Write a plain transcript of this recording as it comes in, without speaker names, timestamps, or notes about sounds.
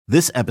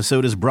This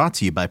episode is brought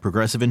to you by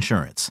Progressive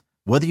Insurance.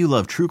 Whether you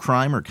love true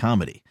crime or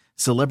comedy,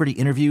 celebrity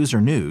interviews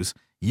or news,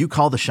 you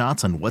call the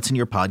shots on what's in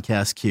your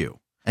podcast queue.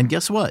 And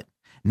guess what?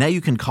 Now you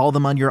can call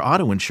them on your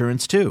auto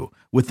insurance too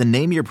with the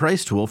Name Your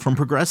Price tool from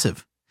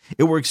Progressive.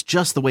 It works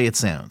just the way it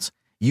sounds.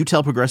 You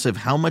tell Progressive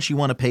how much you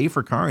want to pay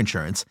for car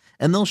insurance,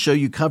 and they'll show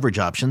you coverage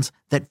options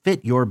that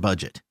fit your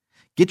budget.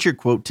 Get your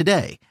quote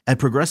today at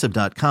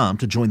Progressive.com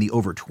to join the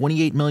over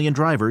 28 million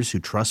drivers who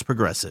trust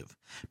Progressive.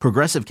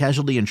 Progressive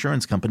Casualty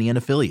Insurance Company and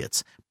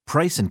Affiliates.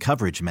 Price and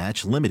coverage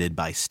match limited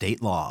by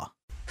state law.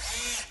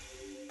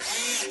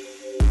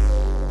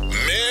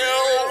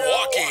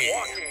 Milwaukee,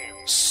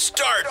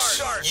 start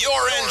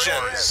your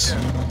engines.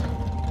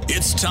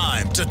 It's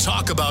time to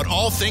talk about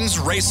all things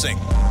racing.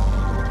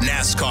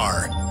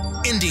 NASCAR,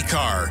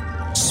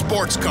 IndyCar,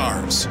 sports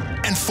cars,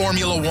 and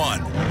Formula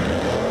One.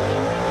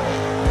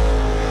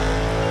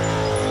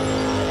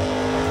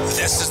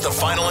 This is the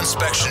Final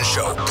Inspection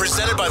Show,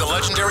 presented by the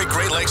legendary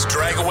Great Lakes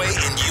Dragaway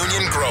in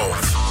Union Grove.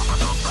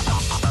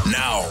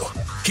 Now,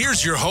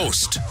 here's your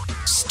host,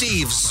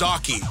 Steve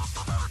Zocchi.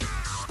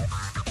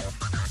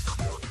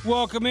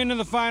 Welcome into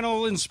the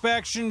Final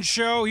Inspection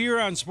Show here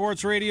on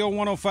Sports Radio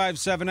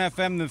 105.7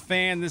 FM, The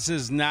Fan. This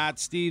is not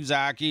Steve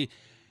Zocchi.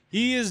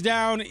 He is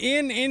down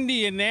in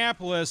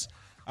Indianapolis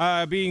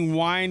being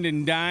wined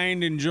and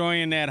dined,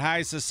 enjoying that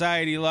high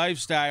society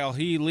lifestyle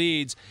he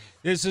leads.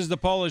 This is the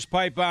Polish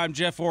Pipe Bomb,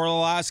 Jeff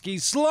Orlowski,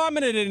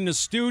 slumming it in the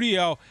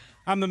studio.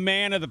 I'm the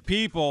man of the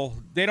people.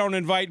 They don't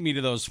invite me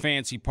to those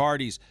fancy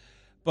parties.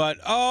 But,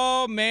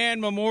 oh,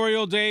 man,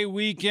 Memorial Day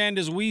weekend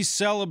as we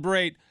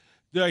celebrate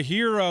the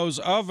heroes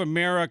of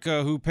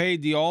America who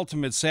paid the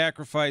ultimate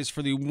sacrifice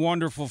for the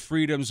wonderful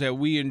freedoms that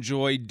we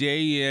enjoy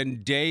day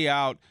in, day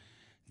out.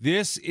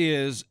 This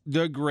is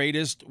the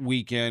greatest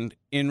weekend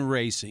in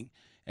racing.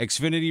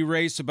 Xfinity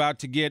race about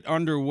to get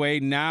underway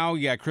now.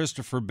 You got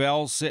Christopher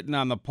Bell sitting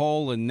on the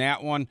pole in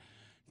that one.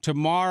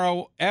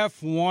 Tomorrow,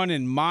 F1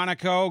 in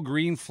Monaco,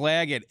 green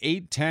flag at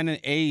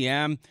 8:10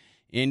 a.m.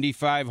 Indy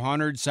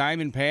 500.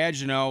 Simon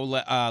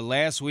Pagenaud,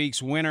 last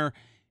week's winner,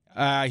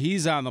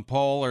 he's on the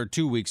pole, or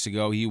 2 weeks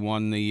ago he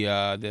won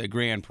the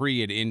Grand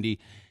Prix at Indy.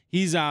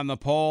 He's on the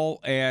pole,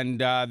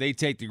 and they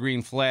take the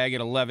green flag at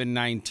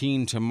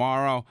 11:19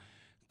 tomorrow.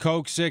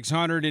 Coke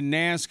 600 in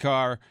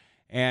NASCAR.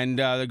 And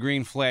the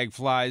green flag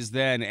flies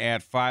then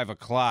at 5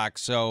 o'clock.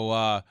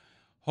 So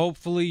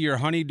hopefully your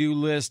honeydew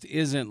list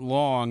isn't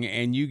long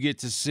and you get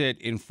to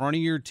sit in front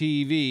of your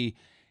TV.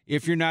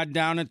 If you're not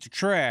down at the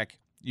track,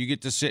 you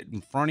get to sit in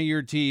front of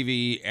your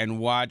TV and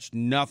watch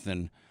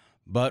nothing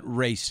but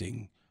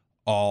racing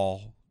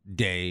all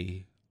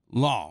day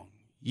long.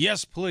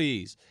 Yes,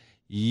 please.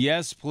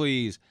 Yes,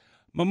 please.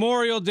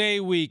 Memorial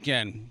Day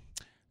weekend.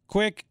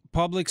 Quick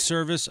public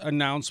service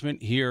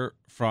announcement here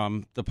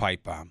from the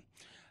Pipe Bomb.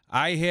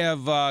 I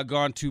have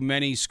gone to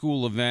many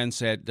school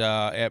events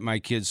at my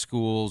kids'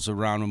 schools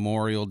around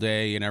Memorial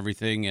Day and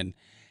everything, and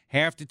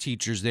half the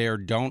teachers there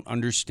don't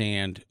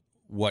understand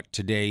what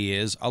today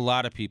is. A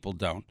lot of people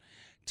don't.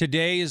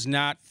 Today is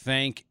not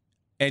Thank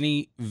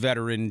Any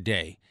Veteran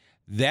Day.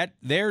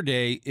 Their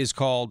day is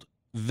called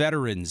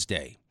Veterans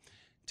Day.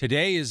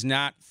 Today is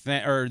not,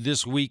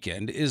 this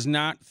weekend is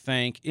not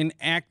Thank an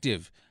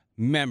Active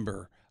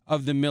Member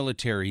of the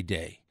Military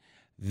Day.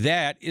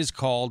 That is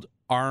called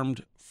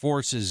Armed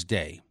Forces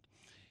Day.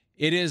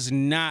 It is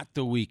not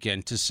the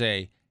weekend to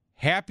say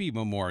Happy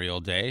Memorial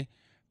Day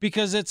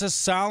because it's a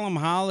solemn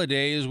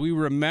holiday as we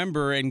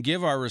remember and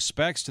give our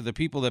respects to the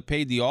people that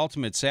paid the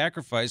ultimate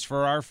sacrifice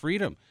for our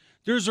freedom.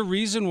 There's a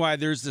reason why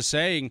there's the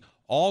saying,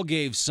 all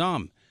gave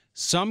some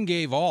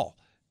gave all.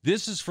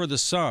 This is for the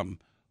some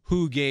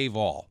who gave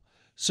all.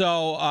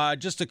 So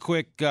just a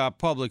quick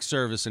public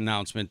service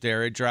announcement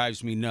there. It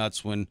drives me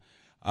nuts when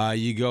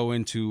you go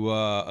into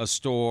a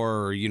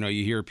store or, you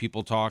hear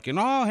people talking,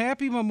 oh,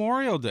 happy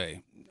Memorial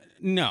Day.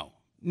 No,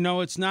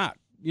 it's not.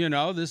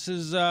 This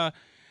is,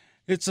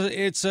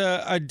 it's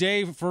a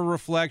day for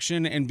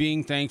reflection and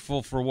being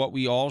thankful for what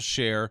we all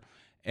share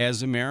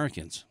as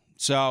Americans.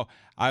 So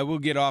I will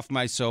get off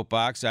my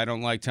soapbox. I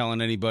don't like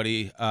telling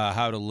anybody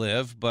how to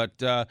live, but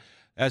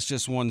that's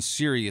just one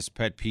serious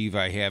pet peeve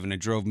I have, and it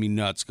drove me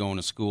nuts going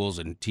to schools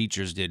and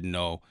teachers didn't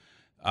know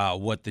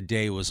what the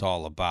day was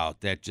all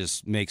about. That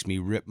just makes me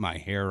rip my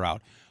hair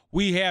out.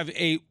 We have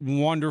a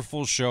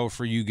wonderful show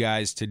for you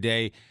guys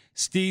today.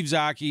 Steve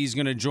Zocchi is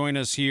going to join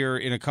us here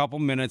in a couple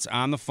minutes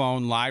on the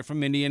phone, live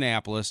from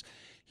Indianapolis.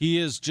 He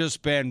has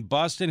just been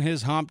busting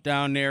his hump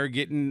down there,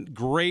 getting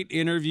great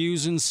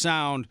interviews and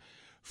sound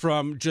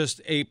from just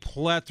a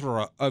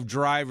plethora of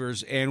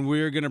drivers, and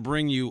we're going to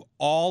bring you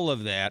all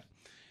of that.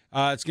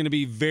 It's going to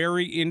be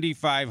very Indy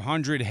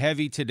 500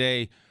 heavy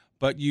today,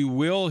 but you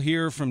will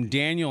hear from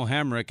Daniel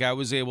Hemric. I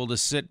was able to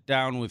sit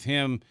down with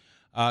him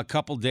a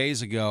couple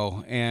days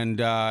ago and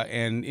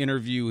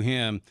interview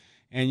him,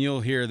 and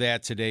you'll hear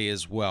that today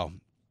as well.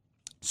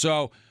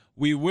 So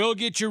we will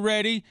get you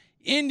ready.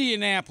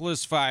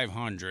 Indianapolis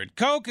 500,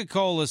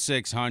 Coca-Cola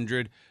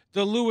 600,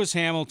 the Lewis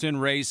Hamilton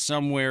race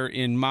somewhere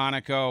in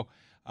Monaco.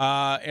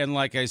 And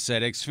like I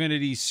said,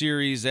 Xfinity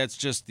Series, that's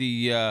just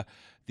the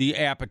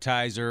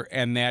appetizer,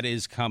 and that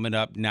is coming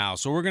up now.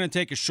 So we're going to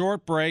take a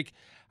short break.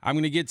 I'm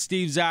going to get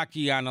Steve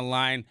Zocchi on the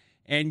line,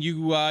 and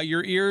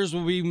your ears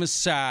will be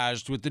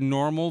massaged with the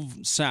normal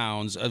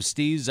sounds of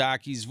Steve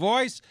Zocchi's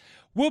voice.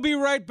 We'll be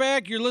right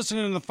back. You're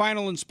listening to the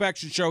Final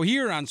Inspection Show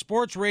here on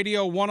Sports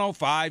Radio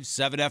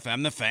 105.7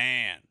 FM, The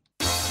Fan.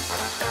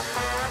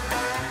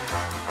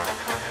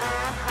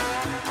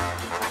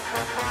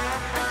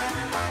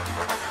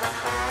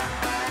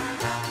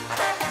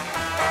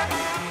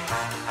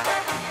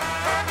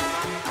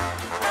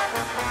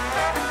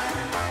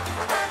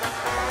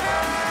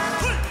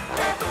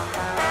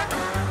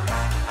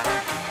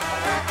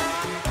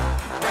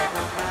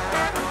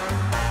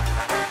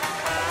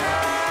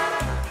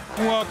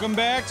 Welcome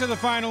back to the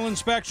Final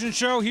Inspection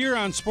Show here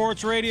on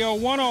Sports Radio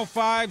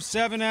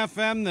 105.7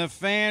 FM, The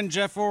Fan.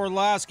 Jeff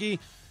Orlowski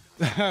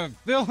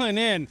filling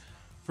in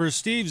for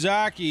Steve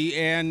Zocchi.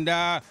 And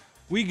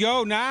we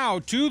go now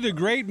to the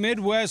Great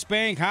Midwest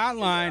Bank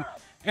Hotline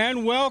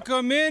and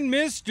welcome in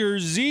Mr.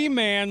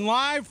 Z-Man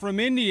live from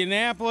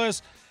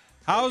Indianapolis.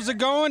 How's it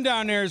going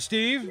down there,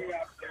 Steve?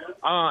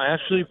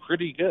 Actually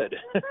pretty good.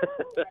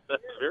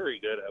 Very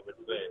good, I would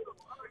say.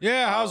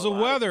 Yeah, how's the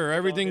weather?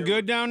 Everything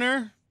good down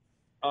there?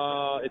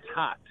 It's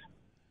hot,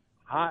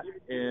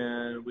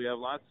 and we have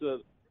lots of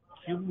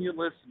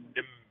cumulus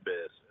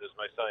nimbus, as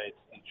my science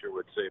teacher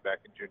would say back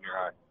in junior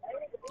high.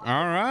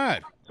 All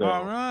right. So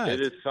All right.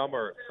 It is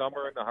summer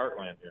in the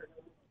heartland here.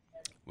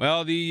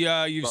 Well,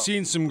 you've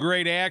seen some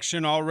great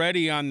action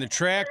already on the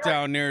track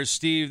down there,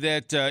 Steve.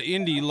 That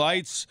Indy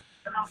Lights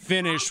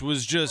finish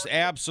was just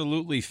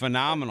absolutely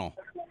phenomenal.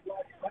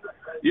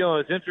 You know,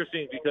 it's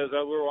interesting because we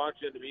were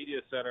watching the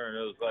media center, and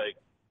it was like,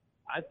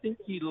 I think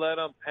he let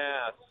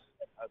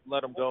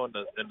him go in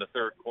the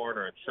third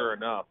corner, and sure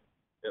enough,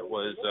 it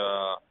was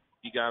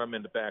he got him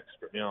in the back,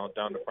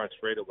 down the front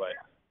straightaway.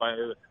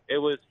 It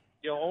was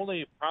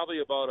only probably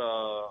about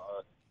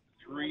a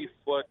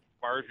 3-foot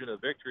margin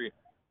of victory,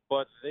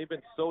 but they've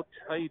been so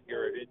tight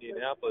here at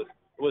Indianapolis.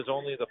 It was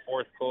only the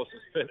fourth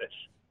closest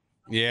finish.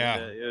 Yeah,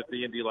 at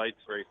the Indy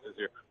Lights races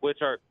here,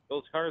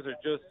 those cars are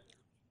just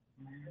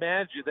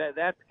magic.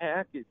 That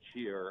package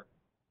here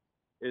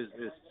is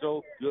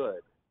so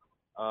good.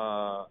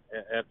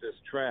 At this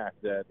track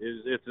that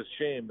it's a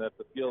shame that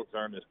the fields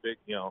aren't as big.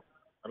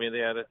 I mean, they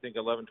had, I think,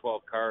 11,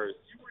 12 cars,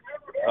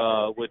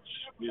 which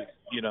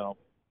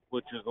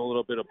is a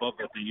little bit above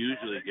what they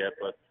usually get.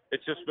 But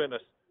it's just been a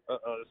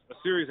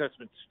series that's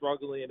been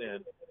struggling,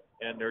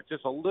 and they're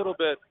just a little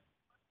bit.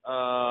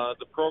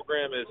 The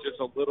program is just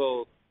a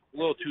little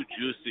too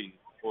juicy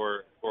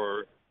for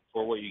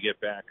what you get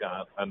back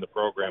on the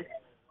program.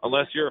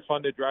 Unless you're a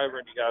funded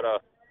driver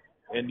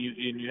and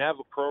you have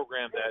a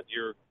program that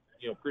you're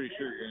pretty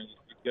sure you're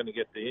going to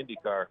get the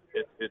IndyCar.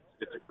 It's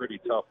a pretty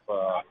tough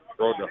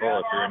road to hoe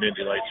if you're an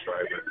Indy Lights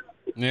driver.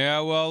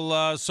 Yeah,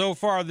 well, so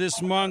far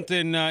this month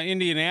in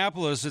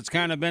Indianapolis, it's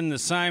kind of been the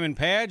Simon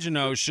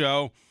Pagenaud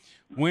show.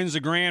 Wins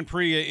the Grand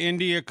Prix of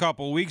Indy a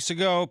couple weeks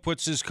ago,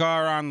 puts his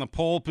car on the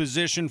pole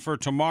position for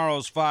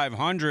tomorrow's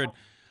 500.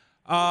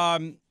 But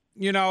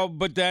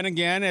then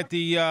again, at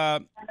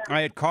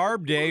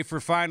Carb Day for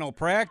final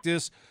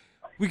practice,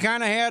 we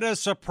kind of had a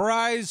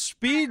surprise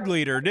speed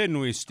leader, didn't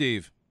we,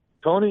 Steve?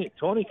 Tony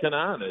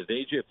Kanaan is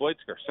AJ Foyt's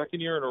car. Second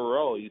year in a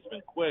row, he's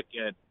been quick.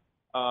 And,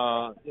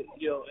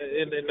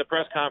 in the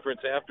press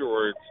conference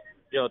afterwards,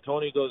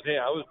 Tony goes, hey,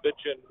 I was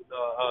bitching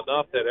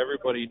enough that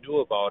everybody knew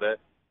about it.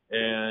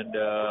 And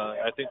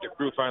I think the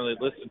crew finally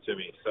listened to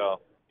me.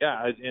 So,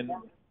 yeah, and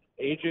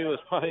AJ was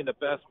probably in the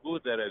best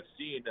mood that I've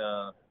seen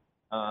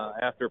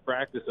after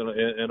practice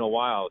in a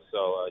while.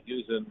 So he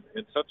was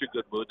in such a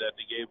good mood that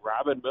they gave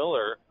Robin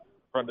Miller,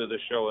 friend of the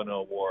show, an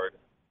award.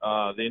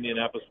 The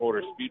Indianapolis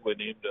Motor Speedway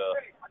named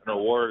an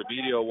award, a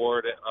media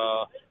award,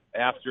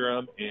 after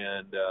him,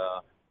 and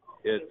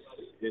it's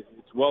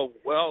well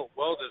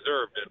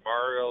deserved. And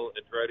Mario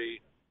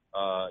Andretti,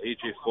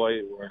 AJ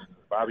Foyt, and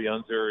Bobby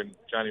Unser, and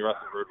Johnny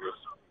Rutherford was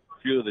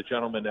a few of the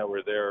gentlemen that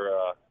were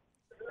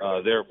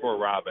there for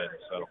Robin.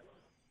 So.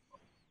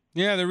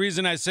 Yeah, the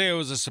reason I say it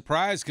was a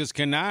surprise because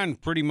Kanaan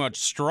pretty much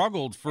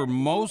struggled for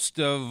most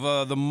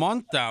of the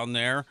month down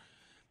there,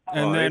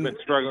 and then they've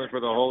been struggling for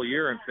the whole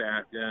year, in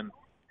fact, and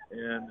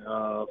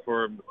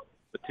for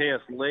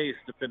Matthias Lace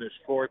to finish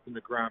fourth in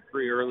the Grand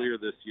Prix earlier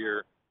this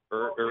year,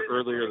 or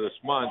earlier this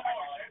month,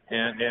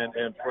 and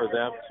for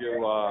them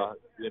to,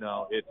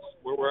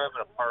 we're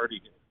having a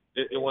party.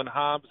 When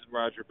Hobbs and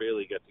Roger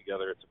Bailey get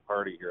together, it's a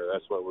party here.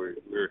 That's what we're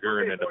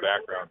hearing in the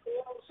background.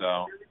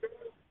 So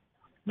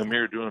I'm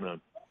here doing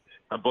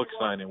a book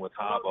signing with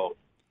Hobbo.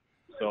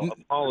 So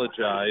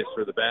apologize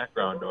for the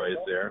background noise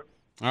there.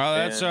 Oh,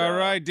 that's all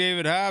right.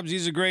 David Hobbs,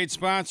 he's a great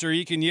sponsor.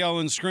 He can yell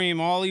and scream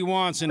all he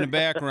wants in the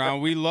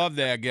background. We love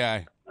that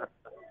guy.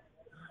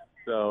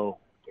 So,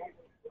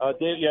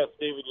 David, you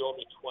owe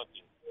me 20.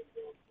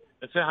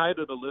 And say hi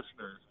to the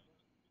listeners.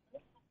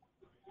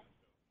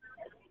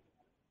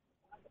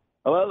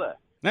 Hello there.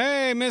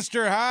 Hey,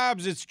 Mr.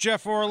 Hobbs, it's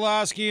Jeff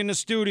Orlowski in the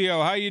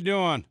studio. How you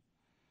doing?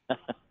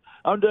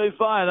 I'm doing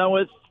fine. I'm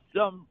with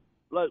some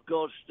bloke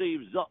called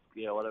Steve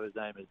Zotke, or whatever his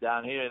name is,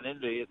 down here in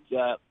Indy.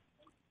 It's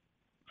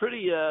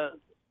pretty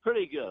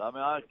good. I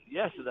mean,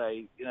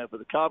 yesterday, for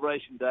the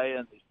Carburation Day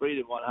and the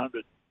Freedom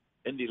 100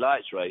 Indy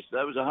Lights race,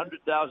 there was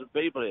 100,000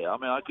 people here. I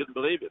mean, I couldn't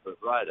believe it for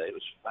Friday. It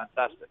was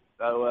fantastic.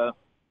 So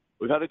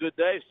we've had a good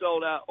day.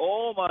 Sold out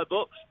all my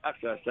books.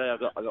 Actually, I say I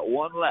got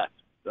one left.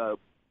 So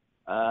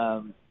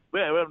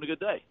we're having a good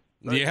day.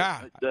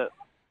 Yeah.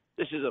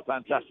 This is a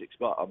fantastic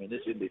spot. I mean,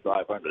 this Indy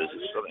 500 is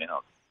something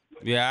else.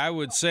 Yeah, I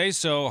would say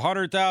so.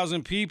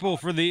 100,000 people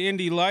for the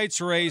Indy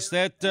Lights race.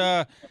 That's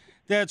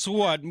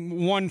what,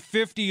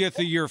 1/50th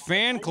of your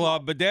fan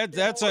club, but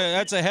that's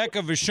a heck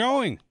of a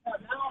showing.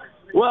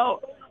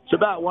 Well, it's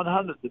about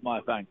 100th of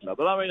my fan club,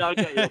 but I mean, I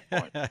get your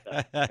point.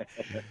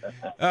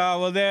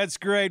 Well, that's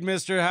great,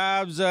 Mr.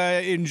 Hobbs.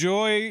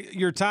 Enjoy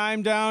your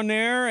time down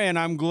there, and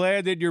I'm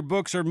glad that your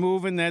books are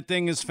moving. That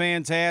thing is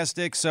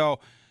fantastic. So,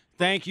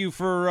 thank you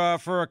for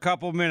a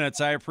couple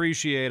minutes. I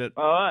appreciate it.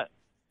 All right.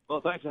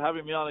 Well, thanks for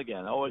having me on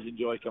again. I always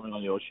enjoy coming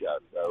on your show.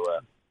 So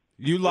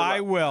you lie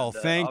well.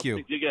 And, thank I'll you.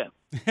 speak to you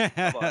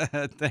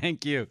again.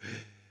 Thank you.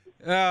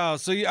 Oh,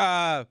 so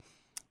yeah,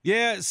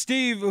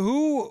 Steve,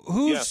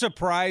 who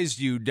surprised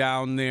you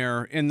down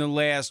there in the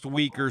last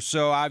week or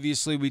so?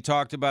 Obviously, we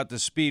talked about the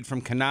speed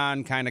from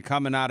Kanaan kind of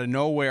coming out of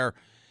nowhere.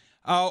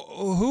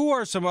 Who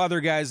are some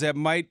other guys that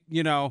might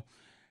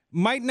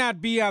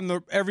not be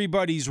on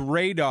everybody's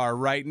radar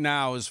right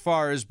now as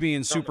far as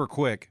being super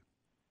quick?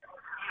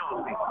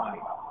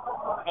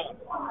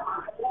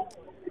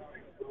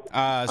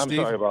 I'm Steve?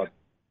 sorry about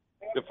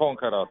the phone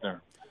cut out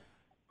there.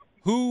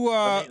 Who?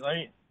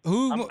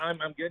 Who?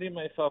 I'm getting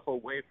myself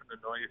away from the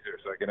noise here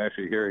so I can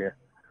actually hear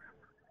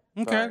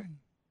you. Okay. Sorry.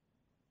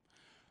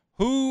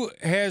 Who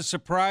has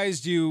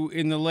surprised you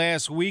in the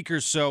last week or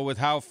so with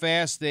how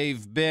fast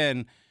they've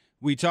been?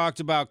 We talked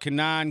about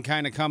Kanaan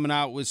kind of coming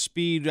out with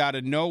speed out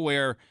of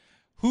nowhere.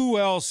 Who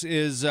else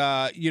is,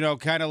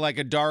 kind of like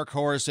a dark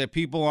horse that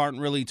people aren't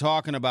really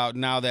talking about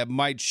now that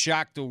might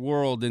shock the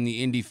world in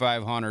the Indy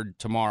 500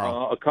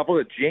 tomorrow? A couple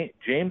of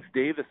James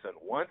Davison,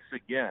 once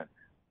again,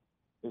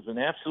 has been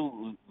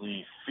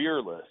absolutely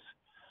fearless.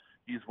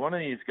 He's one of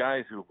these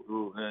guys who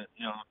if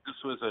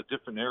this was a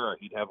different era,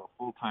 he'd have a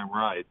full-time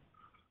ride.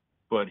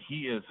 But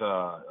he is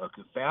a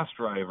fast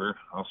driver,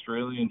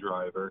 Australian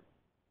driver,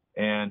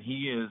 and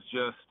he is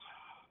just,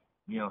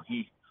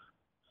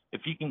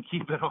 if he can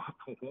keep it off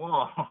the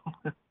wall,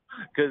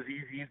 because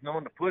he's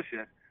known to push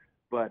it,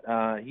 but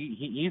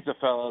he's a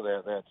fellow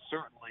that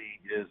certainly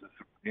is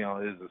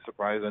a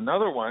surprise.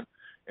 Another one,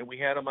 and we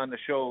had him on the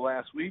show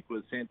last week,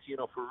 was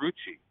Santino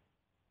Ferrucci,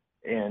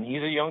 and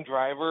he's a young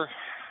driver,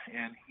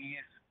 and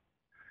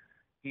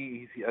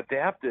he's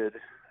adapted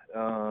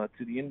to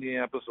the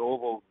Indianapolis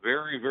Oval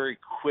very, very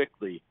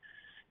quickly.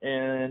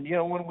 And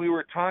when we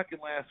were talking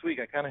last week,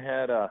 I kind of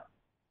had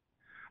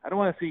I don't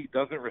want to say he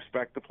doesn't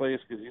respect the place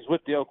because he's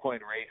with Dale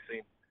Coyne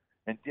Racing,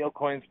 and Dale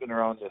Coyne's been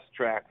around this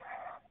track,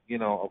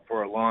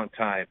 for a long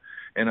time.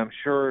 And I'm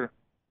sure,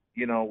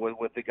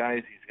 with the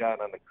guys he's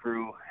got on the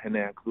crew, and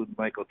that includes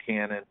Michael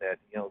Cannon, that,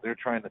 they're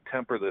trying to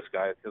temper this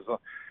guy because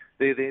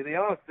they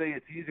always say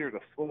it's easier to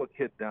slow a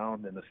kid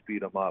down than to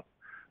speed him up.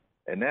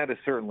 And that is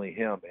certainly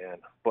him, man.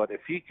 But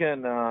if he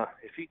can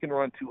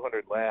run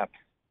 200 laps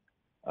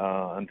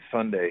on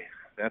Sunday,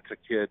 that's a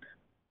kid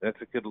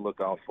to look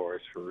out for,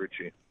 is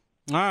Ferrucci.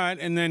 All right,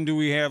 and then do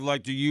we have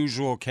like the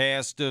usual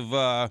cast of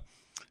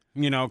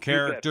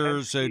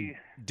characters,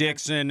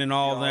 Dixon and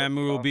all them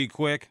who will be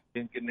quick?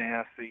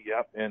 Ganassi,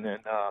 yep. And then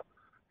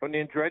from the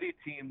Andretti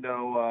team,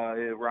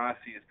 though,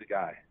 Rossi is the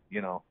guy,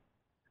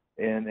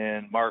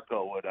 and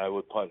Marco I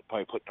would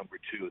probably put number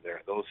 2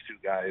 there. Those two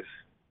guys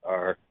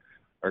are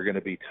going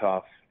to be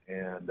tough,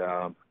 and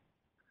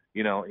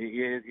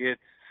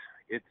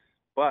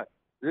but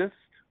this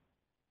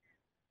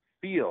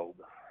field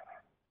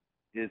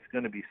is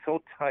going to be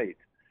so tight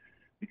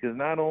because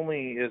not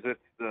only is it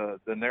the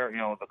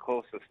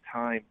closest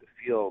time to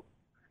field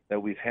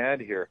that we've had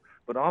here,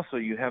 but also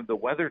you have the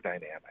weather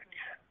dynamic.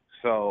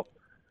 So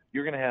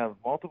you're going to have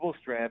multiple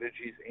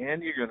strategies,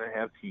 and you're going to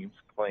have teams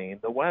playing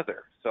the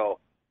weather. So,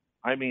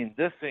 I mean,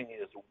 this thing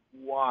is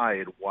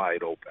wide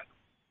open.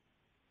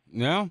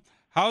 Yeah.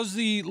 How's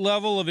the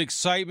level of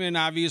excitement?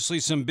 Obviously,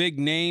 some big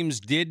names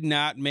did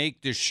not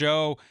make the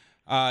show.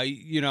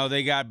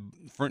 They got,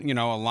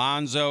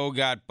 Alonso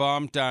got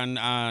bumped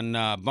on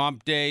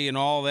bump day and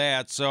all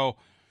that. So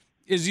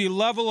is the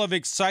level of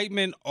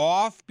excitement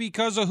off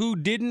because of who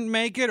didn't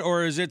make it,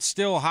 or is it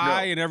still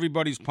high and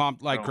everybody's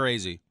pumped like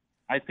crazy?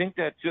 I think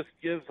that just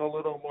gives a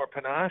little more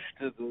panache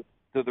to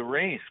the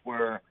race,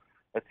 where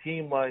a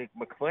team like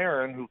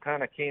McLaren, who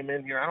kind of came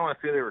in here, I don't want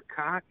to say they were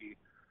cocky,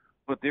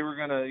 but they were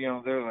going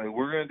to, they're like,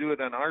 we're going to do it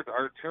on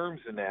our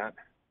terms in that.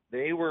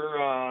 They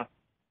were,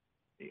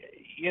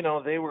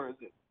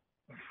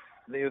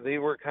 they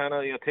were kind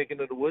of taken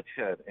to the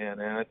woodshed,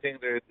 and I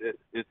think that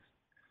it's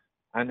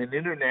on an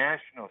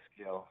international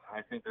scale.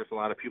 I think there's a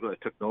lot of people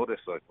that took notice,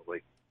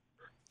 like,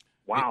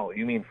 wow,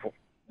 you mean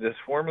this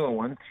Formula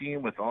One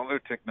team with all their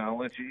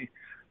technology,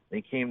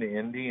 they came to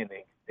Indy and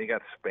they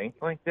got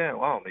spanked like that.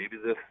 Wow, maybe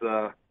this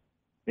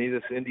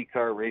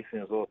IndyCar racing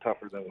is a little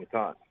tougher than we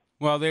thought.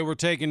 Well, they were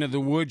taken to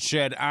the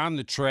woodshed on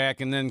the track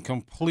and then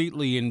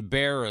completely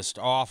embarrassed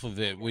off of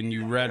it when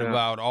you read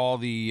about all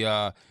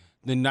the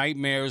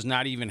nightmares,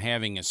 not even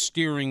having a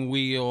steering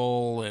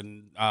wheel.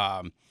 And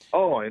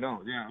oh, I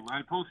know. Yeah,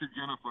 I posted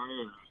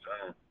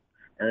Jennifer's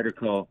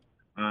article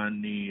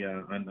on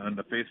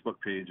the Facebook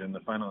page, on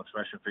the Final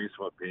Expression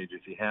Facebook page.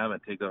 If you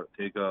haven't, take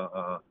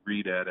a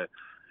read at it.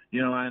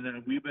 You know,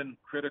 and we've been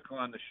critical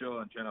on the show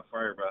on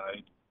Jennifer, but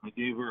I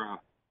gave her a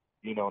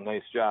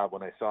nice job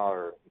when I saw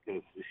her,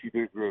 because she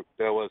did.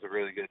 That was a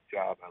really good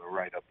job on a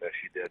write-up that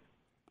she did.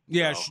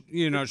 Yeah, so,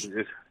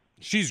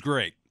 she's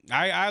great.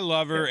 I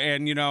love her,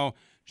 and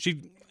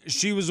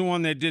she was the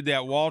one that did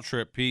that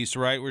Waltrip piece,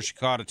 right, where she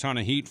caught a ton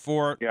of heat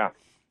for it. Yeah.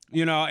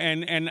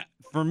 And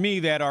for me,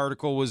 that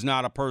article was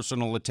not a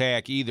personal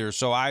attack either,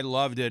 so I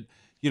loved it.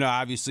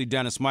 Obviously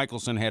Dennis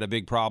Michelson had a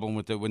big problem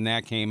with it when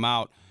that came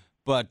out,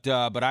 but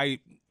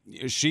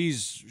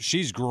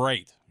she's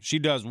great. She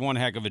does one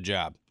heck of a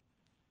job.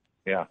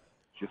 Yeah,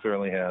 she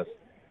certainly has.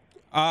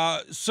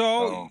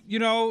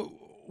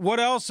 What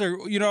else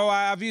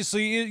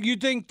obviously you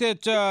think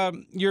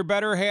that your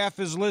better half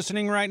is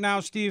listening right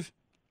now, Steve?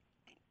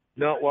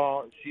 No,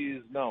 well,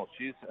 she's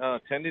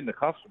attending the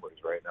customers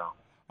right now.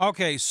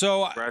 Okay,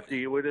 so at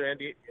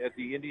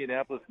the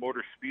Indianapolis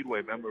Motor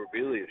Speedway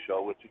memorabilia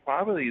show, which is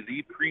probably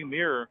the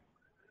premier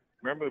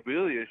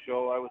memorabilia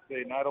show, I would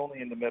say, not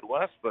only in the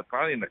Midwest but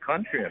probably in the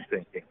country. I'm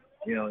thinking,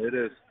 it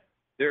is.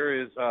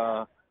 There is.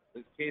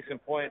 Case in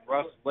point,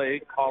 Russ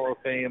Lake, Hall of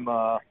Fame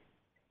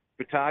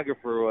photographer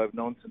who I've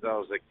known since I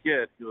was a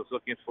kid. He was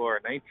looking for a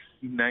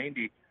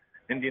 1990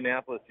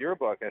 Indianapolis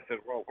yearbook. I said,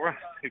 well, Russ,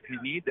 if you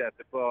need that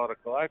to fill out a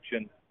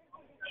collection,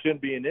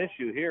 shouldn't be an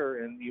issue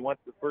here. And he went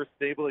to the first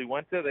stable he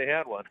went to, they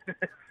had one.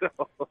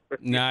 So,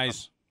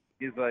 nice.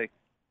 He's like,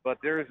 but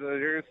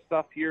there's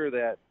stuff here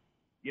that,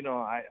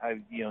 I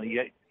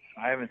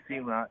haven't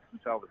seen that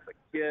since I was a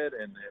kid.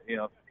 And,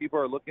 people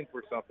are looking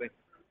for something.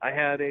 I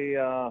had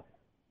a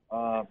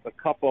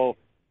couple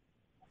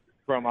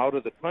from out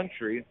of the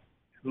country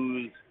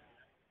whose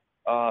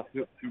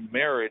through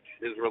marriage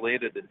is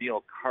related to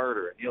Neil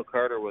Carter. Neil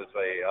Carter was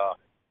a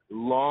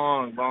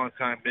long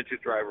time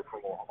midget driver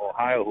from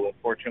Ohio who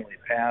unfortunately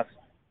passed,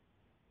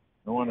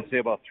 I want to say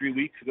about 3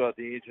 weeks ago at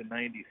the age of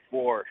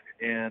 94.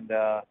 And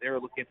they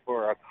were looking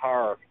for a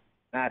car,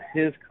 not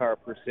his car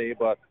per se,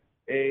 but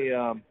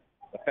a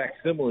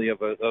facsimile of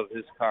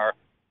his car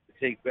to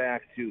take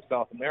back to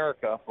South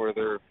America for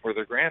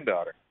their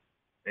granddaughter.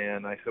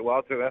 And I said,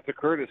 well, that's a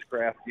Curtis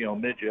Craft,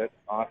 midget,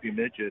 Offie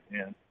midget,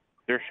 and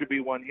there should be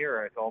one here.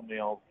 I told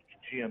him,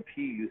 GMP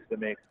used to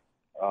make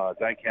a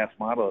die-cast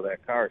model of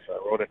that car, so I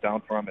wrote it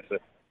down for him. I said,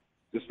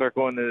 just start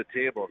going to the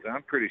tables. And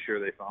I'm pretty sure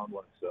they found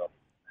one. So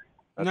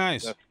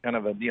nice. That's kind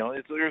of a deal.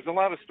 There's a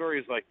lot of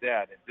stories like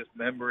that, and just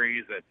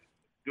memories. And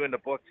doing the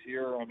books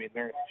here, I mean,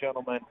 there's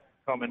gentlemen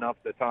coming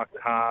up to talk to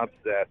Hobbs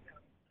that,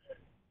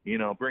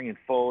 bringing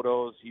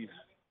photos. He's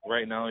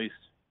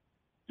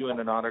doing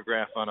an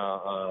autograph on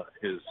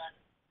his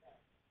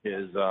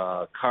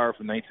car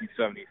from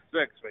 1976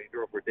 when he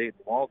drove for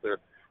Dayton Walter.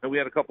 And we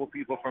had a couple of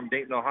people from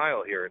Dayton,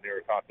 Ohio here, and they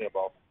were talking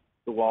about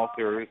the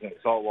Walters and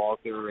Salt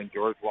Walter and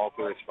George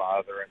Walter, his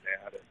father, and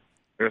that. And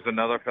there's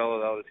another fellow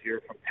that was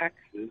here from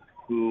Texas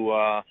who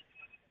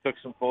took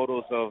some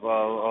photos of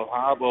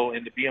Habbo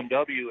in the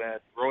BMW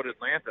at Road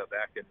Atlanta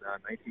back in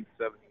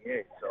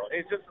 1978. So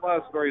it's just a lot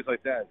of stories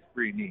like that. It's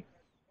pretty neat.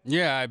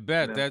 Yeah, I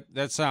bet.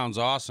 That sounds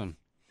awesome.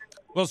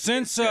 Well,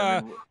 since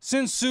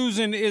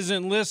Susan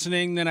isn't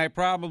listening, then I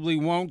probably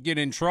won't get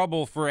in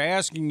trouble for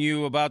asking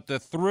you about the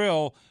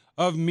thrill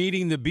of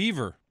meeting the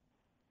Beaver.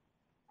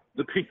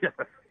 The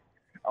Beaver.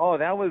 Oh,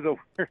 that was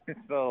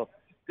so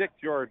Dick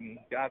Jordan,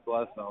 God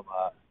bless him,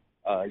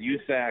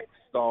 USAC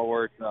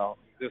stalwart,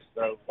 just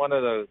one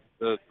of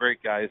the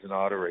great guys in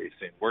auto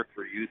racing. Worked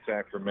for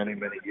USAC for many,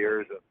 many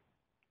years.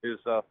 He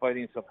was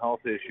fighting some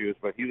health issues,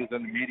 but he was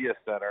in the media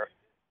center.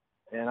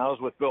 And I was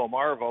with Bill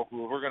Marvel,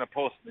 who we're going to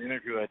post an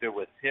interview I did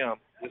with him.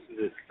 This is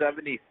his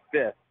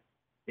 75th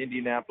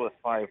Indianapolis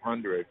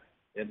 500.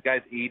 And the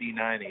guy's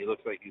 89. He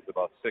looks like he's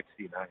about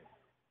 69.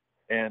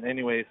 And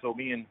anyway, so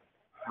me and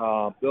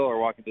Bill are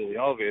walking to the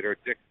elevator.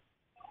 Dick,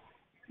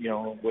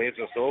 waves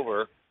us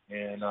over.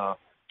 And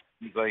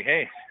he's like,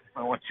 hey,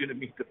 I want you to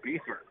meet the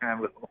Beaver. And I'm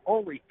like,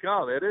 holy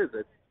cow, that is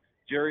it.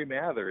 Jerry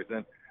Mathers.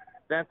 And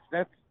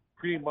that's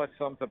pretty much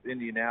sums up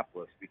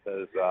Indianapolis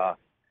because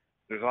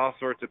there's all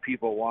sorts of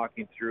people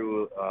walking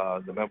through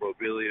the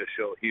memorabilia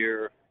show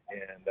here,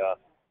 and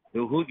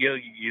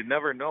you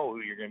never know who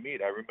you're going to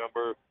meet. I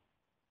remember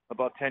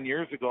about 10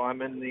 years ago,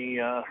 I'm in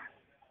the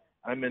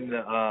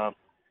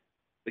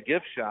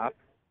gift shop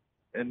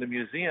in the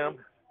museum,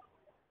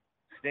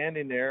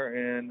 standing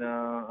there, and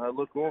I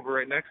look over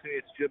right next to me.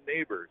 It's Jim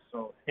Neighbors.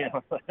 So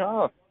I'm like,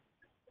 oh,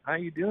 how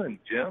you doing,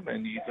 Jim?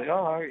 And he's like,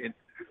 oh, how are you?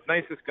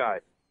 Nicest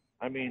guy.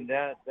 I mean,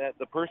 that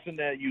the person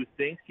that you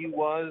think he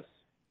was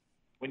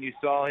when you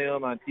saw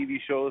him on TV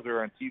shows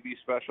or on TV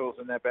specials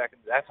and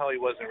that's how he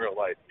was in real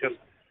life.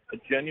 a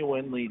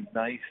genuinely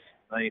nice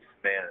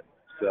man.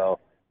 So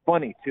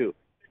funny too,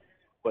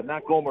 but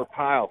not Gomer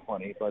Pyle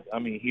funny. But I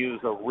mean, he was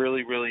a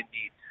really, really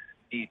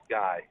neat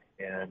guy,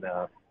 and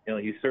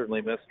he's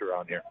certainly missed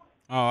around here.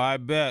 Oh, I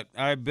bet.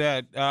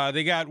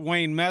 They got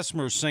Wayne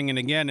Messmer singing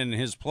again in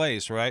his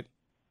place, right?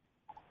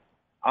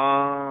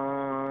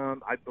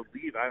 I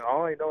believe.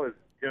 All I know is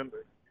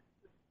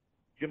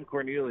Jim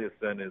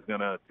Corneliuson is going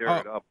to tear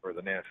it up for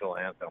the national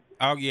anthem.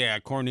 Oh yeah,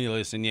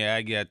 Corneliuson. Yeah,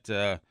 I get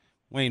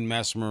Wayne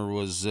Messmer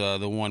was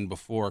the one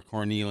before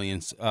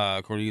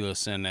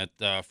Corneliuson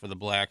at for the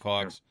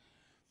Blackhawks.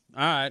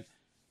 All right.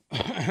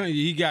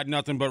 He got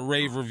nothing but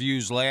rave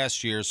reviews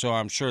last year, so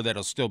I'm sure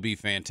that'll still be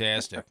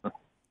fantastic.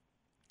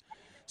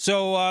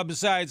 So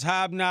besides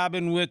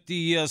hobnobbing with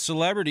the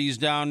celebrities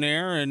down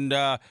there and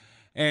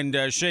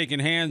shaking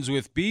hands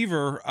with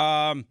Beaver,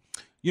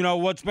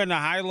 what's been the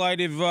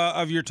highlight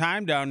of your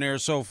time down there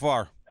so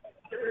far?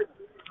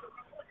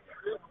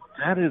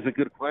 That is a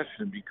good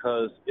question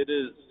because it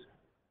is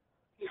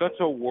such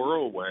a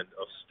whirlwind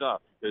of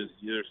stuff because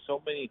there's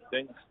so many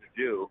things to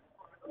do.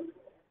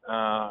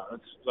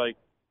 It's like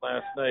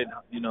last night,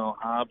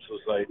 Hobbs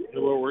was like, hey,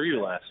 where were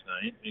you last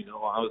night? And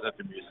well, I was at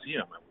the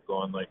museum. I'm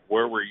going like,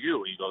 where were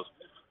you? He goes,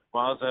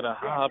 well, I was at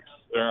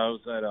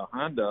a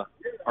Honda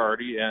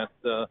party at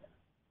the,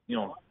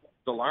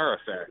 Lara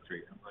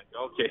factory. I'm like,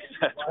 okay,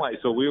 that's why.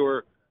 So we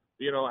were,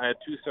 at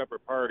two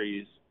separate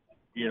parties,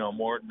 not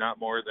more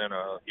than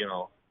a,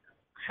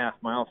 half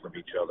mile from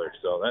each other.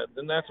 So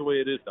that's the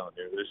way it is down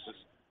there. There's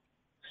just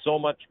so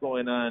much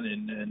going on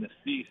and to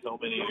see so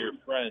many of your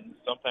friends.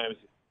 Sometimes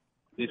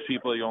these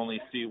people you only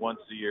see once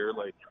a year,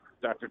 like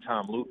Dr.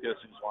 Tom Lucas,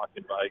 who's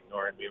walking by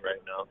ignoring me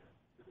right now.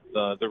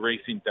 The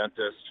racing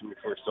dentist who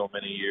for so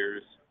many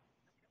years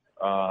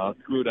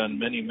crewed on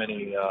many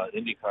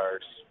Indy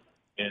cars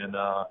and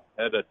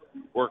had to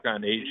work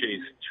on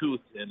AJ's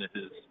tooth in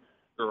his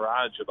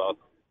garage about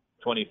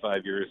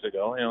 25 years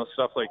ago.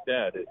 Stuff like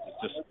that.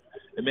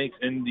 It makes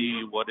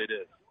Indy what it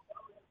is.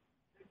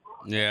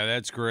 Yeah,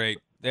 that's great.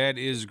 That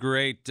is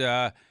great.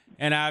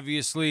 And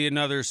obviously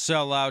another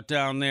sellout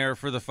down there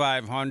for the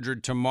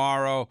 500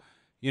 tomorrow.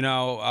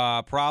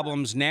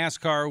 Problems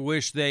NASCAR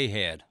wish they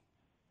had.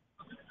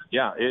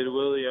 Yeah, it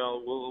really.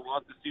 We'll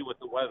have to see with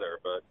the weather,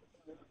 but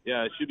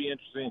yeah, it should be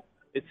interesting.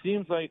 It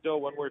seems like though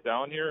when we're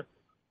down here,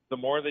 the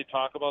more they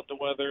talk about the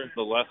weather,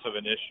 the less of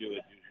an issue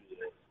it usually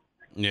is.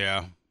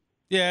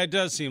 Yeah, it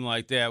does seem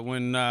like that.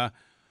 When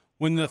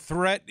the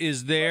threat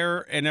is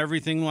there and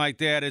everything like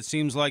that, it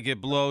seems like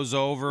it blows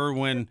over.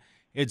 When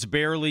it's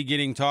barely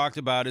getting talked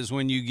about is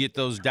when you get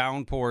those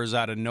downpours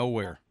out of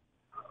nowhere.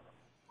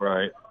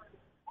 Right.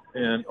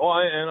 And I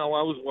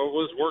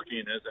was working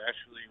as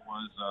actually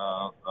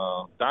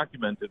was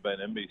documented by an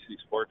NBC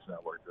Sports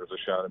Network. There was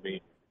a shot of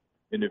me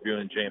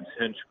interviewing James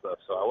Hinchcliffe.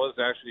 So I was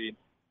actually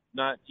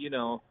not,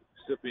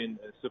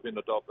 sipping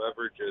adult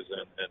beverages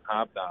and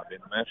hobnobbing.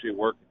 I'm actually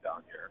working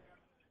down here.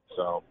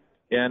 So,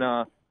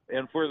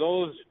 and for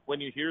those,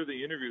 when you hear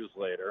the interviews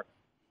later,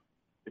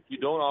 if you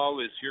don't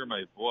always hear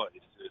my voice,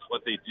 is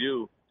what they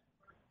do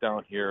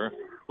down here,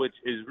 which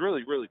is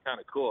really, really kind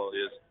of cool,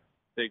 is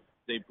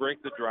they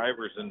break the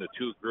drivers into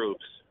two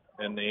groups,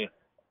 and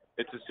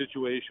it's a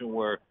situation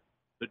where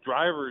the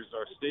drivers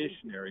are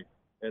stationary,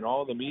 and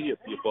all the media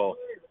people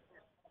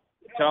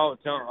tell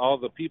all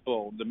the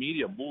people, the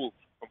media move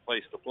from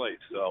place to place.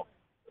 So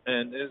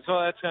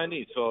that's kind of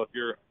neat. So if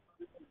you're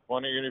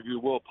want to interview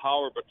Will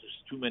Power, but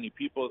there's too many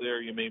people there,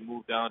 you may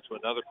move down to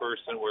another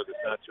person where there's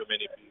not too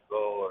many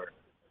people.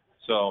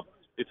 So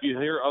if you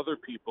hear other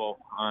people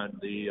on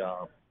the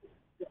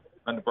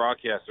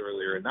broadcast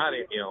earlier and not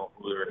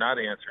who are not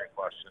answering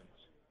questions,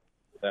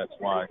 that's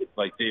why.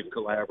 Like Dave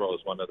Calabro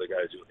is one of the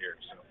guys you'll hear.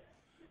 So.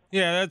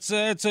 Yeah,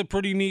 that's a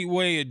pretty neat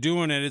way of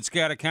doing it. It's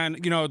got to kind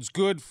of it's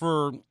good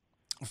for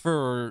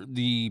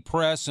the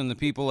press and the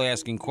people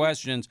asking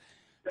questions.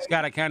 It's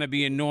got to kind of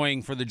be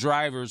annoying for the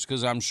drivers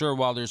because I'm sure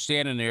while they're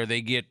standing there,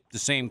 they get the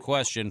same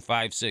question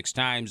 5-6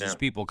 times as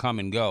people come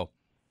and go.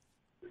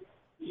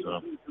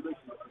 So.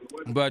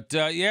 But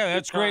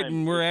that's great,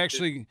 and we're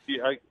actually. We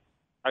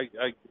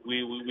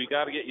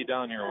got to get you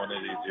down here one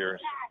of these years.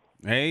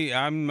 Hey,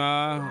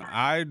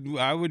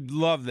 I would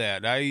love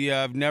that.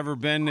 I've never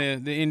been to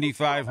the Indy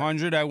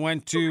 500. I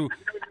went to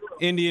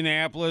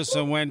Indianapolis.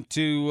 I went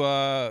to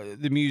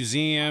the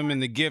museum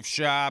and the gift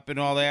shop and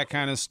all that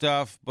kind of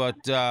stuff,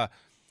 but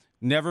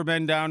never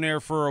been down there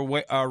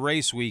for a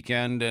race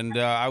weekend, and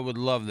I would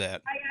love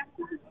that.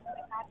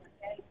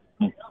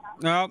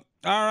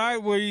 All right,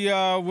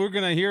 we're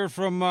going to hear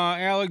from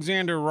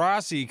Alexander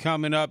Rossi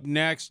coming up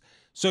next.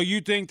 So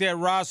you think that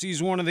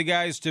Rossi's one of the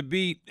guys to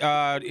beat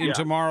in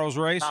tomorrow's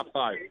race? Top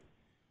 5.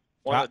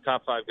 One of the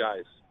top 5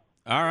 guys.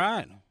 All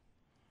right.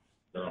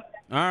 So. All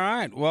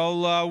right.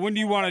 Well, when do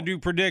you want to do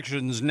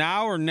predictions,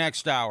 now or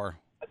next hour?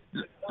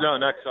 No,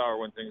 next hour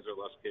when things are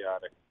less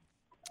chaotic.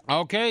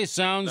 Okay,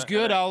 sounds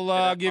good.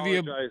 I'll give you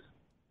a...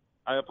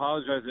 I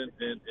apologize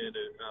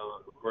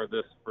for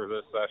this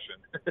session.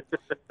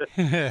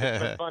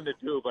 It's been fun to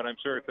do, but I'm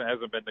sure it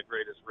hasn't been the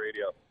greatest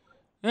radio.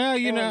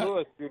 Yeah,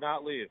 Lewis, do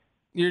not leave.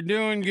 You're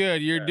doing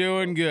good. You're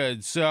doing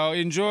good. So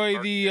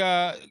enjoy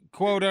the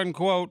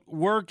quote-unquote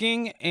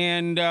working,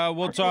 and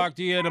we'll talk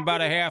to you in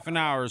about a half an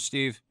hour,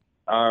 Steve.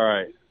 All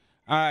right.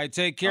 All right,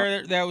 take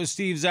care. That was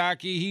Steve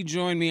Zocchi. He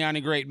joined me on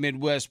a Great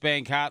Midwest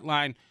Bank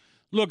hotline.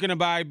 Looking to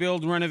buy,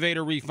 build, renovate,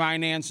 or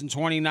refinance in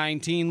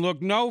 2019?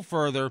 Look no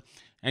further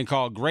and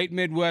call Great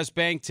Midwest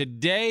Bank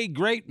today.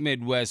 Great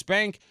Midwest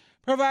Bank,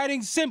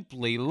 providing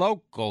simply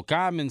local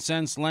common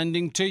sense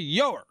lending to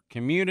your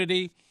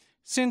community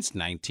since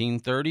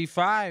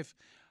 1935.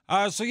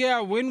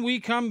 When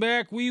we come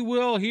back, we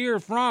will hear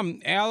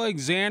from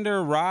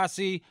Alexander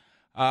Rossi.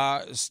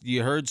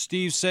 You heard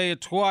Steve say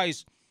it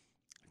twice.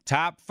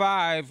 Top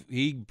 5.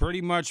 He pretty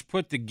much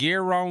put the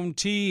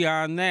guarantee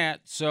on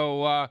that.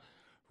 So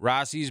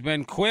Rossi's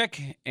been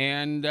quick,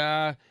 and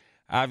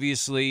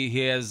obviously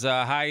he has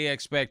high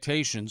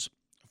expectations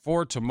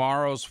for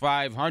tomorrow's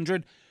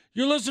 500.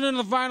 You're listening to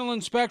the Final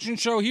Inspection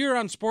Show here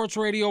on Sports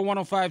Radio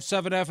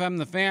 105.7 FM,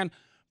 The Fan,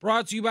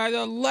 brought to you by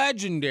the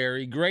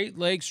legendary Great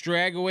Lakes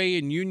Dragaway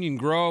in Union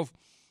Grove.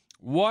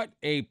 What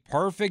a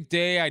perfect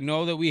day. I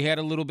know that we had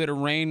a little bit of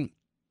rain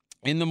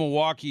in the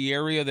Milwaukee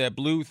area that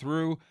blew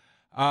through.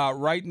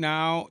 Right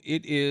now,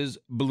 it is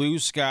blue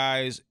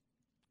skies.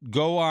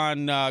 Go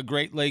on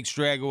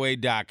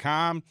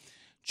GreatLakesDragaway.com.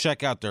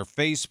 Check out their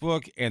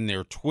Facebook and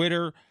their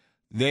Twitter.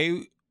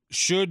 They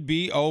should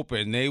be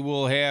open. They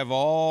will have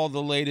all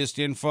the latest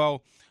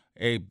info.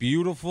 A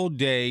beautiful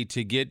day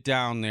to get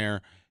down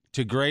there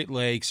to Great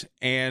Lakes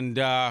and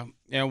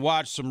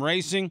watch some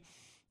racing.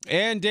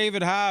 And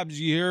David Hobbs,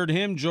 you heard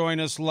him join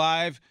us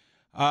live.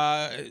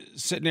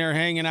 Sitting there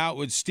hanging out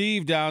with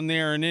Steve down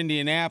there in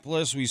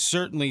Indianapolis. We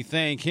certainly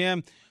thank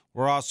him.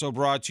 We're also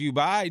brought to you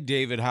by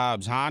David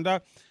Hobbs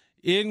Honda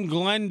in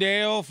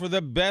Glendale for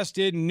the best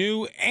in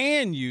new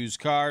and used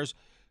cars.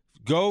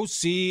 Go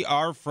see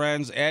our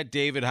friends at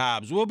David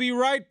Hobbs. We'll be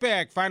right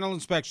back. Final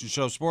Inspection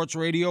Show, Sports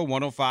Radio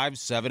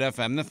 105.7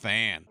 FM, The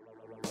Fan.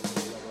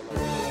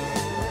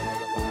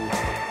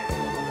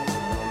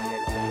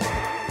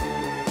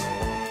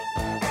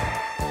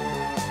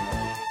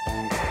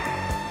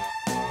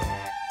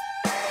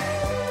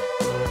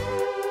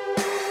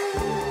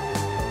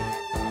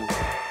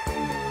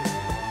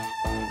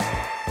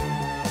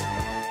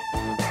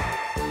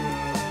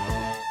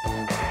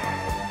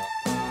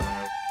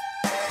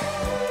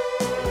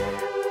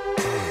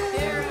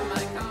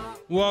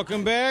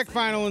 Welcome back.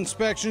 Final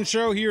Inspection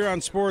Show here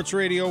on Sports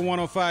Radio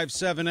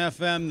 105.7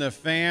 FM, The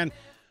Fan.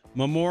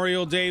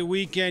 Memorial Day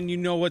weekend, you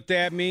know what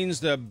that means.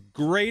 The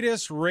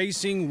greatest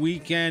racing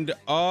weekend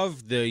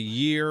of the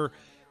year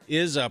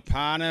is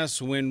upon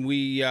us when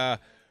we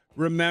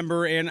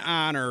remember and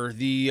honor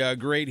the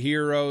great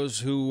heroes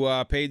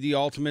who paid the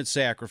ultimate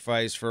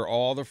sacrifice for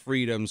all the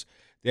freedoms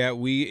that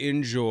we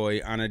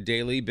enjoy on a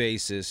daily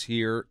basis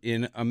here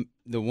in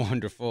the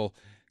wonderful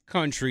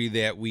country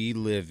that we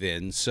live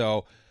in.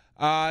 So,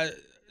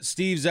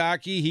 Steve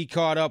Zocchi, he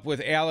caught up with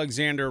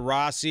Alexander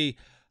Rossi,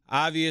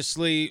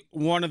 obviously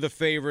one of the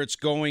favorites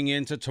going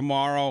into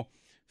tomorrow.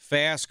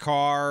 Fast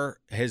car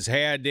has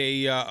had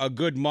a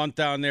good month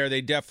down there.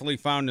 They definitely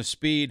found the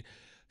speed.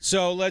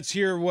 So let's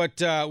hear what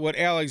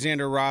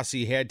Alexander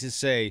Rossi had to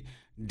say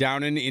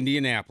down in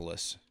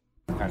Indianapolis.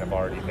 Kind of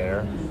already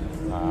there.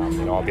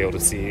 I'll be able to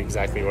see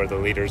exactly where the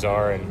leaders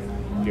are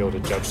and be able to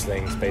judge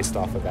things based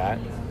off of that.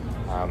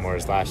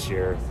 Whereas last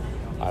year,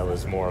 I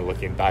was more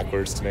looking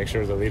backwards to make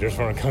sure the leaders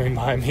weren't coming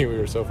behind me. We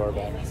were so far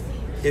back.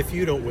 If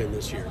you don't win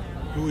this year,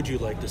 who would you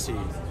like to see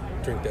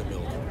drink that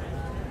milk?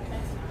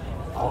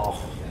 Oh,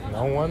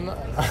 no one.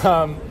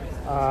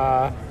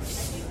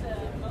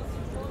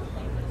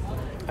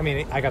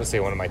 I got to say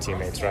one of my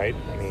teammates, right?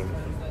 I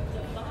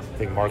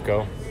think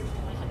Marco.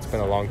 It's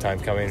been a long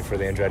time coming for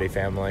the Andretti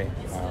family.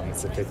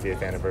 It's the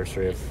 50th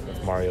anniversary of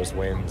Mario's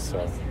win,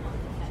 so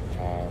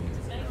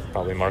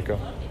probably Marco.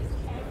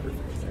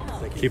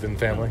 Keeping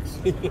family.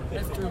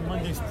 After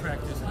Monday's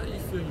practice, how do you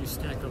feel you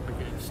stack up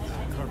against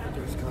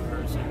Carpenter's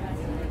cars and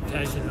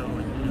Pagenaud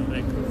and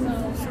that group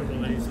of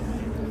Chevrolets?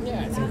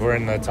 Yeah, I think we're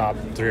in the top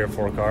 3 or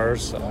 4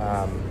 cars. It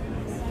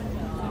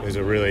was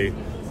a really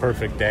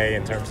perfect day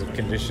in terms of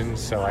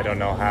conditions, so I don't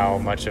know how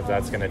much of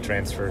that's going to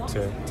transfer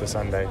to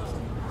Sunday.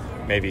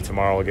 Maybe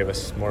tomorrow will give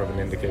us more of an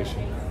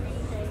indication.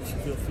 Do you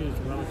feel free to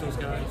run with those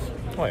guys?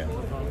 Oh, yeah.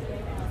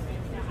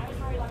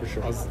 For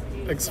sure. As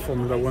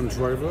ex-Formula One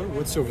driver,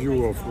 what's your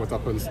view of what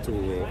happens to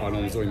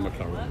Alonso in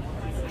McLaren?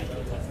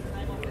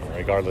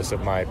 Regardless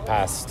of my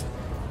past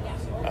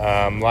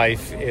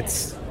life,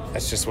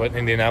 that's just what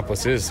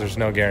Indianapolis is. There's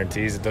no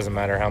guarantees. It doesn't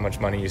matter how much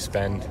money you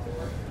spend.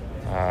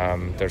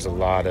 There's a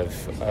lot of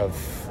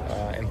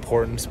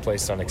importance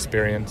placed on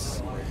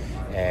experience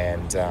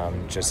and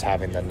just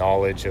having the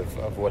knowledge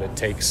of what it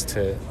takes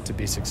to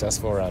be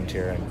successful around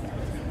here.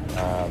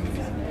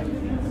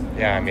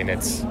 And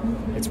it's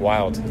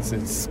wild.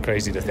 It's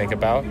crazy to think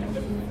about.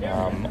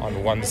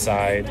 On one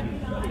side,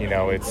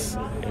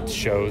 it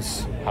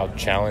shows how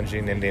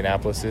challenging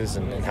Indianapolis is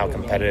and how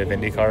competitive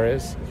IndyCar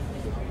is.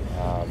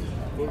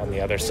 On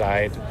the other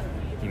side,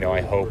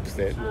 I hope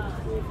that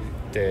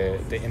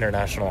the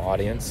international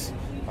audience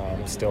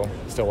still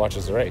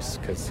watches the race,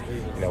 because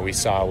we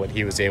saw what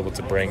he was able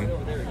to bring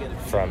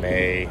from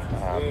a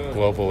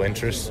global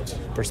interest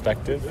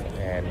perspective,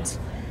 and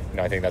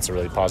I think that's a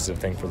really positive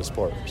thing for the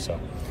sport. So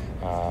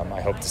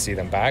I hope to see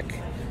them back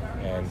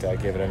and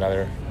give it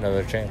another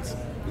chance.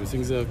 Do you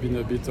think they have been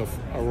a bit of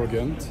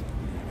arrogant?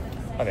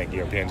 I think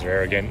Europeans are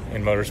arrogant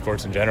in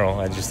motorsports in general.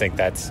 I just think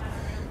that's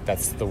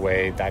the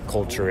way that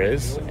culture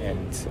is,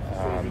 and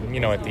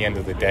at the end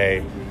of the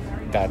day,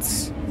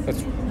 that's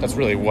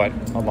really what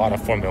a lot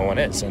of Formula One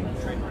is. And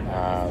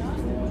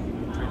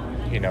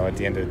at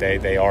the end of the day,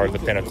 they are the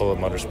pinnacle of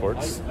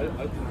motorsports.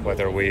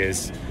 Whether we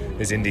as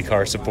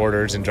IndyCar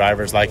supporters and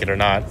drivers like it or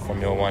not,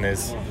 Formula One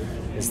is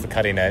the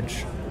cutting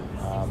edge.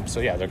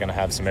 They're going to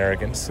have some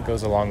arrogance that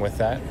goes along with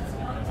that.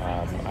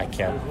 I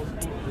can't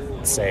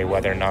say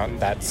whether or not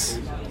that's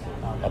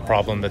a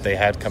problem that they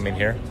had coming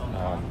here.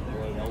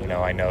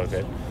 I know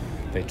that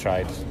they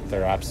tried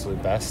their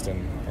absolute best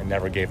and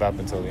never gave up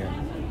until the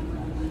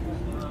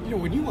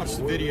end. When you watch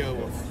the video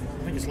of,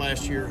 I think it's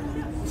last year,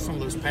 some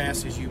of those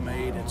passes you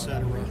made,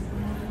 etc.,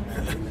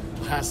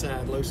 high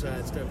side, low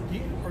side stuff,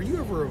 are you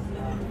ever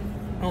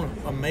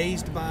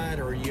amazed by it,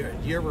 or do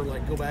you ever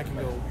go back and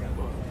go,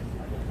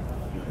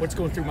 what's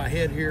going through my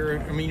head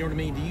here? I mean, you know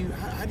what I mean?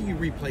 How do you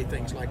replay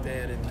things like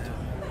that? And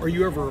are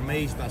you ever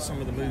amazed by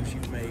some of the moves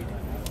you've made?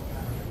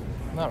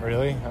 Not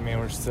really. I mean,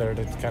 we're just there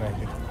to kind of,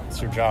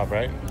 it's your job,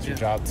 right? It's your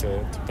job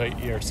to put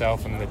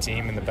yourself and the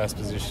team in the best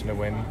position to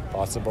win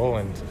possible.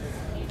 And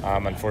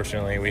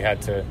unfortunately, we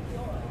had to,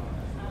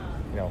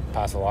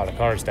 pass a lot of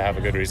cars to have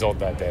a good result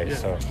that day. Yeah.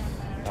 So,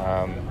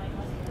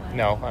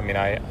 no, I mean,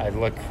 I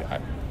look,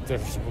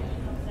 there's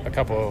a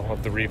couple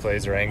of the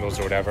replays or angles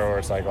or whatever where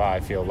it's like, I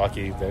feel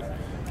lucky that,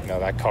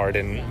 that car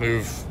didn't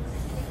move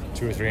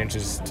 2 or 3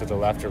 inches to the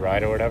left or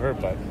right or whatever.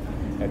 But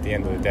at the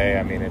end of the day,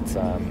 I mean, it's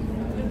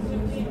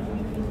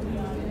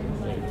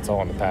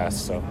all in the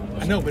past. So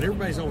I know, but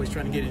everybody's always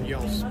trying to get in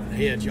y'all's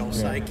head, y'all's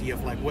psyche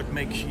of what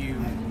makes you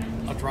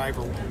a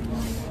driver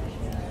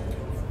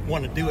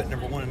want to do it,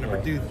 number one, and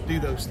number do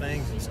those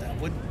things and stuff.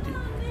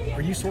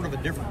 Are you sort of a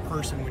different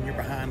person when you're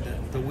behind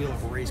the wheel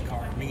of a race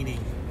car? Meaning,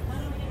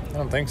 I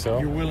don't think so.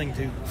 You're willing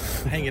to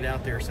hang it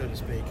out there, so to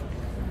speak.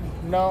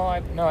 No,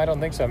 I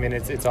don't think so. I mean,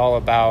 it's all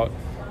about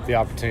the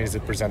opportunities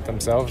that present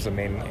themselves. I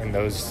mean, in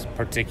those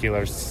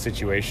particular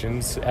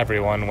situations,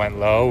 everyone went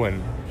low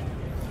and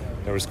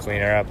there was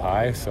clean air up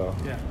high, so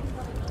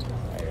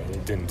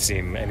it didn't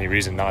seem any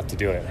reason not to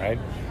do it, right?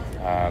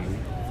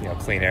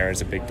 Clean air is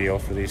a big deal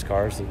for these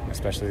cars,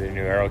 especially the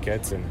new aero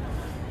kits, and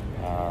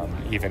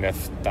even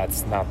if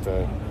that's not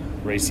the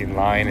racing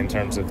line in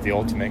terms of the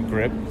ultimate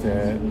grip,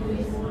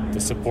 the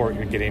support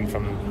you're getting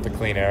from the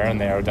clean air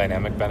and the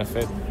aerodynamic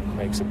benefit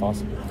makes it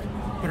possible.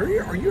 But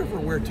are you ever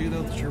aware too,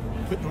 though, that you're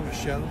putting on a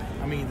show?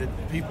 I mean, that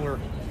people are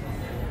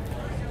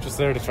just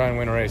there to try and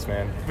win a race,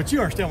 man. But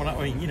you understand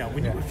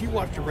if you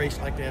watched a race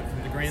like that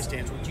from the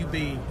grandstands, would you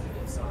be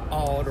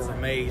awed or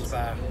amazed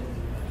by?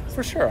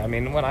 For sure. I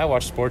mean, when I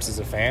watch sports as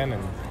a fan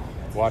and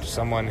watch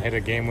someone hit a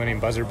game-winning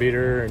buzzer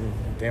beater in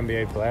the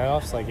NBA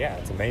playoffs,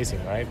 it's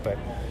amazing, right? But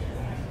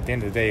at the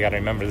end of the day, you got to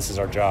remember this is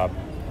our job.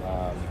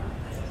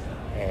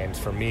 And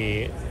for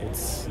me,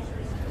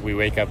 we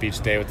wake up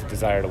each day with the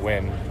desire to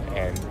win,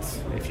 and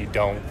if you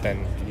don't,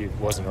 then it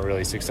wasn't a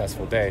really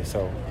successful day.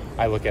 So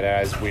I look at it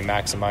as we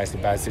maximize the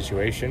bad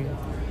situation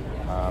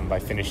by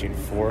finishing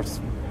fourth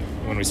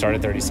when we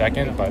started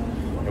 32nd, but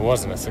it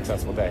wasn't a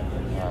successful day.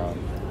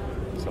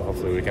 So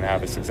hopefully we can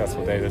have a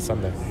successful day this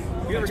Sunday.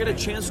 You ever get a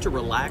chance to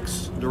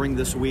relax during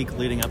this week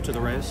leading up to the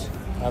race?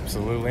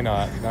 Absolutely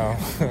not, no.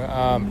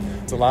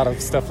 It's a lot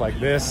of stuff like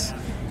this,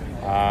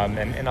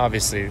 and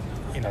obviously,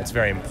 it's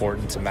very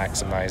important to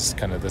maximize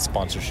kind of the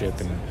sponsorship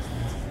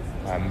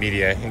and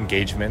media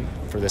engagement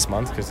for this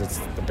month, because it's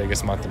the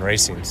biggest month in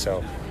racing.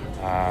 So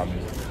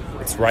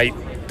it's right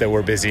that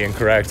we're busy and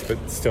correct, but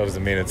still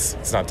doesn't mean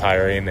it's not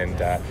tiring, and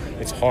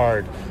it's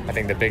hard. I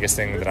think the biggest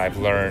thing that I've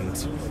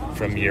learned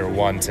from year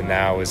one to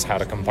now is how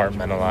to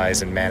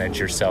compartmentalize and manage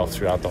yourself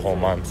throughout the whole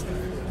month,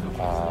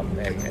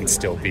 and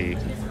still be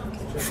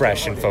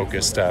fresh and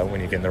focused when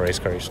you get in the race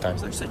car each time.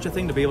 Is there such a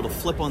thing to be able to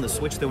flip on the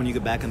switch, though, when you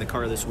get back in the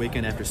car this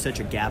weekend after such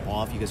a gap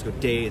off? You guys go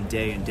day and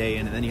day and day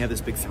in, and then you have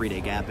this big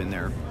 3-day gap in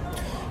there.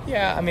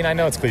 Yeah, I mean, I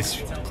know it's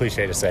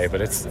cliche to say,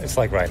 but it's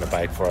like riding a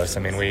bike for us. I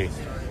mean, we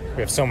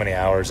have so many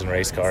hours in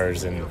race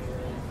cars, and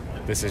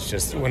this is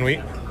just when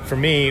I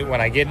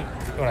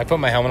put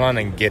my helmet on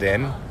and get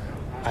in,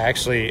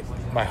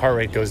 my heart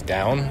rate goes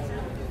down,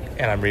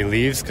 and I'm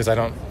relieved because I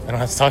don't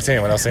have to talk to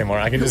anyone else anymore.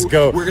 I can just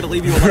go. We're going to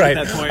leave you alone right,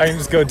 at that point. I can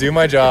just go do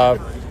my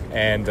job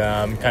and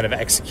kind of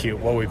execute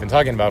what we've been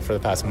talking about for the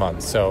past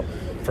month. So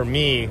for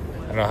me,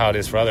 I don't know how it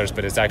is for others,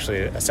 but it's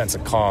actually a sense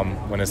of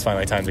calm when it's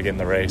finally time to get in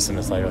the race, and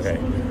it's like, okay,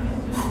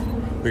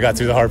 we got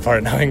through the hard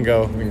part. Now we can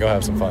go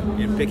have some fun.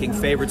 In picking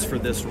favorites for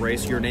this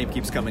race, your name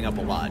keeps coming up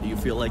a lot. Do you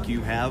feel like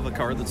you have a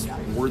car that's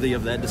worthy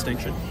of that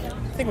distinction?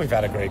 I think we've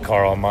had a great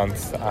car all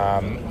month.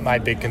 My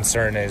big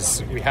concern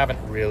is we haven't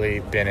really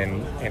been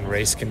in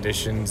race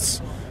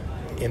conditions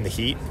in the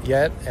heat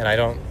yet, and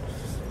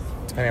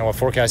depending on what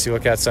forecast you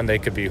look at, Sunday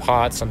could be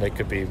hot, Sunday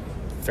could be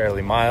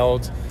fairly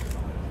mild.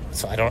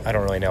 So I don't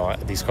really know.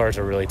 These cars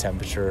are really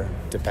temperature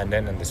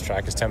dependent, and this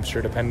track is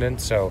temperature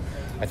dependent. So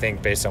I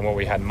think based on what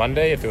we had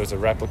Monday, if it was a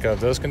replica of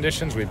those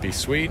conditions, we'd be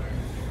sweet.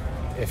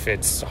 If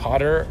it's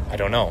hotter, I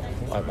don't know.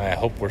 I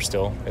hope we're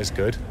still as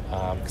good,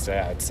 because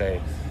I'd say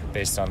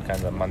based on kind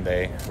of the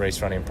Monday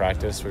race running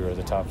practice, we were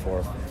the top 4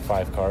 or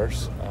 5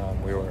 cars.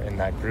 We were in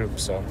that group,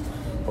 so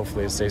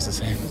hopefully it stays the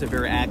same. It's a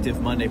very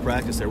active Monday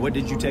practice there. What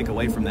did you take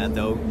away from that,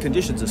 though?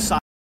 Conditions aside.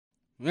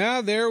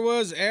 Well, there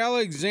was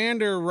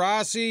Alexander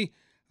Rossi.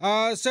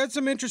 Said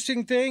some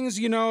interesting things.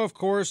 You know, of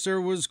course, there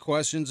was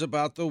questions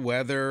about the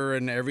weather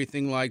and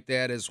everything like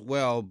that as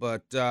well.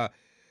 But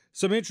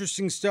some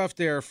interesting stuff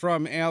there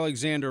from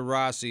Alexander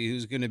Rossi,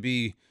 who's going to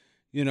be,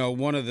 you know,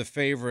 one of the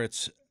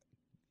favorites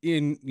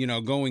in, you know,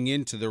 going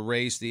into the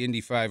race, the Indy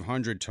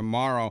 500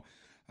 tomorrow.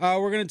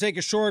 We're going to take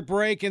a short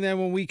break, and then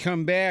when we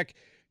come back,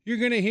 you're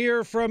going to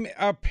hear from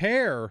a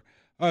pair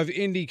of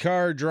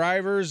IndyCar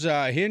drivers,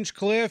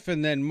 Hinchcliffe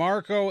and then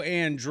Marco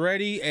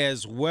Andretti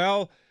as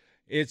well.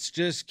 It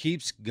just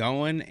keeps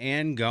going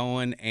and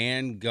going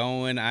and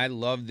going. I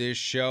love this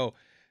show.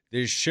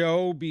 This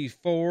show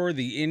before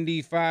the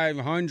Indy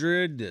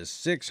 500, the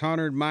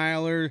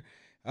 600-miler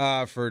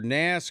for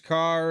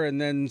NASCAR, and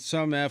then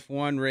some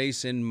F1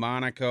 race in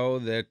Monaco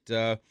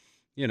that,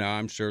 you know,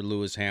 I'm sure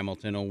Lewis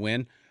Hamilton will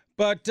win.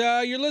 But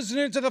you're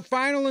listening to the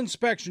Final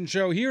Inspection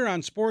Show here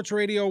on Sports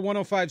Radio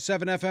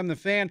 105.7 FM The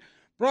Fan,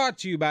 brought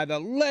to you by the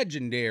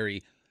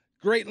legendary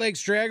Great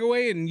Lakes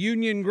Dragaway in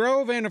Union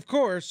Grove, and, of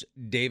course,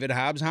 David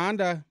Hobbs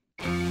Honda.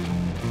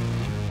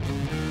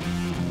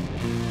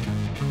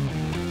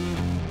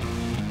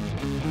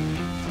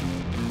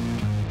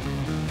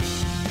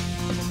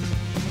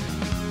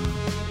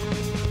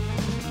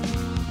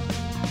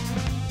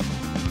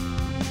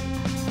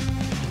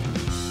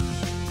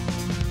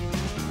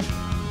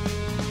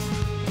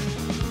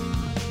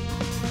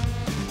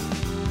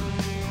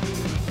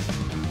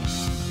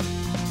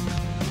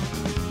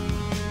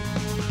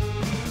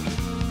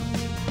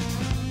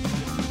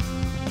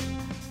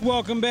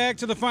 Welcome back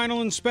to the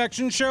Final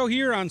Inspection Show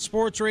here on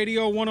Sports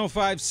Radio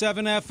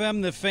 105.7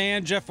 FM, The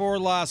Fan. Jeff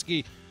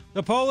Orlowski,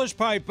 the Polish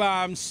Pipe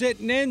Bomb,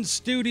 sitting in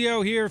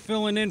studio here,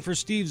 filling in for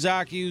Steve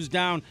Zocchi, who's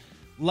down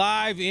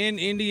live in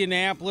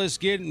Indianapolis,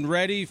 getting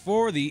ready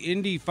for the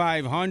Indy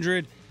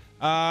 500.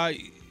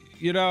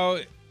 You know,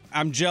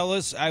 I'm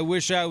jealous. I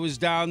wish I was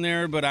down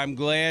there, but I'm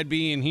glad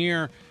being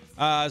here,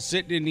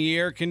 sitting in the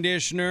air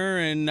conditioner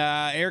and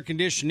air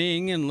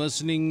conditioning and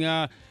listening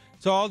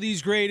to all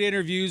these great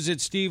interviews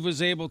that Steve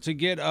was able to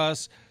get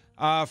us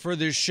for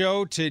the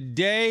show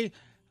today.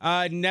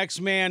 Next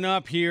man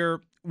up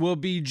here will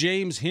be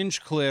James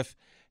Hinchcliffe,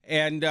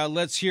 and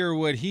let's hear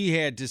what he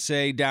had to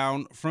say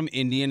down from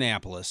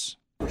Indianapolis.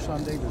 For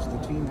Sunday, does the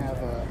team have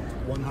a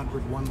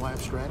 101 lap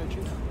strategy?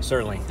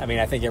 Certainly. I mean,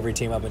 I think every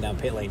team up and down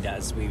pit lane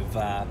does. We've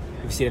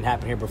seen it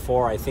happen here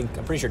before. I'm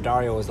pretty sure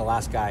Dario was the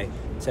last guy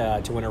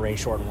to win a race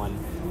shortened one.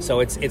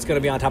 So it's going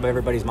to be on top of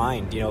everybody's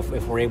mind. You know,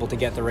 if we're able to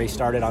get the race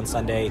started on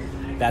Sunday,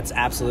 that's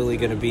absolutely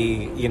going to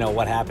be, you know,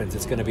 what happens.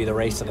 It's going to be the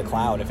race to the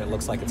cloud if it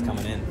looks like it's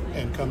coming in.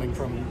 And coming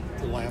from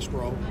the last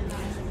row?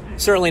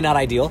 Certainly not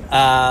ideal,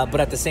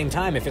 but at the same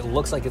time, if it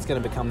looks like it's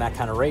going to become that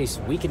kind of race,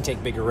 we can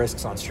take bigger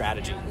risks on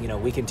strategy. You know,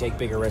 we can take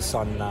bigger risks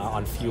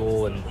on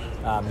fuel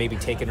and maybe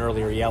take an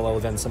earlier yellow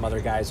than some other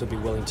guys would be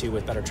willing to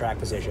with better track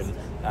position,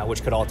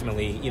 which could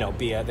ultimately, you know,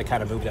 be the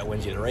kind of move that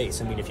wins you the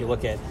race. I mean, if you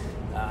look at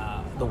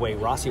the way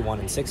Rossi won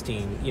in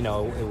 16, you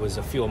know, it was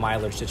a fuel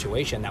mileage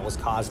situation that was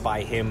caused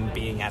by him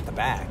being at the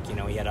back. You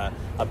know, he had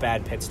a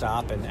bad pit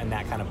stop and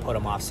that kind of put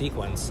him off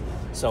sequence.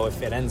 So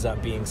if it ends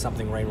up being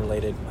something rain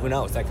related, who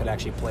knows? That could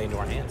actually play into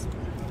our hands.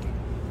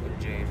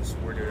 James,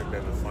 we're doing a bit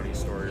of a funny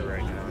story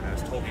right now, and I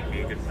was told you'd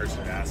be a good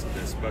person to ask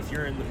this, but if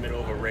you're in the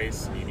middle of a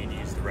race and you need to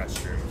use the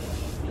restroom,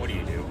 what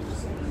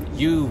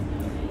do?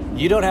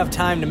 You don't have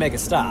time to make a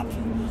stop.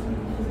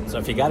 So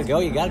if you got to go,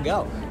 you got to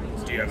go.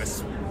 Do you have a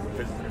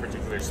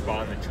particular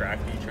spot on the track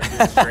that you try to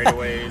do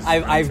straightaways?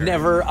 I've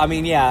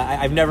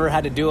never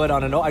had to do it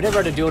I've never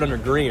had to do it under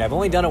green. I've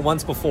only done it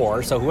once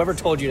before, so whoever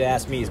told you to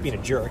ask me is being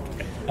a jerk.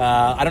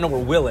 I don't know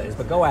where Will is,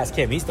 but go ask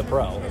him. He's the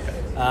pro.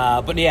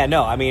 But yeah,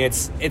 no, I mean,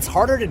 it's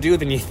harder to do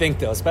than you think,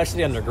 though,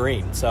 especially under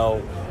green.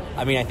 So,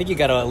 I mean, I think you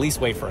got to at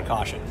least wait for a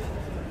caution.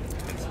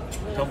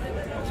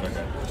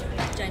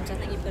 James, I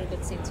think you've got a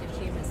good sense of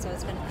humour, so I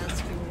was going to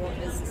ask you, what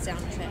is the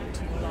soundtrack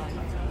to your life?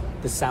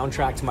 The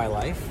soundtrack to my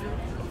life?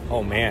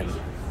 Oh, man,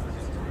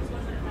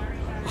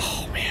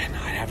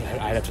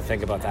 I'd have to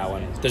think about that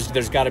one.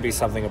 There's got to be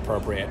something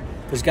appropriate.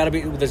 There's got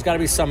to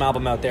be some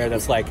album out there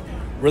that's like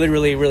really,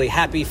 really, really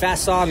happy,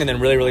 fast song, and then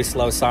really, really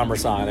slow, somber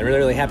song, and then really,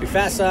 really happy,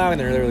 fast song,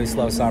 and then really, really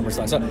slow, somber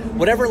song. So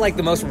whatever, like,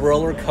 the most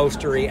roller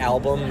coastery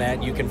album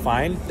that you can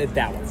find,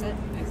 that one.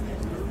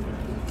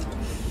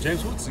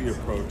 James, what's the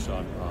approach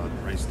on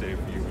race day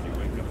for you when you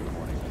wake up in the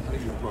morning? How do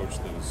you approach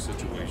those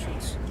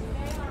situations?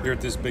 You're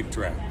at this big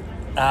track.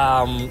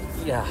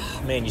 Yeah,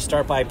 man, you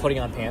start by putting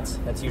on pants.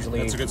 That's a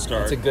good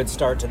start. That's a good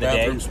start to the day.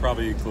 Bathrooms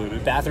probably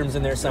included. Bathrooms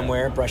in there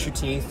somewhere. Brush your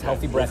teeth.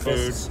 Healthy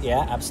breakfast. Food.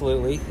 Yeah,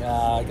 absolutely.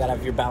 Got to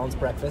have your balanced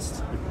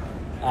breakfast.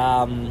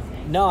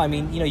 No, I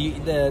mean,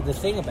 the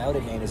thing about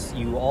it, man, is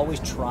you always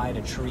try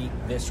to treat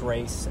this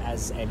race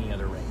as any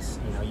other race.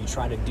 You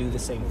try to do the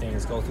same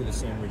things, go through the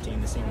same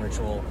routine, the same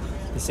ritual,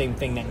 the same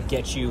thing that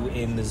gets you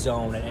in the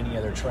zone at any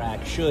other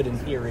track should, in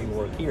theory,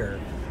 work here,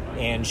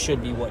 and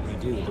should be what you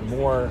do. The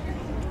more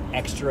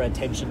extra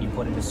attention you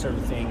put into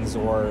certain things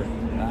or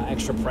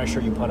extra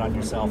pressure you put on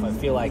yourself, I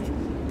feel like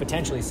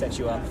potentially sets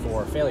you up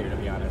for failure, to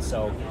be honest.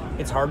 So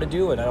it's hard to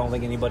do, and I don't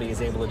think anybody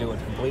is able to do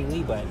it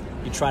completely, but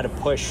you try to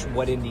push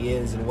what Indy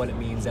is and what it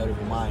means out of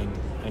your mind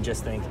and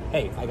just think,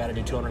 hey, I got to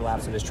do 200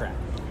 laps of this track.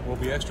 Will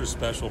it be extra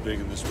special being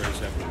in this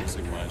race after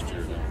missing last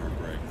year that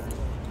heartbreak?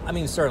 I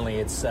mean, certainly.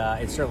 It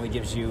certainly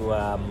gives you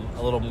a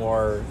little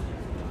more,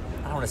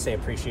 I don't want to say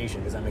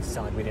appreciation, because that makes it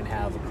sound like we didn't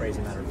have a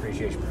crazy amount of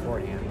appreciation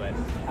beforehand, but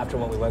after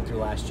what we went through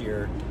last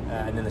year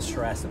and then the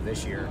stress of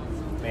this year,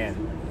 man,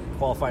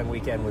 qualifying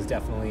weekend was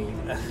definitely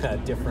a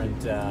different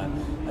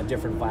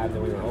vibe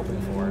than we were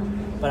hoping for.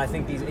 But I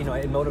think it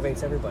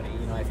motivates everybody.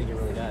 I think it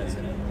really does,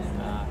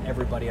 and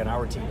everybody on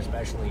our team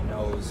especially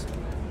knows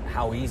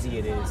how easy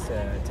it is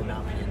to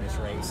not be in this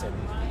race, and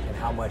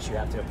how much you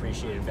have to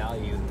appreciate and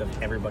value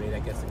everybody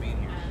that gets to be in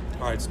here.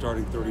 All right,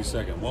 starting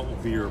 32nd, what will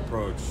be your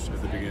approach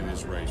at the beginning of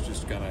this race?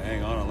 Just kind of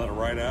hang on and let it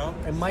ride out?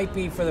 It might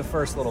be for the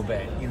first little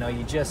bit. You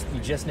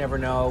just never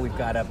know. We've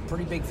got a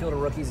pretty big field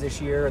of rookies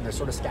this year, and they're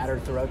sort of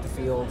scattered throughout the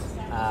field.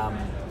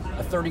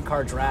 A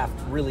 30-car draft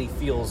really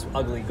feels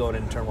ugly going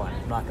into turn one,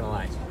 I'm not going to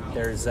lie.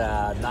 There's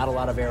not a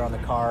lot of air on the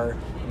car.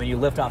 I mean, you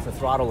lift off the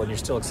throttle and you're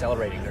still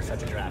accelerating. There's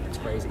such a draft. It's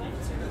crazy.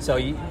 So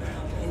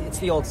it's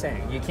the old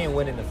saying. You can't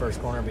win it in the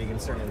first corner, but you can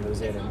certainly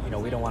lose it.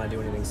 And, we don't want to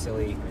do anything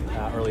silly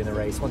early in the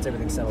race. Once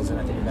everything settles in,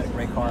 I think we've got a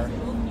great car.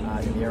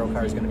 I think the aero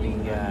car is going to be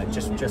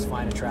just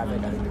fine in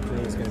traffic. I think the crew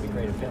is going to be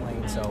great in pit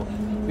lane. So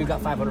we've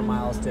got 500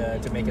 miles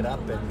to make it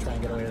up and try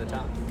and get away to the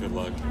top. Good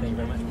luck. Thank you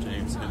very much.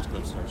 James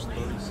Hinchcliffe starts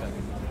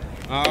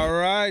 32nd. All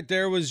right,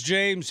 there was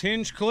James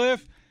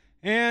Hinchcliffe.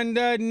 And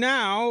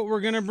now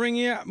we're going to bring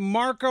you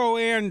Marco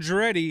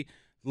Andretti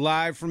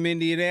live from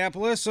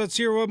Indianapolis. Let's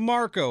hear what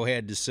Marco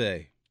had to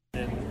say.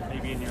 And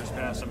maybe in years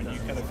past, you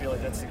kind of feel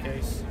like that's the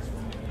case?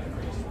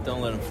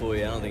 Don't let them fool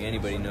you. I don't think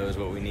anybody knows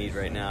what we need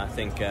right now. I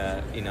think,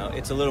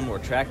 it's a little more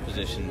track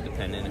position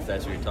dependent, if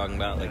that's what you're talking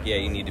about.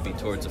 You need to be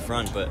towards the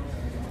front, but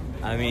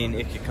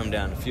it could come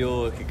down to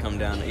fuel. It could come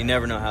down. You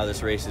never know how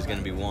this race is going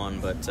to be won,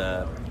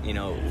 but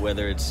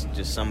whether it's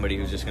just somebody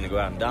who's just going to go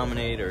out and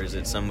dominate, or is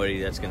it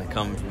somebody that's going to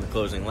come from the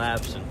closing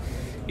laps, and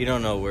you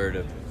don't know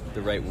where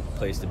the right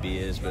place to be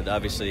is. But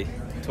obviously,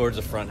 towards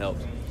the front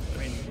helps.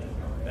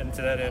 And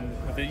to that end,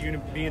 with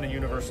it being a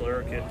universal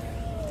aero kit,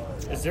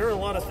 is there a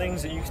lot of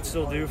things that you can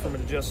still do from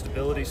an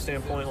adjustability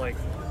standpoint?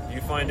 Do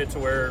you find it to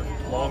where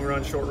long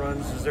runs, short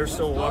runs, is there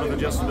still a lot of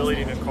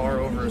adjustability in a car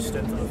over a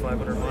stint of the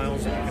 500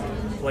 miles that you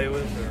can play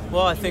with?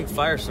 Well, I think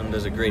Firestone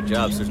does a great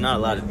job, so there's not a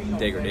lot of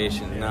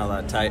degradation, not a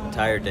lot of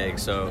tire deg,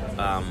 so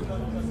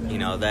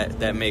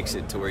that makes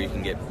it to where you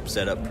can get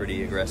set up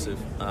pretty aggressive.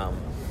 I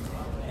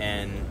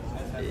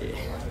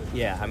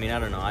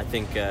don't know. I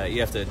think you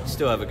have to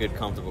still have a good,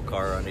 comfortable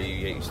car under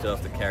you. You still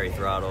have to carry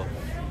throttle,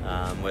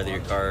 whether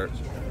your car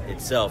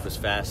itself is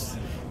fast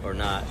or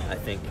not. I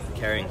think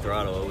carrying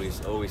throttle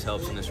always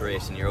helps in this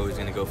race, and you're always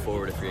going to go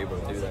forward if you're able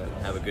to do that.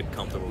 Have a good,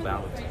 comfortable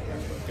balance.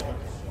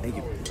 Thank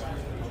you.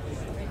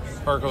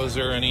 Marco, is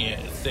there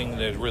anything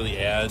that really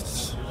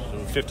adds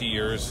 50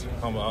 years?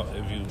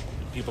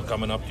 People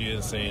coming up to you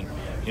and saying,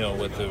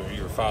 with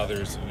your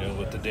fathers,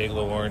 with the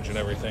Dayglow orange and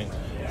everything,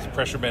 has the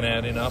pressure been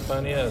adding up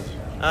on you?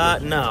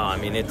 No,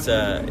 it's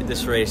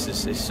this race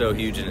is so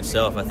huge in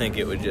itself. I think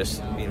it would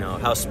just,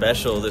 how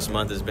special this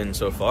month has been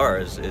so far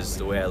is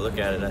the way I look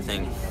at it. I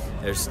think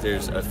I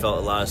felt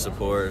a lot of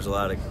support. There's a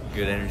lot of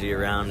good energy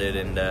around it,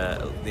 and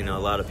a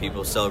lot of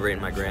people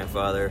celebrating my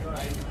grandfather,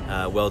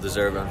 well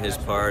deserved on his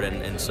part,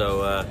 and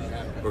so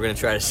we're going to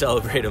try to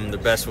celebrate him the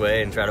best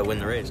way and try to win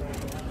the race.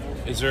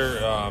 Is there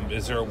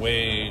a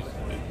way?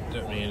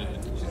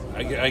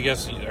 I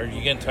guess, are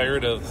you getting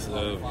tired of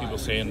people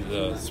saying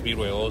the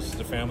Speedway is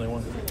the family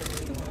one?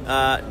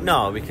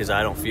 No, because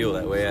I don't feel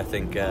that way. I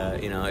think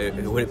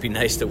would it be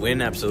nice to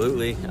win?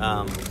 Absolutely,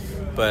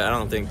 but I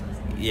don't think.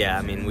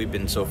 Yeah, we've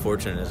been so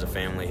fortunate as a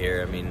family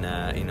here.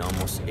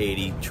 Almost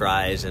 80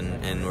 tries,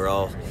 and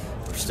we're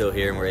still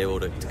here, and we're able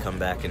to come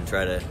back and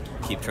try to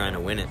keep trying to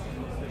win it.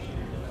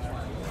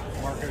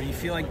 Marco, you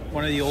feel like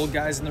one of the old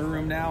guys in the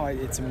room now?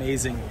 It's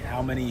amazing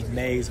how many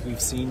Mays we've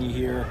seen you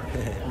here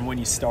from when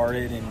you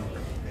started, and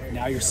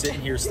now you're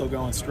sitting here still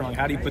going strong.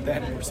 How do you put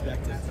that in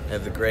perspective? I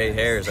have the gray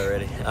hairs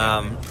already.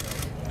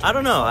 I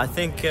don't know. I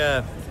think,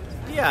 I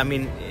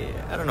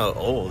don't know,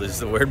 old is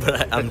the word,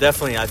 but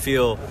I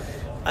feel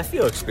I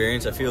feel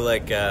experienced. I feel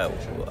like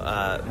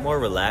more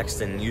relaxed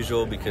than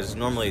usual because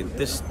normally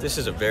this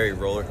is a very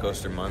roller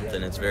coaster month,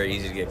 and it's very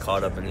easy to get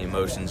caught up in the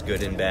emotions,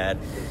 good and bad.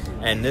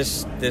 And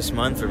this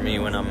month for me,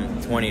 when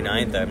I'm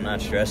 29th, I'm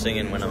not stressing,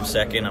 and when I'm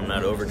second, I'm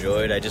not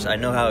overjoyed. I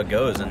know how it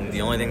goes, and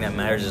the only thing that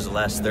matters is the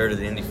last third of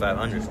the Indy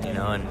 500.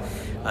 And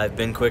I've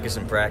been quickest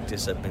in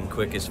practice. I've been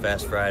quickest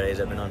Fast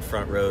Fridays. I've been on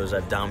front rows.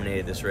 I've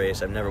dominated this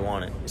race. I've never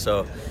won it.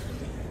 So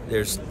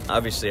there's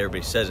obviously,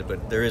 everybody says it,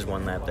 but there is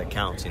one lap that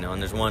counts, and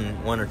there's one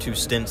or two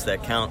stints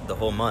that count the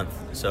whole month.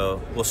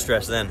 So we'll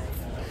stress then.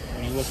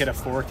 When you look at a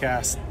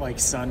forecast like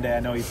Sunday, I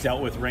know you've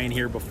dealt with rain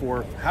here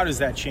before. How does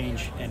that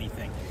change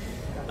anything?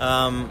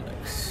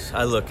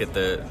 I look at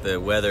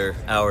the weather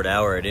hour to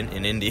hour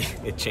in Indy.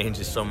 It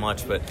changes so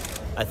much, but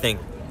I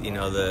think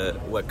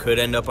what could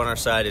end up on our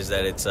side is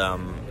that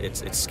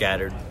it's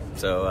scattered.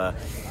 So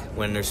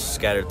when there's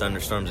scattered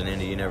thunderstorms in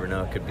Indy, you never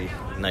know. It could be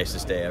the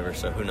nicest day ever.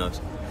 So who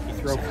knows? You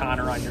throw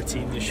Connor on your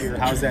team this year.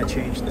 How's that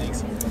changed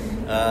things?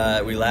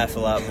 We laugh a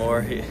lot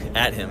more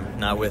at him,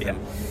 not with him.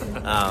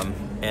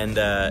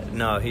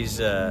 No, he's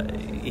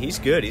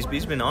good.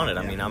 He's been on it.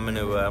 I mean, I'm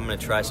gonna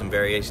try some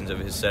variations of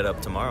his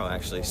setup tomorrow,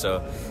 actually.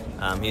 So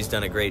he's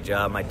done a great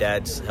job. My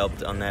dad's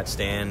helped on that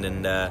stand,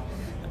 and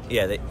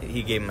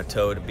he gave him a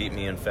toe to beat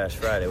me on Fast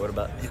Friday. I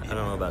don't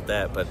know about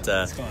that, but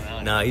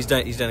no, he's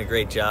done a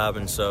great job,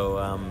 and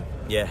so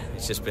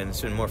it's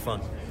been more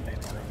fun.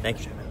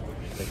 Thank you.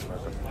 Thank you,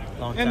 Marco.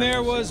 And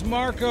there was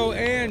Marco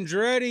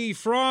Andretti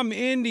from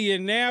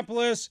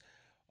Indianapolis.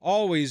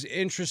 Always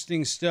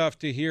interesting stuff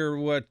to hear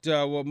what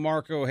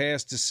Marco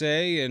has to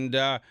say,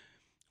 and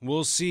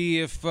we'll see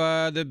if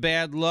the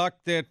bad luck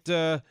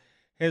that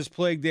has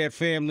plagued that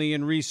family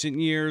in recent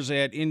years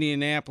at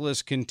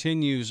Indianapolis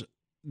continues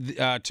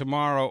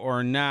tomorrow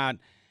or not.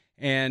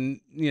 And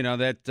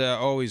that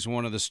always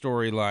one of the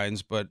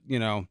storylines, but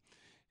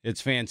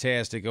it's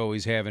fantastic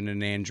always having an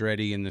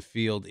Andretti in the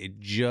field. It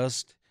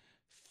just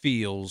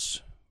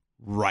feels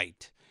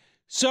right.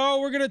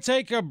 So we're going to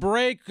take a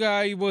break.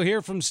 We'll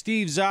hear from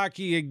Steve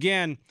Zocchi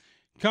again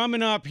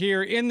coming up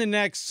here in the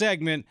next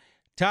segment,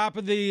 top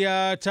of the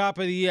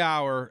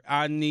hour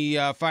on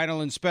the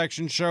Final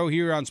Inspection Show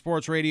here on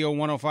Sports Radio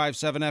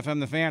 105.7 FM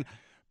The Fan,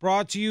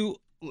 brought to you,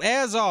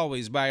 as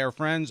always, by our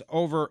friends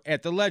over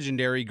at the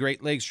legendary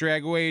Great Lakes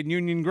Dragway in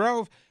Union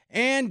Grove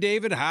and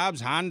David Hobbs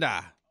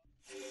Honda.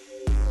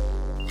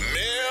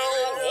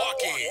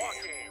 Milwaukee,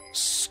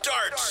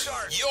 start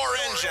your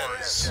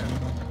engines.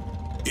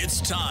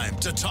 It's time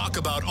to talk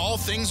about all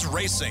things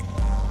racing.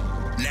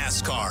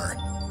 NASCAR,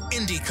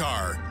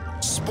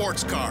 IndyCar,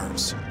 sports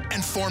cars,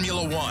 and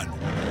Formula One.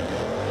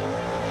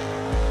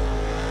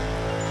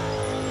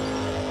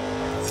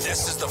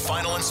 This is the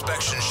Final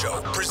Inspection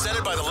Show,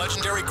 presented by the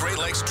legendary Great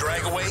Lakes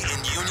Dragway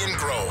in Union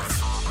Grove.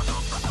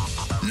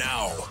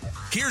 Now,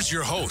 here's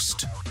your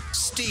host,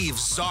 Steve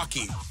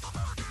Zocchi.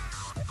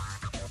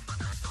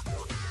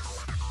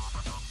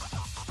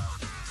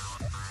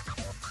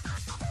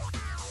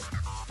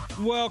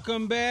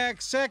 Welcome back.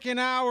 Second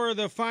hour of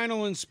the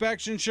Final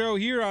Inspection Show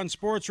here on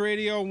Sports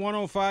Radio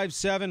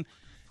 105.7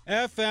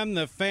 FM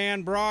The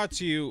Fan, brought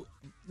to you,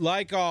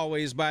 like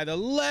always, by the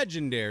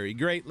legendary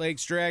Great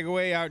Lakes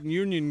Dragway out in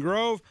Union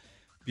Grove.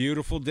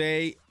 Beautiful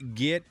day.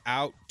 Get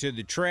out to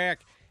the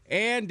track.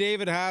 And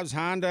David Hobbs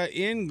Honda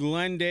in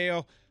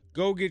Glendale.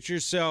 Go get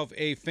yourself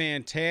a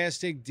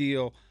fantastic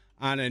deal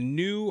on a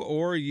new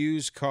or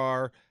used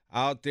car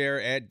out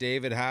there at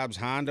David Hobbs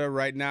Honda.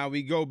 Right now,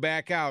 we go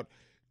back out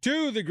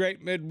to the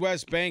Great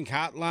Midwest Bank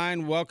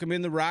Hotline. Welcome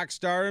in the rock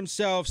star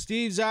himself,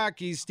 Steve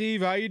Zocchi.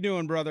 Steve, how you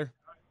doing, brother?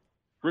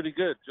 Pretty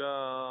good.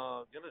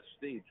 Gonna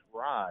stay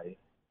dry.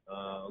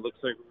 Looks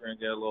like we're gonna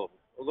get a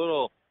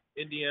little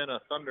Indiana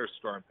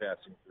thunderstorm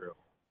passing through.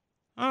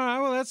 All right.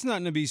 Well, that's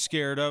nothing to be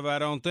scared of, I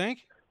don't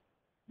think.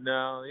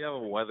 No, you have a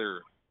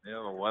weather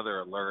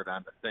alert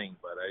on the thing,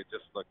 but I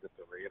just looked at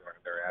the radar,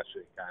 and they're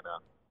actually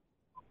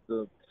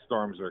the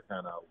storms are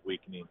kind of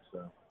weakening.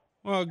 So.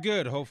 Well,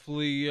 good.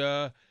 Hopefully.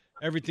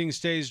 Everything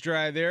stays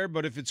dry there,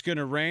 but if it's going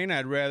to rain,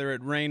 I'd rather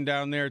it rain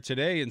down there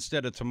today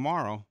instead of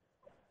tomorrow.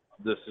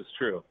 This is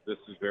true. This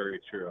is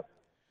very true.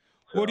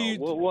 So what do you?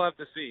 We'll have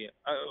to see.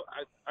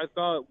 I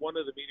thought one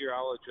of the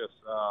meteorologists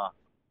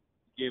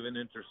gave an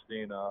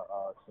interesting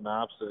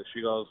synopsis.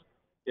 She goes,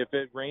 if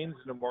it rains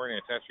in the morning,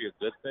 it's actually a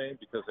good thing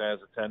because it has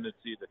a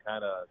tendency to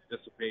kind of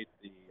dissipate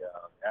the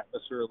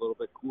atmosphere a little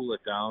bit, cool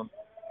it down,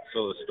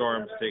 so the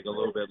storms take a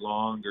little bit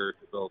longer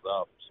to build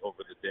up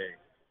over the day.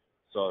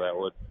 So that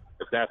would.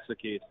 If that's the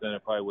case, then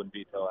it probably wouldn't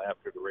be till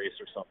after the race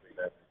or something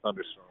that the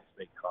thunderstorms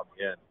may come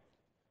in.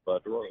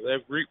 But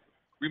it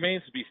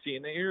remains to be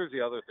seen. And here's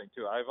the other thing,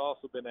 too. I've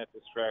also been at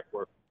this track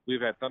where we've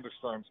had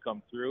thunderstorms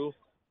come through,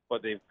 but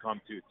they've come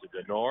to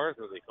the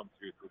north or they come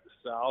through to the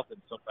south,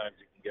 and sometimes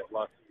you can get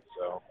lucky.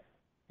 So,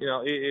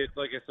 it's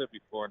like I said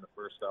before in the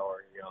first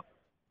hour,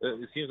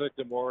 it seems like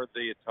the more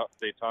they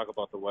talk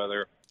about the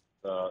weather,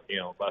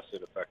 less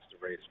it affects the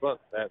race.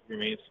 But that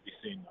remains to be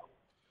seen, though.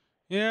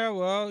 Yeah,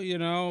 well,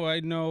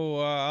 I know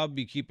I'll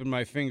be keeping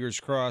my fingers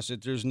crossed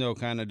that there's no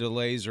kind of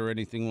delays or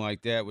anything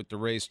like that with the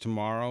race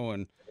tomorrow,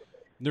 and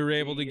they're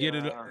able to get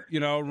it,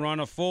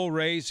 run a full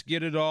race,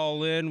 get it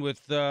all in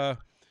with no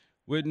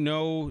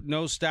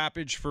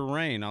stoppage for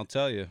rain. I'll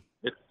tell you,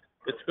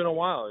 it's been a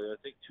while. I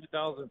think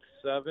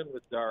 2007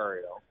 with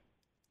Dario,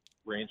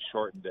 rain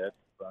shortened it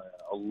by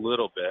a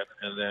little bit,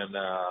 and then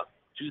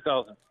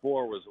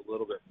 2004 was a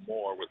little bit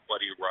more with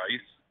Buddy Rice.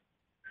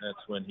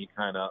 That's when he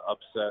kind of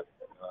upset.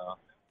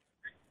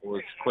 It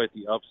was quite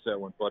the upset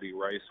when Buddy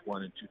Rice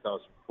won in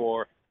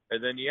 2004.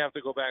 And then you have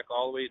to go back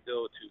all the way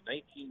to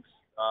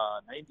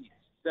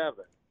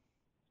 1997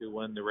 to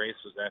when the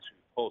race was actually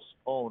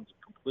postponed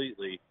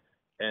completely.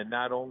 And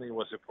not only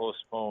was it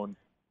postponed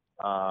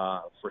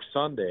for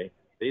Sunday,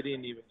 they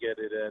didn't even get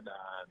it in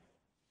on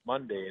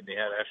Monday, and they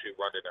had actually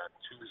run it on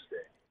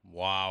Tuesday.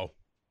 Wow.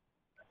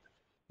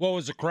 What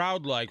was the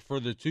crowd like for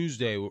the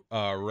Tuesday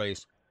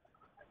race?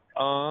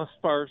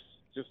 Sparse,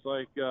 just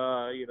like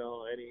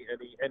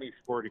any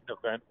sporting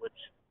event, which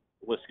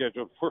was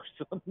scheduled for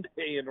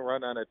Sunday and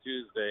run on a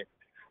Tuesday.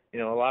 I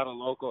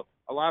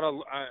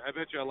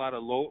bet you a lot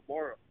of more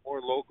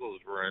locals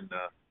were in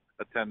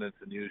attendance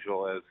than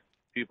usual as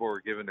people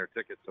were giving their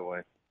tickets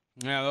away.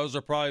 Yeah, those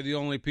are probably the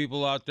only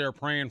people out there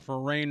praying for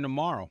rain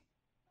tomorrow.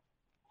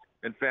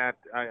 In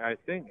fact, I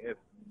think I'm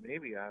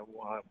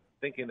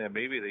thinking that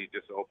maybe they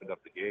just opened up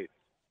the gates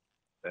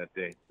that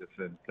day, just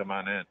said, "Come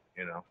on in,"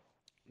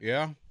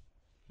 Yeah.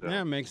 So.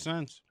 Yeah, it makes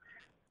sense.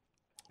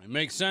 It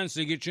makes sense.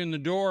 They get you in the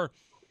door,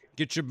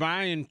 get you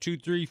buying 2,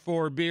 3,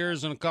 4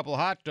 beers and a couple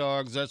hot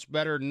dogs. That's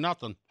better than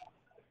nothing.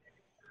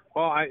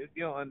 Well, and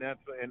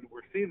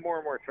we're seeing more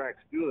and more tracks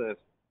do this,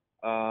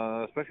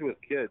 especially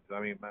with kids. I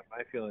mean,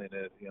 my feeling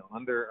is,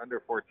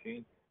 under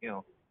 14,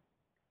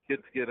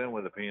 kids get in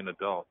with it being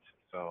adults.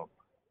 So.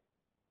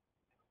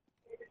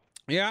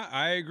 Yeah,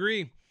 I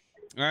agree.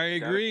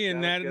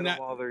 And that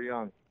while they're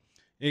young.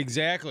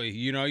 Exactly.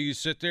 You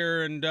sit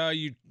there and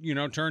you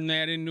turn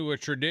that into a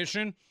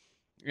tradition,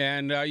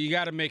 and you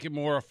got to make it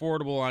more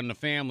affordable on the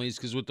families,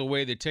 because with the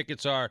way the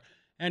tickets are,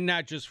 and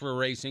not just for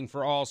racing,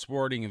 for all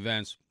sporting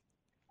events,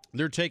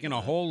 they're taking a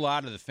whole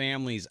lot of the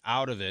families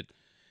out of it,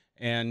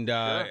 and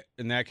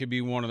that could be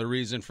one of the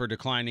reasons for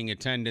declining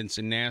attendance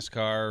in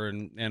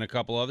NASCAR and a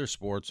couple other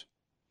sports.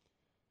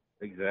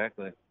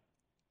 Exactly.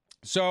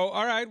 So,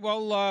 all right,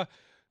 well,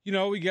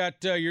 we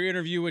got your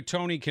interview with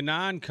Tony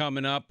Kanaan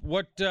coming up.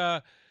 What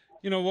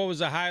was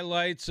the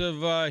highlights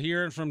of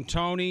hearing from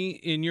Tony,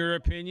 in your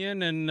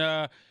opinion? And,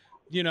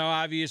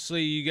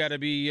 obviously you got to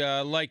be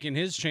liking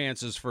his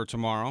chances for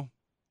tomorrow.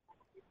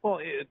 Well,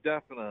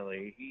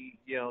 definitely. He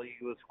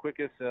was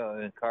quickest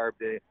in Carb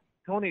Day.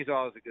 Tony's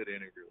always a good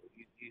interview.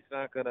 He's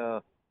not going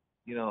to,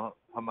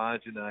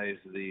 homogenize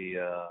the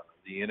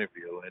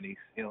interview, and he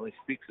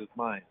speaks his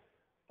mind.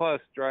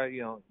 Plus,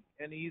 and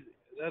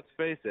let's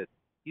face it,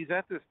 he's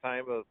at this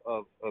time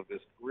of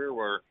his career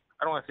where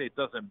I don't want to say it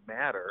doesn't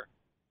matter,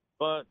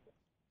 but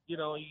he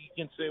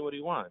can say what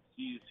he wants.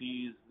 He's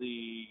the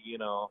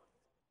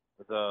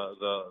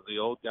the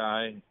old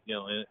guy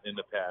in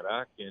the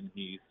paddock, and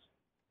he's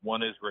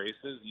won his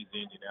races. He's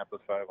the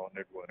Indianapolis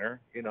 500 winner.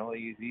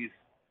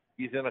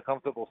 He's in a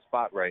comfortable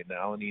spot right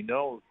now, and he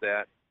knows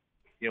that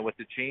with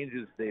the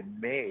changes they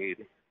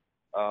made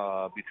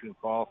between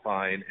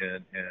qualifying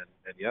and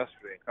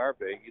yesterday in Carb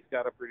Day, he's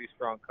got a pretty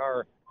strong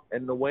car.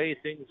 And the way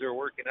things are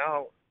working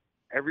out,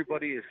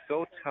 everybody is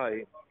so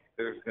tight,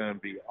 there's going to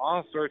be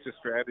all sorts of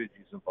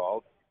strategies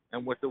involved.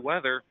 And with the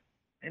weather,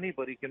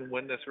 anybody can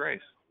win this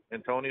race.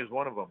 And Tony is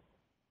one of them.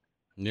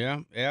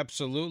 Yeah,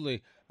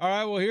 absolutely. All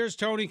right, well, here's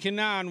Tony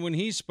Kanaan when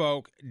he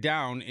spoke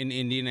down in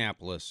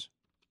Indianapolis.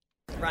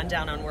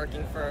 Rundown on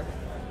working for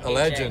a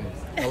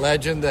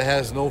legend that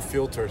has no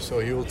filter, so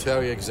he will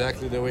tell you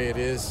exactly the way it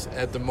is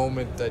at the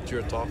moment that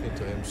you're talking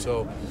to him.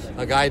 So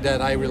a guy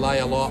that I rely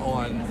a lot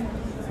on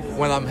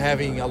when I'm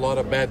having a lot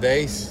of bad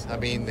days. I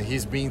mean,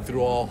 he's been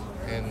through all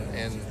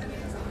and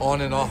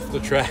on and off the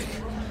track,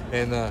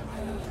 and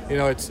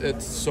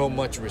it's so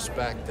much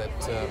respect that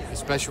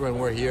especially when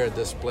we're here at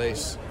this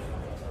place,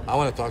 I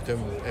want to talk to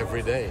him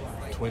every day,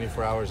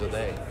 24 hours a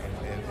day.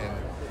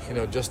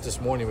 And just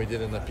this morning we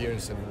did an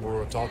appearance and we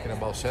were talking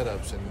about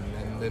setups, and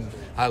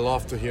I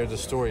love to hear the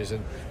stories.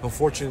 And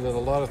unfortunately, a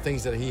lot of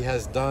things that he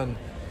has done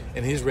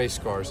in his race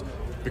cars,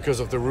 because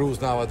of the rules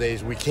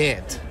nowadays, we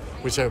can't.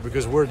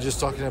 Because we're just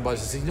talking about,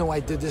 he said, I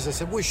did this. I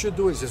said, we should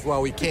do it. He says,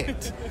 well, we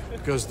can't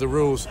because the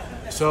rules.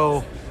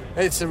 So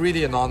it's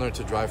really an honor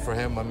to drive for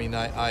him. I mean,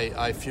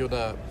 I feel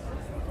a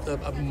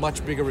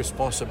much bigger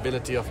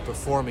responsibility of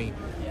performing,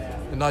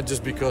 and not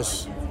just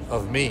because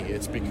of me.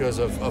 It's because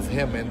of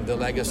him and the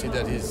legacy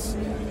that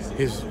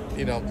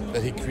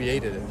that he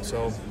created. It.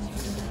 So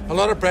a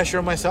lot of pressure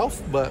on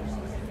myself, but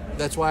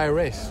that's why I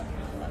race.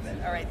 Love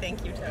it. All right,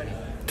 thank you,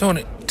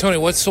 Tony. Tony,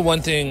 what's the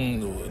one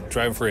thing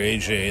driving for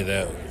AJ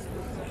that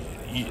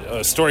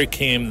a story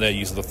came that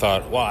you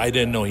thought, wow, I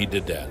didn't know he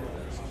did that?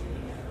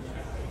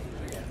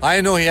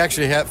 I know he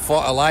actually had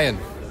fought a lion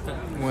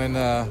when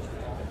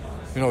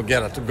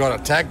got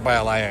attacked by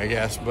a lion, I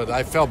guess. But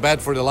I felt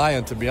bad for the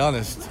lion, to be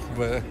honest.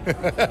 But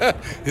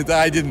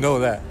I didn't know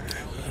that.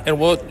 And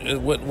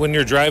when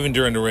you're driving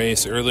during the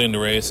race, early in the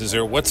race,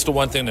 what's the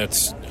one thing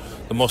that's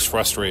the most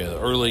frustrating?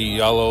 Early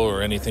yellow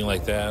or anything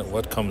like that?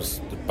 What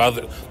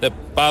that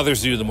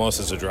bothers you the most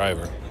as a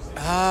driver?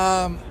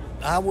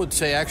 I would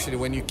say actually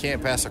when you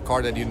can't pass a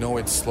car that you know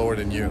it's slower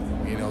than you.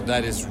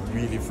 That is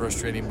really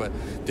frustrating. But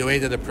the way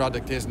that the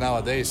product is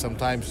nowadays,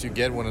 sometimes you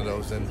get one of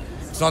those, and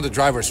it's not the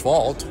driver's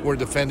fault. We're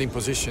defending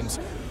positions.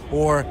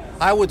 Or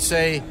I would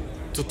say,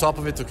 to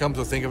come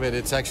to think of it,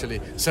 it's actually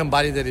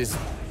somebody that is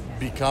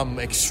become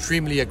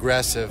extremely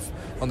aggressive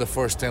on the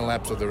first 10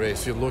 laps of the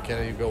race. You look at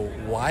it, you go,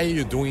 why are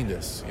you doing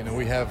this?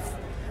 We have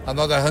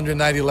another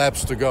 190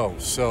 laps to go.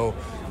 So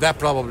that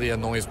probably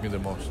annoys me the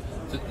most.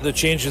 The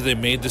changes they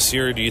made this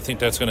year, do you think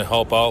that's going to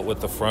help out with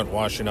the front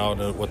washing out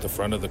with the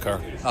front of the car?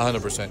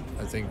 100%.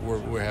 I think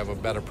we have a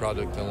better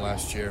product than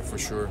last year for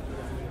sure.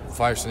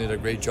 Firestone did a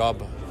great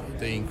job.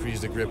 They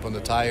increased the grip on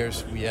the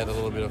tires. We had a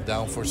little bit of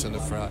downforce in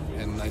the front,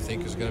 and I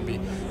think it's going to be,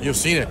 you've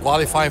seen it,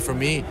 qualifying for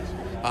me.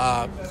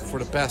 For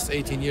the past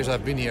 18 years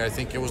I've been here, I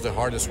think it was the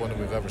hardest one that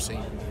we've ever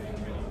seen.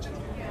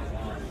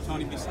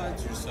 Tony,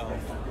 besides yourself,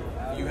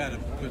 you had to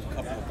put a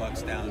couple of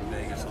bucks down in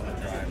Vegas on a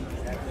driver.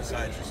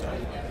 Besides yourself,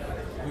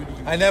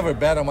 I never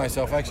bet on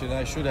myself. Actually,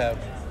 I should have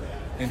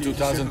in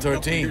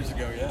 2013. Years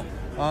ago, yeah.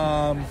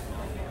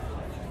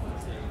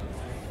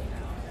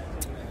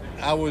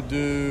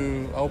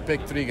 I'll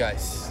pick three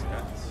guys.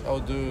 I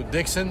would do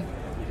Dixon,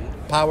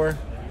 Power,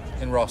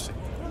 and Rossi.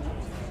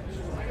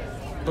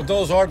 But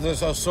those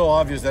odds are so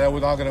obvious that I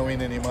was not going to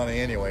win any money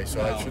anyway.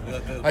 So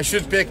I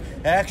should pick.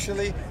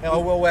 Actually, I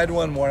will add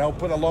one more. I'll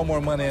put a lot more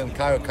money on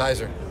Kyle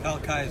Kaiser. Kyle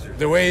Kaiser.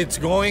 The way it's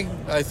going,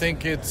 I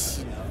think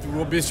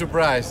we'll be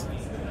surprised.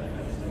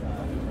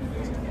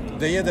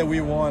 The year that we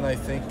won, I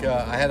think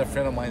I had a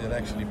friend of mine that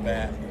actually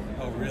bet.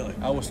 Oh, really?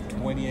 I was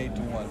 28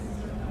 to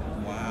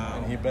 1. Wow.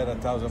 And he bet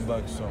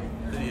 $1,000. So.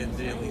 Did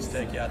he at least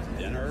take you out to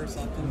dinner or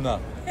something? No.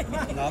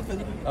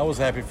 Nothing? I was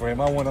happy for him.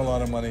 I won a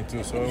lot of money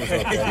too, so it was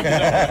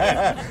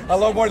okay. A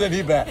lot more than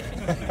he bet.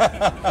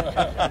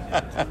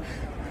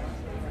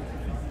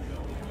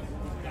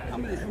 How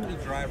many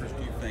drivers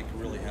do you think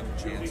really have a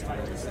chance to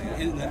really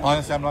say?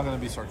 Honestly, I'm not going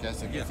to be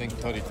sarcastic. Yeah. I think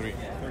 33.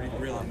 30,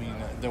 really? I mean,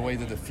 the way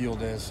that the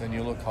field is, and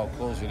you look how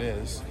close it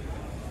is.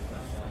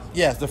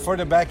 Yes, the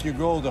further back you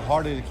go, the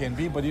harder it can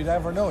be, but you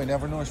never know. You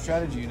never know a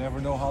strategy. You never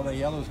know how the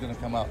yellow is going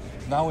to come out.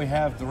 Now we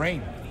have the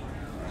rain.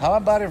 How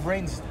about if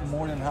rain's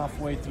more than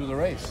halfway through the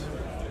race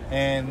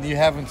and you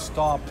haven't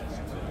stopped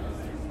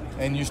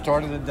and you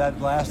started at that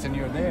blast and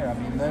you're there? I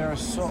mean, there are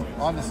so,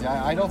 honestly,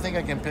 I don't think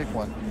I can pick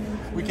one.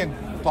 We can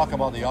talk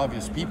about the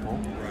obvious people,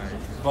 right?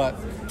 But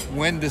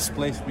when this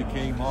place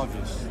became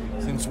obvious,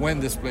 since when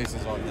this place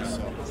is obvious?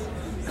 So.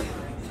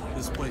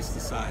 This place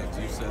decides.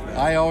 You said that.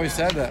 I always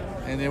said that,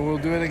 and they will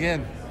do it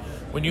again.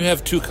 When you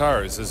have two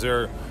cars,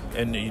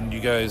 and you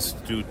guys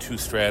do two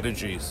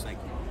strategies,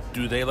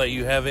 do they let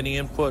you have any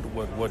input?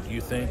 What do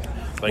you think?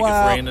 Like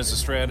if rain is a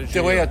strategy?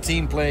 The way a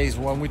team plays,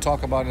 when we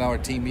talk about in our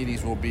team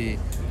meetings, will be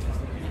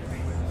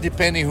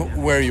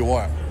depending where you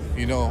are,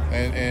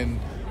 and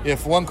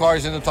if one car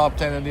is in the top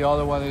 10 and the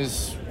other one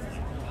is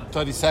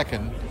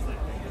 32nd,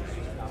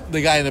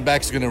 the guy in the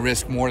back is going to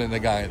risk more than the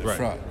guy in the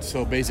front.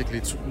 So basically,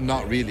 it's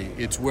not really.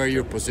 It's where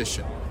you're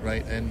positioned,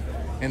 right?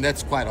 And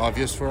that's quite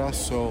obvious for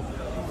us. So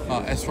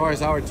as far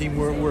as our team,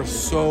 we're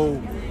so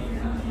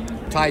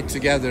tied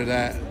together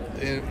that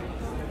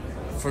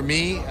for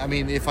me, I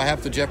mean, if I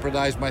have to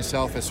jeopardize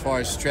myself as far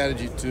as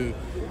strategy to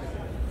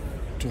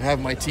have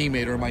my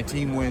teammate or my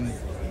team win,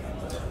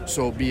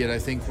 so be it. I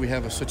think we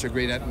have such a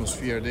great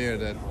atmosphere there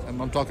that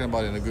I'm talking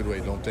about it in a good way.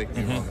 Don't take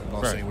me wrong. I'm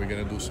not saying we're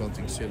going to do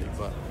something silly,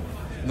 but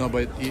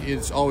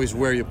it's always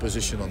where you're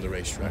positioned on the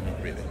racetrack,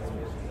 really.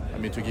 I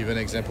mean, to give an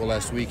example,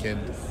 last weekend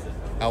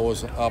I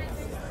was up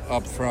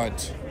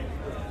front,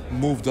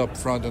 moved up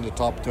front in the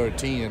top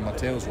 13, and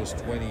Mateus was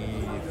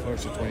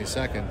 21st or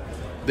 22nd.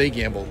 They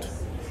gambled,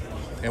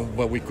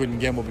 but we couldn't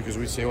gamble because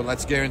we say, well,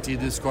 let's guarantee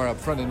this car up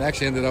front, and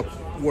actually ended up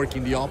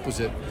working the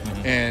opposite,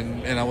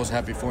 and I was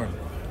happy for him.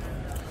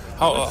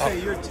 Let's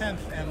say you're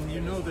 10th and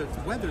you know that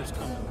the weather's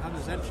coming. How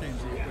does that change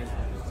the equation?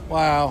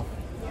 Wow.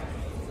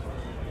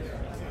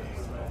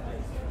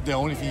 The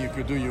only thing you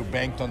could do, you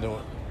banked on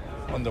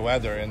the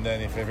weather, and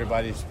then if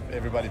everybody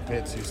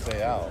pits, you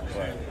stay out.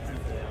 But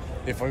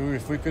if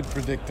we could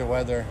predict the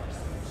weather,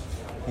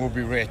 we'll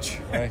be rich,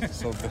 right?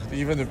 So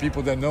even the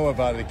people that know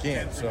about it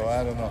can't. So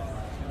I don't know.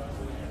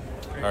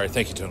 All right,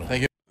 thank you, Tony.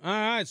 Thank you. All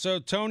right, so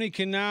Tony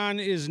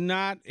Kanaan is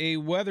not a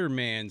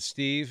weatherman,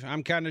 Steve.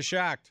 I'm kind of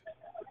shocked.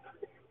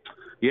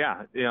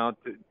 Yeah,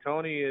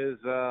 Tony is.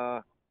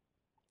 I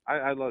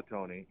love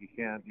Tony. You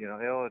can't.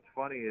 What's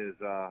funny is.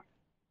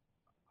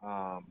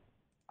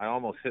 I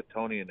almost hit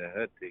Tony in the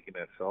head taking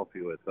that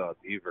selfie with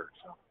Beaver.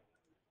 So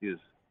he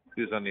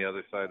was on the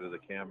other side of the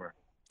camera.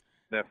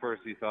 And at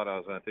first he thought I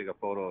was going to take a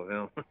photo of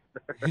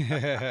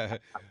him.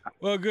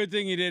 Well, good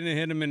thing you didn't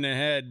hit him in the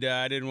head.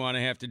 I didn't want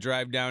to have to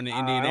drive down to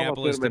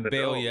Indianapolis to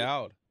bail you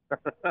out.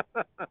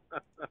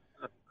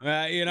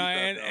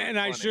 And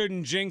I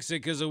shouldn't jinx it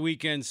because the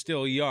weekend's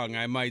still young.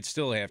 I might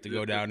still have to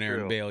go down there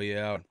and bail you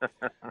out.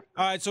 All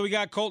right, so we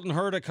got Colton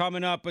Herta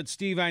coming up, but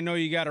Steve, I know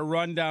you got to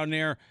run down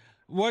there.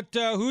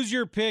 Who's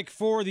your pick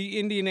for the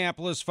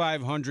Indianapolis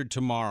 500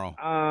 tomorrow?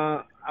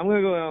 I'm going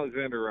to go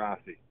Alexander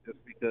Rossi just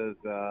because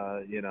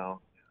I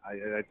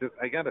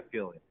got a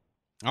feeling.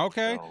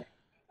 Okay, so,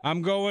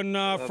 I'm going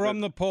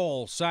from the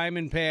pole,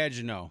 Simon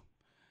Pagenaud.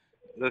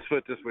 Let's put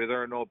it this way: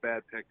 there are no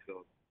bad picks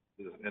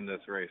in this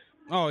race.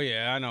 Oh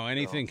yeah, I know.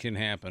 Anything can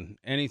happen.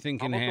 Anything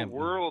can happen.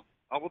 How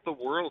about the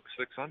World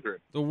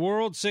 600? The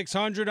World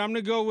 600. I'm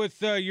going to go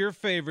with your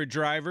favorite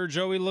driver,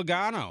 Joey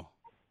Logano.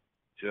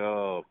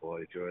 Joey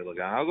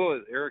Logano. I'll go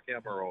with Eric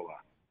Almirola.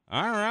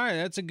 All right,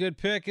 that's a good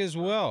pick as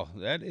well.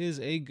 That is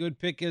a good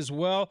pick as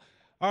well.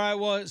 All right,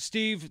 well,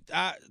 Steve,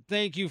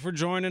 thank you for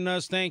joining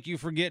us. Thank you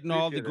for getting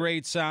all the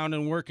great sound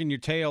and working your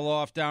tail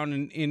off down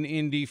in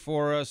Indy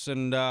for us.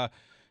 And,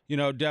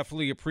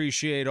 definitely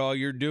appreciate all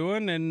you're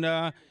doing.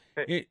 And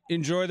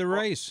enjoy the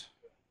race.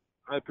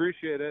 I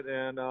appreciate it.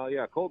 And,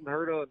 Colton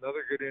Herta,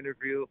 another good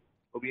interview.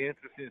 It'll be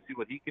interesting to see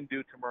what he can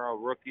do tomorrow,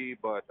 rookie.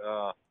 But,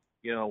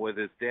 with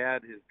his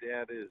dad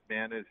has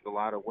managed a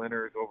lot of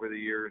winners over the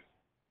years.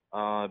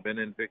 Been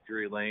in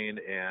victory lane,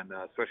 and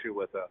especially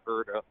with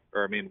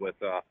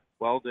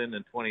Weldon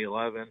in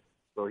 2011.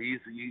 So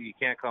you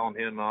can't call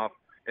him off.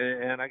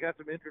 And I got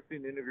some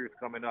interesting interviews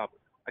coming up.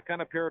 I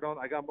kind of pared on.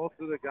 I got most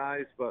of the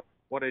guys, but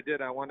what I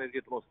did, I wanted to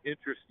get the most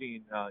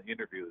interesting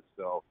interviews.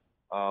 So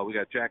we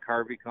got Jack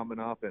Harvey coming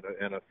up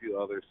and a few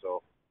others.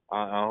 So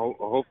I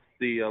hope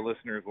the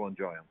listeners will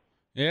enjoy them.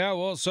 Yeah,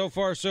 well, so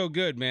far so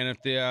good, man.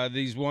 If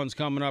these ones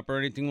coming up are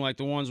anything like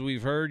the ones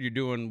we've heard, you're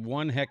doing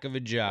one heck of a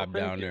job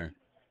down there.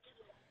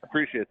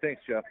 Appreciate it.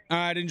 Thanks, Jeff. All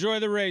right, enjoy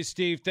the race,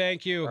 Steve.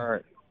 Thank you. All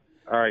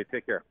right,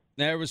 take care.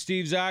 There was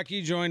Steve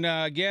Zocchi, joined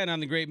again on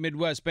the Great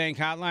Midwest Bank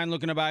Hotline.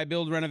 Looking to buy,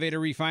 build, renovate, or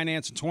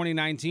refinance in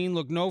 2019?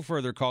 Look no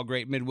further. Call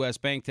Great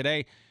Midwest Bank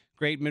today.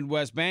 Great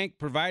Midwest Bank,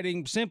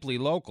 providing simply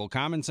local,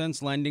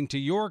 common-sense lending to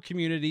your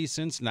community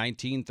since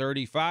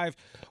 1935.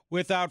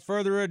 Without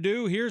further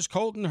ado, here's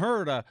Colton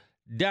Herta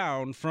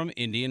down from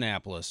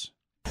Indianapolis.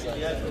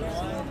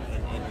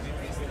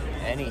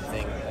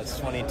 Anything that's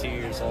 22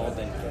 years old,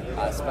 and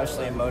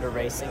especially in motor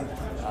racing,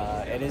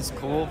 it is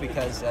cool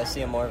because I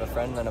see him more of a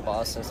friend than a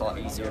boss, and it's a lot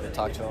easier to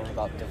talk to him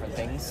about different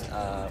things,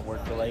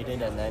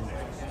 work-related, and then,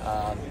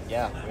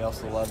 we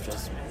also love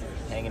just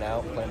hanging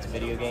out, playing some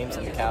video games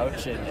on the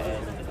couch, and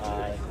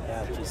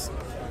just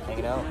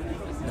hanging out.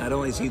 Not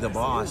only is he the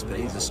boss, but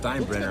he's a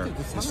Steinbrenner.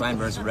 The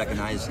Steinbrenners are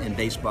recognized in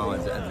baseball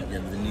as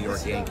the New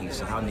York Yankees,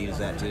 so how neat is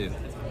that, too?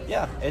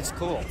 Yeah, it's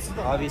cool.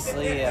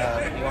 Obviously,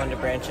 he wanted to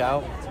branch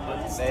out.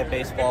 They have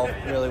baseball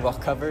really well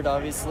covered,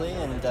 obviously,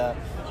 and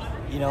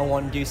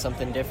want to do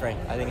something different.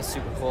 I think it's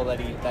super cool that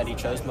he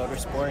chose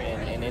motorsport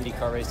and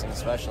IndyCar racing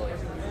especially.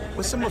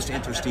 What's the most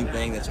interesting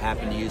thing that's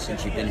happened to you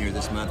since you've been here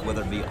this month,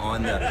 whether it be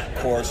on the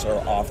course or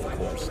off the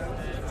course?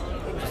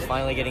 Just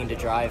finally getting to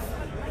drive,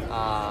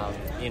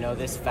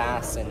 this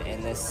fast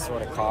and this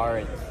sort of car.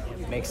 It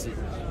makes it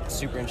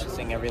super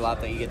interesting every lap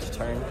that you get to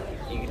turn.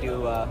 You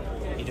do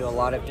a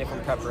lot of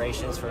different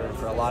preparations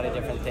for a lot of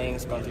different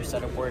things, going through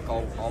setup work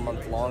all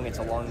month long. It's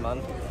a long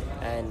month.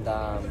 And,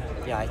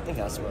 I think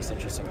that's the most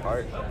interesting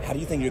part. How do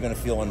you think you're going to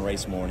feel on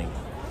race morning?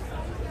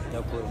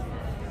 No clue.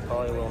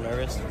 Probably a little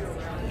nervous.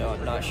 No,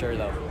 not sure,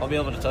 though. I'll be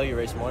able to tell you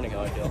race morning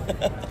how I feel.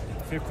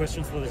 A few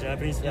questions for the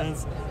Japanese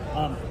fans.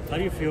 How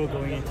do you feel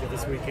going into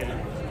this weekend?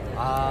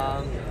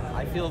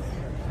 I feel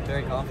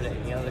very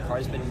confident. The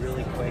car's been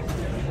really quick.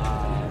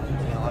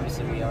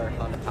 Obviously we are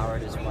Honda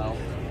powered as well,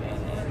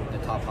 and the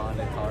top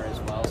Honda car as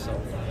well,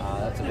 so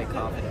that's a big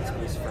confidence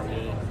boost for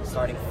me.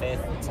 Starting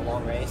 5th, it's a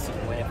long race, you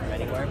can win it from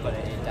anywhere, but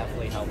it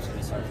definitely helps when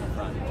you start from the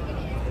front.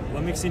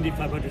 What makes Indy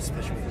 500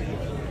 special for you?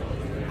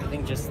 I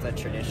think just the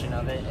tradition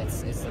of it.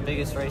 It's the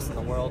biggest race in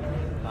the world,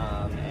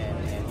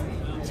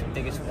 and it's the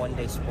biggest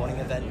one-day sporting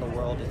event in the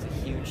world. It's a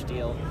huge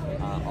deal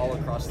all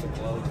across the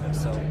globe.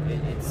 So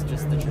it's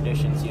just the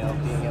traditions,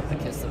 being able to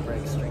kiss the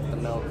brakes, drink the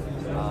milk,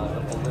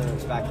 the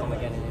balloons, back home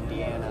again in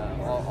Indiana,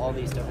 all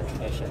these different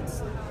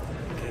traditions.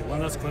 Okay,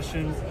 one last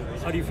question.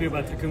 How do you feel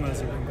about Takuma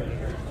as a member?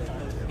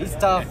 He's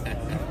tough.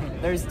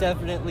 There's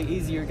definitely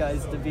easier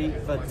guys to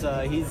beat, but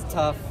he's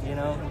tough, He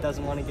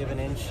doesn't want to give an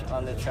inch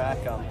on the track.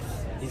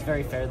 He's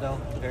very fair, though.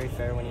 Very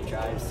fair when he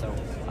drives, so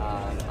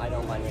I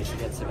don't mind racing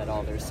against him at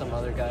all. There's some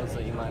other guys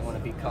that you might want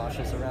to be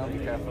cautious around,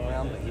 be careful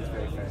around, but he's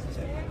very fair,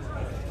 too.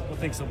 Well,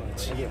 thanks so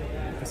much. Thank you.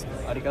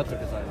 Arigato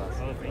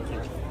gozaimasu. Oh, thank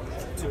you.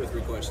 2 or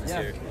 3 questions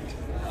here.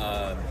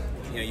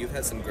 You've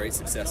had some great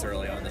success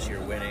early on this year,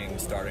 winning,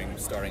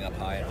 starting up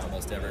high in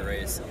almost every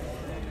race.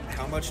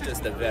 How much does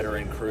the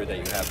veteran crew that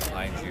you have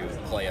behind you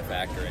play a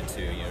factor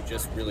into,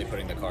 just really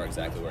putting the car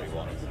exactly where you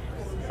want it?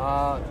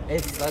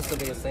 That's the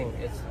biggest thing.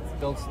 It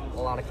builds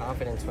a lot of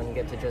confidence when you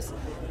get to just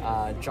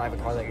drive a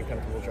car that you're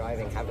comfortable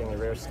driving. Having the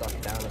rear stuck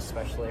down,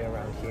 especially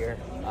around here,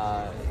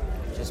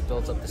 just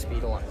builds up the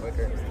speed a lot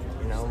quicker.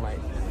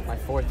 My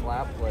fourth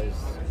lap was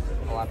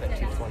a lap at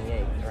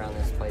 2:28 around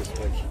this place,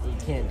 which you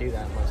can't do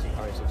that unless your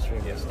car is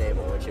extremely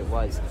stable, which it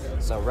was.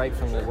 So right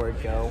from the word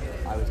go,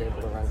 I was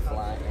able to run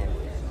flat, and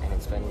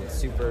it's been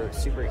super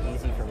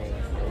easy for me,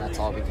 and that's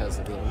all because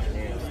of the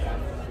engineering stuff.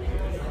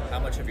 How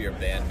much have your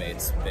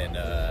bandmates been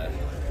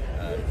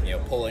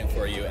pulling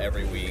for you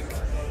every week,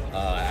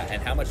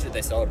 and how much did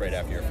they celebrate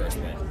after your first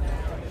win?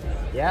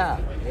 Yeah.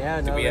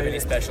 Do we have any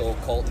special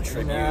Colton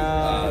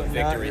tribute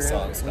victory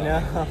songs coming?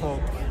 No,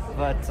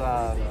 but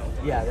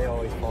they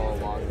always follow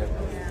along.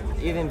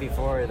 Even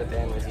before the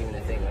band was even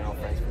a thing, they're all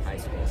friends from high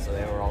school, so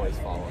they were always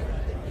following.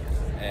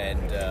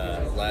 And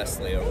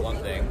lastly, one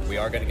thing, we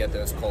are going to get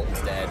those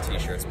Colton's Dad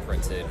t-shirts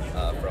printed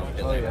from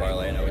Finley and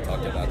Parlay. I know we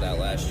talked about that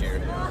last year.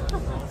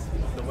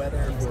 The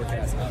weather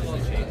forecast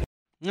obviously changed.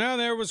 Now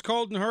there was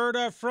Colton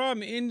Herta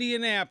from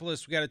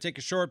Indianapolis. We got to take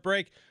a short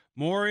break.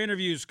 More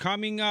interviews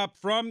coming up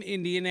from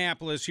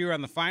Indianapolis here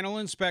on the Final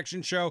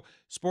Inspection Show,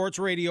 Sports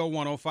Radio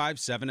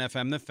 105.7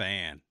 FM, The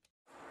Fan.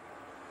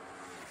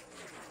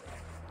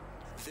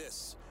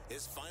 This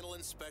is Final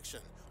Inspection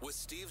with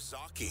Steve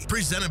Zocchi,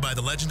 presented by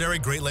the legendary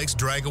Great Lakes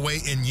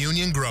Dragaway in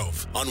Union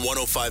Grove on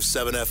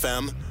 105.7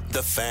 FM,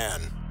 The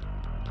Fan.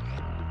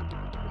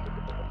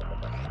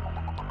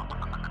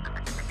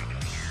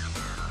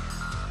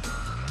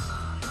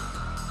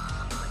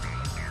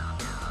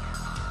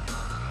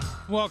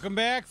 Welcome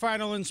back.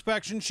 Final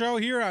Inspection Show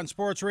here on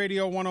Sports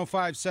Radio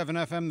 105.7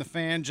 FM, The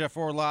Fan. Jeff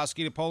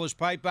Orlowski, the Polish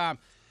Pipe Bomb.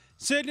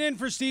 Sitting in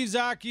for Steve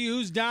Zocchi,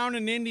 who's down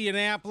in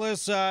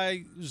Indianapolis.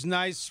 It was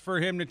nice for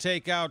him to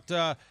take out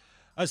a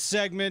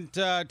segment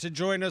to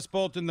join us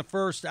both in the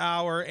first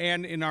hour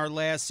and in our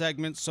last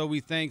segment, so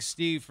we thank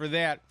Steve for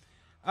that.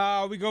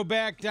 We go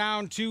back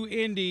down to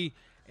Indy,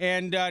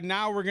 and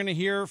now we're going to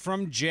hear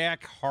from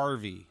Jack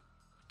Harvey.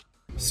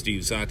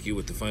 Steve Zocchi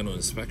with the Final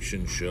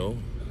Inspection Show,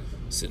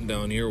 sitting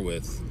down here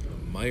with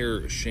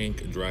Meyer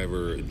Shank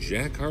driver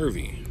Jack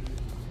Harvey.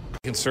 I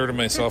inserted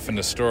myself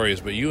into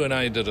stories, but you and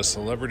I did a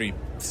celebrity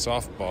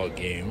softball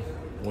game,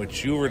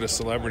 which you were the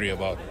celebrity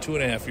about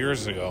 2.5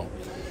 years ago.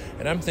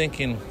 And I'm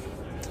thinking,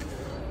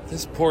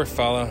 this poor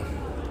fella,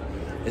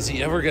 is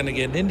he ever going to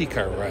get an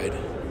IndyCar ride?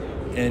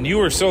 And you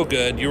were so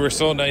good. You were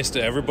so nice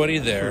to everybody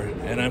there.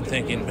 And I'm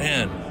thinking,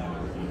 man,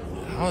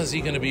 how is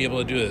he going to be able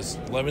to do this?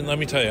 Let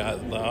me tell you,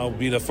 I'll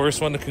be the first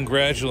one to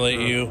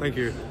congratulate you. Thank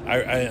you.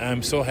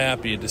 I'm so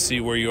happy to see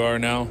where you are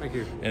now. Thank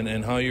you.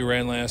 And how you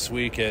ran last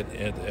week at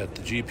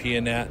the GP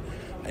and that.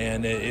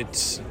 And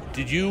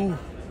did you,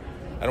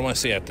 I don't want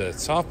to say at the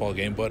softball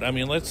game, but I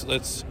mean,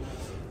 let's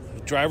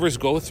drivers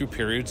go through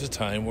periods of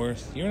time where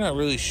you're not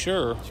really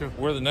sure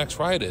where the next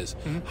ride is.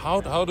 Mm-hmm.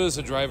 How does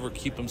a driver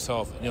keep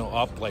himself,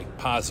 up, like,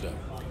 positive?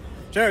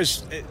 Joe,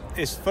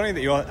 it's funny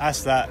that you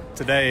asked that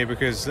today,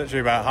 because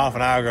literally about half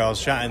an hour ago I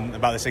was chatting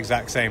about this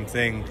exact same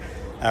thing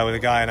with a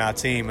guy in our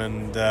team,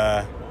 and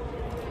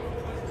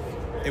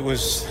it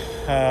was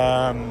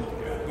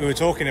we were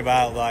talking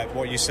about like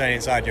what you say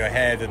inside your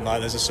head, and like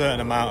there's a certain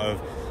amount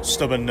of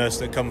stubbornness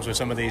that comes with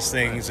some of these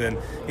things, and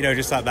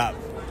just like that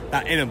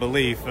inner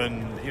belief.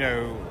 And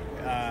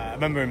I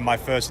remember in my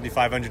first Indy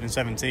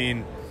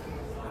 517.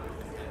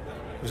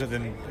 Was at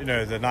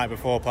the night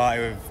before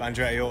party with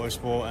Andretti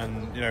Autosport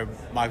and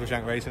Michael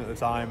Shank Racing at the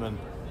time, and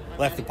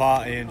left the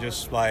party and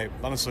just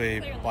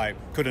honestly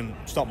couldn't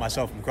stop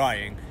myself from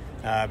crying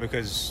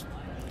because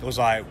it was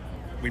like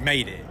we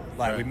made it,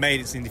 we made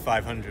it to Indy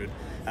 500.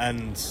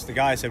 And the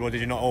guy said, well,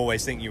 did you not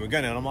always think you were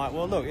gonna? And I'm like,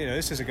 well, look,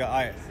 this is a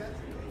guy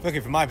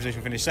looking for my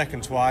position, finished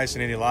second twice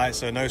in Indy Lights,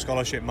 so no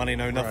scholarship money,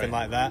 no nothing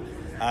like that.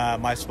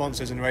 My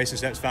sponsors in Racing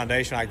Steps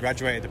Foundation, I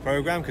graduated the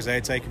program because they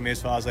had taken me as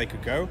far as they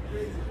could go.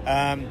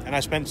 And I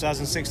spent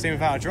 2016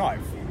 without a drive.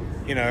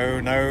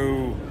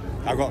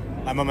 I've got,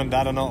 my mum and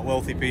dad are not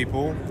wealthy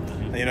people.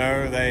 They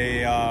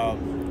are,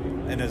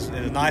 in as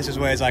nice as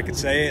way as I could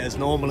say it, as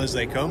normal as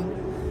they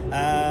come.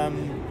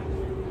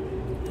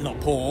 Not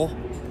poor,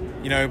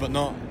 but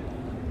not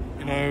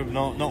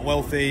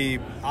wealthy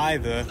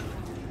either.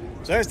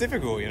 So it's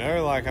difficult,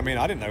 I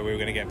didn't know we were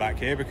going to get back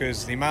here,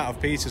 because the amount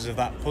of pieces of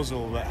that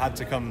puzzle that had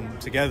to come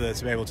together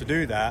to be able to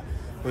do that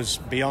was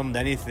beyond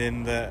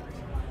anything that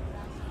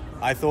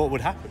I thought would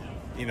happen,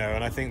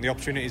 and I think the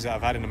opportunities that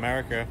I've had in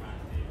America,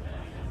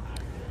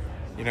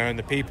 and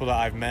the people that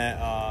I've met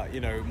are,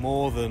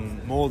 more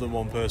than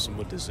one person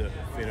would deserve,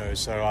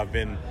 so I've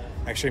been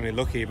extremely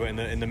lucky. But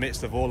in the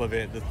midst of all of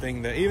it, the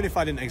thing that, even if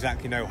I didn't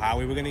exactly know how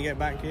we were going to get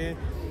back here,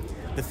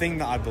 the thing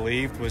that I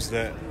believed was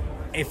that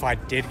if I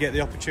did get the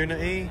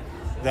opportunity,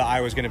 that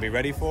I was going to be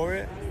ready for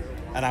it,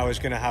 and I was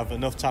going to have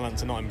enough talent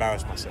to not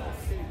embarrass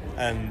myself.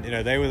 And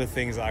they were the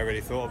things that I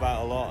really thought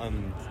about a lot.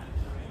 And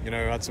I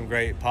had some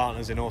great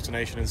partners in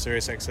AutoNation and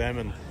SiriusXM,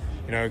 and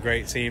a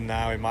great team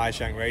now in Meyer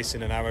Shank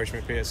Racing and now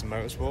Schmidt Peterson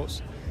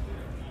Motorsports.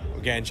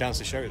 We're getting a chance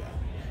to show that.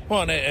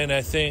 Well, and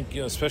I think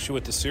especially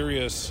with the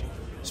Sirius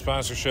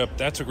sponsorship,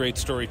 that's a great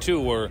story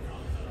too, where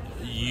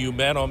you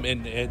met them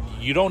and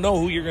you don't know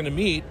who you're going to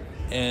meet.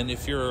 And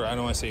if you're, I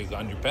don't want to say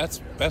on your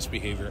best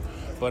behavior,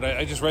 but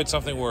I just read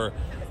something where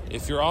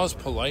if you're always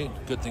polite,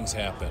 good things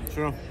happen.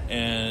 Sure.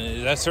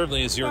 And that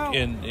certainly is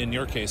in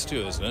your case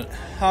too, isn't it?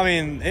 I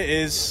mean, it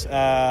is.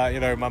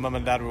 My mum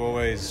and dad were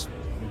always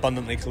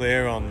abundantly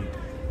clear on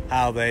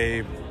how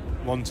they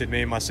wanted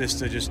me and my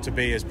sister just to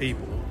be as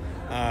people.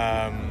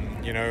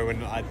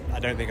 And I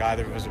don't think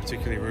either of us are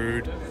particularly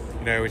rude.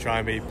 We try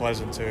and be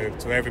pleasant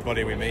to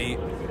everybody we meet,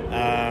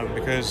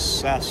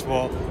 because that's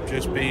what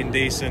just being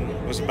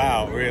decent was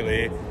about,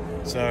 really.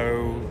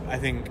 So I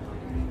think,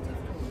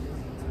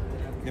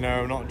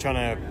 I'm not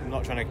trying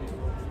to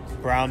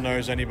brown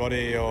nose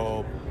anybody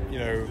or,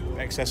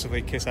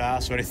 excessively kiss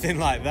ass or anything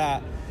like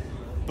that.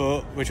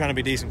 But we're trying to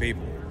be decent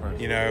people,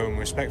 and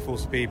respectful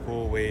to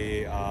people.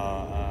 We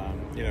are,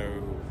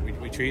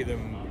 we treat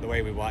them the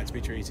way we like to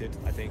be treated,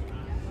 I think.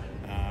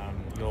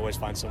 You'll always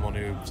find someone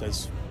who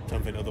says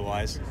something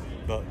otherwise.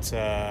 But,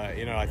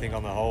 I think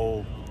on the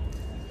whole,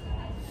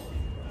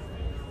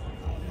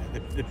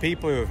 the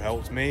people who have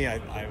helped me,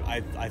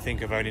 I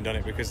think have only done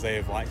it because they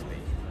have liked me.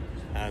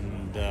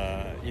 And,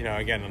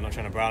 again, I'm not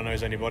trying to brown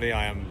nose anybody.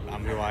 I'm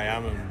who I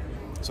am, and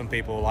some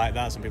people like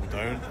that, some people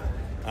don't.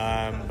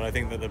 But I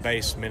think that the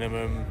base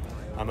minimum,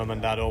 my mum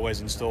and dad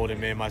always installed in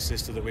me and my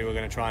sister that we were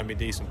going to try and be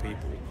decent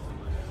people.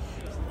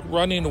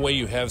 Running the way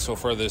you have so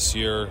far this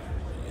year,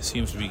 it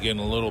seems to be getting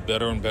a little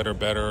better and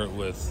better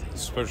with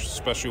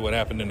especially what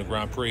happened in the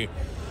Grand Prix.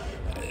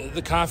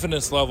 The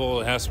confidence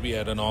level has to be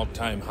at an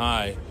all-time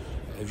high.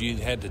 Have you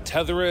had to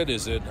tether it?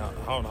 Is it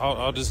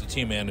how does the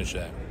team manage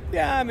that?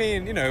 Yeah, I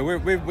mean,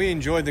 we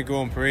enjoyed the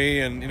Grand Prix,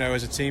 and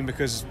as a team,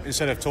 because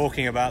instead of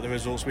talking about the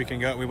results we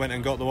went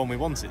and got the one we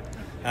wanted.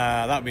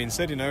 That being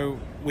said,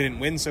 we didn't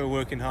win, so we're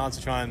working hard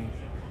to try and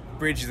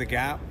bridge the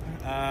gap.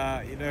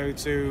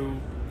 To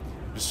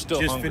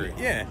still hungry.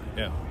 Yeah.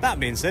 That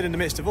being said, in the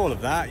midst of all of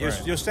that,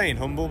 you're staying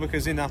humble,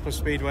 because Indianapolis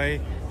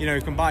Speedway,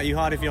 can bite you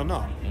hard if you're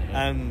not.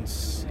 And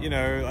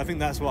I think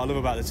that's what I love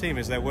about the team,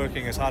 is they're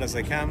working as hard as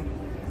they can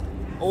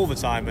all the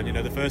time. And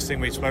the first thing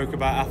we spoke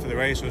about after the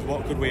race was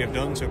what could we have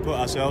done to put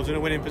ourselves in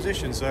a winning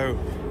position. So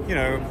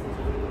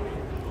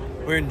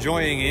we're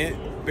enjoying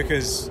it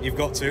because you've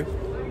got to,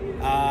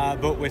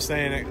 but we're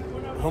staying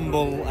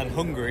humble and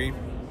hungry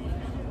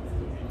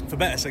for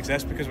better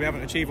success because we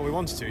haven't achieved what we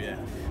wanted to yet.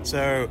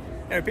 So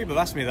people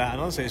have asked me that,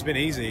 and honestly, it's been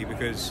easy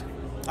because,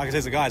 like I said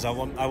to the guys, I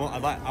want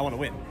to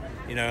win,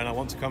 and I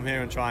want to come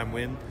here and try and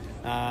win.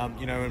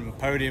 And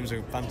podiums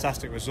are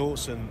fantastic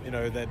results, and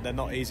they're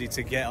not easy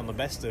to get on the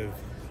best of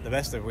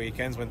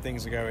weekends when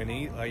things are going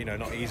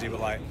not easy but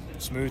like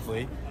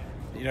smoothly,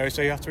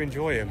 so you have to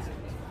enjoy them.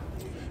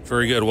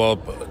 Very good. Well,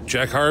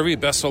 Jack Harvey,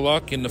 best of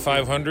luck in the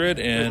 500,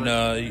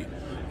 and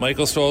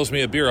Michael still owes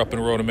me a beer up in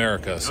Road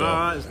America. So. All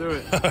right, let's do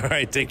it. All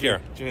right, take care.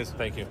 Cheers.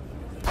 Thank you.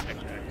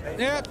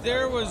 Yep,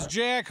 there was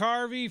Jack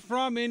Harvey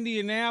from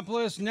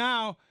Indianapolis.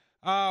 Now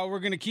we're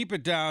going to keep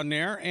it down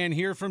there and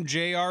hear from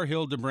J.R.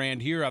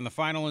 Hildebrand here on the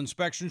Final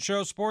Inspection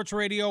Show, Sports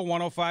Radio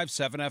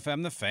 105.7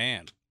 FM, The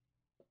Fan.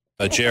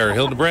 J.R.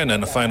 Hildebrand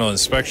on the Final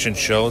Inspection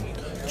Show.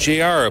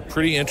 J.R., a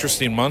pretty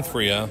interesting month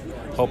for you,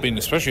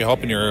 especially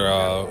helping your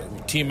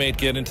teammate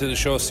get into the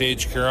show,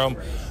 Sage Karam.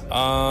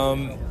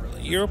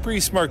 You're a pretty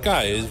smart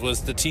guy.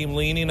 Was the team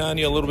leaning on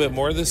you a little bit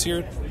more this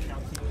year?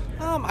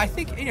 I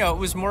think, it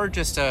was more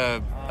just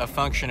a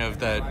function of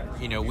that,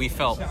 we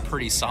felt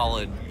pretty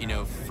solid,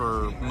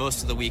 for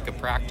most of the week of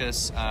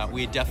practice.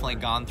 We had definitely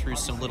gone through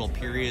some little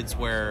periods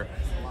where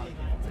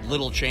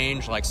little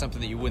change, like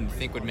something that you wouldn't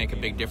think would make a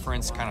big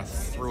difference, kind of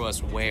threw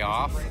us way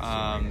off.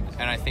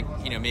 And I think,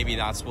 maybe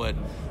that's what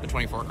the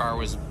 24 car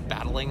was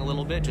battling a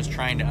little bit, just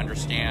trying to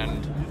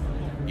understand,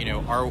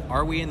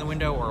 are we in the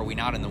window or are we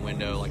not in the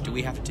window? Like, do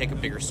we have to take a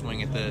bigger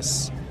swing at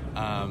this?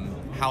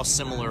 How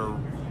similar...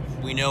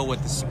 We know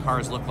what the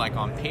cars look like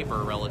on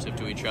paper relative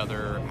to each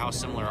other. How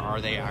similar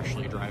are they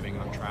actually driving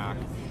on track?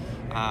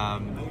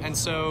 And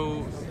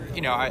so,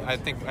 I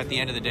think at the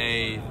end of the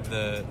day,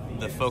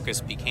 the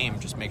focus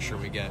became just make sure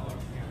we get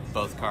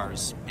both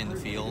cars in the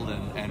field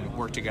and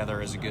work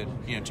together as a good,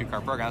 two-car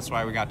program. That's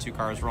why we got two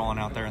cars rolling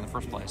out there in the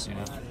first place,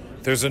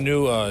 There's a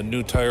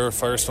new tire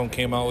Firestone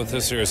came out with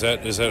this year. Is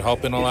that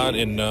helping a lot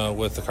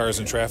with the cars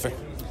in traffic?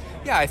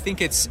 Yeah, I think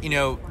it's,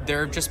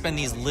 there have just been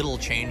these little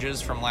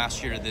changes from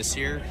last year to this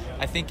year.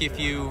 I think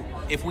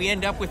if we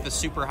end up with a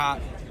super hot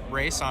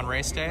race on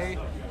race day,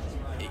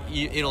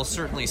 it'll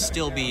certainly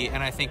still be,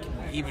 and I think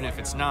even if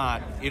it's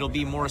not, it'll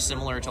be more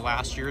similar to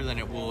last year than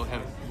it will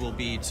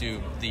be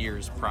to the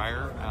years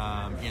prior.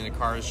 The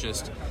cars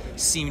just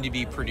seem to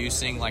be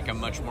producing like a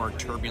much more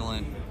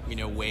turbulent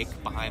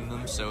wake behind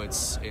them, so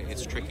it's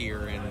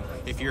trickier. And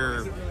if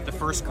you're the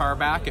first car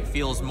back, it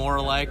feels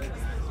more like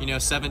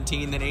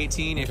 17 than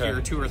 18. If you're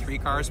 2 or 3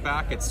 cars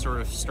back, it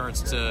sort of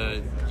starts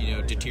to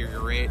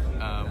deteriorate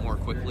more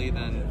quickly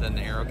than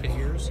the Aero Kit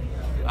years.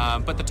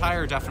 But the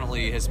tire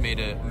definitely has made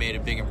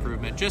a big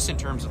improvement. Just in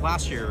terms of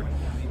last year,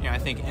 I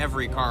think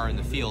every car in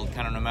the field,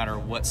 kind of no matter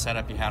what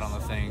setup you had on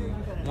the thing,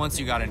 once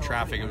you got in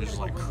traffic, it was just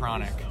like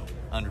chronic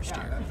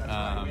understeer.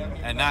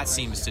 And that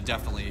seems to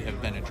definitely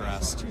have been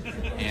addressed,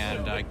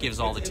 and gives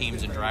all the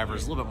teams and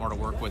drivers a little bit more to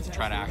work with to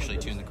try to actually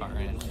tune the car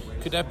in.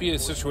 Could that be a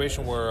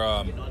situation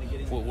where,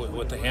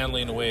 with the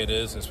handling the way it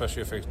is,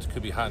 especially if it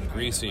could be hot and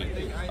greasy,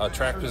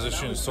 track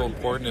position is so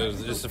important?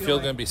 Is the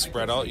field going to be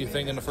spread out, you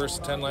think, in the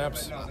first 10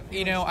 laps?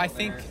 You know, I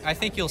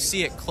think you'll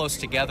see it close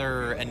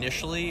together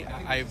initially.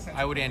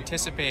 I would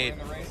anticipate,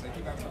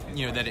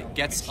 you know, that it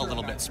gets a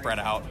little bit spread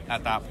out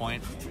at that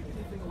point.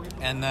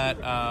 And that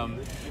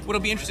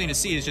what'll be interesting to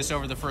see is just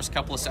over the first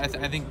couple of I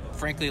think,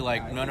 frankly,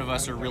 like, none of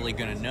us are really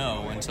going to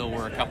know until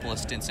we're a couple of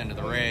stints into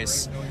the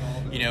race.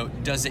 You know,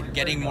 does it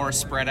getting more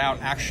spread out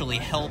actually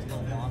help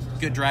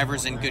good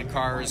drivers and good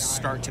cars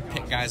start to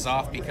pick guys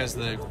off because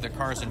the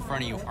cars in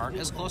front of you aren't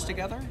as close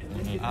together?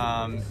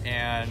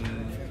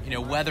 And, you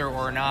know, whether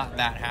or not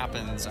that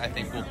happens, I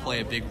think will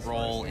play a big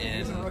role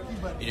in,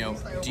 you know,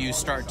 do you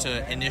start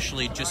to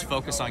initially just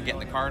focus on getting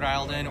the car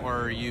dialed in,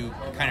 or are you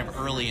kind of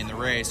early in the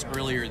race,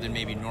 earlier than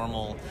maybe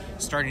normal,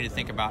 starting to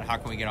think about how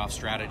can we get off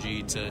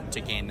strategy to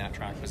gain that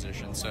track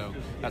position? So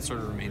that sort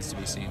of remains to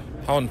be seen.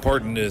 How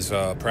important is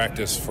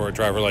practice for a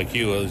driver like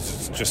you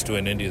as just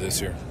doing Indy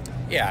this year?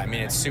 Yeah, I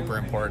mean, it's super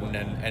important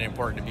and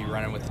important to be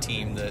running with a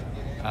team that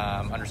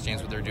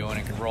understands what they're doing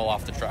and can roll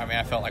off the truck. I mean,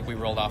 I felt like we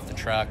rolled off the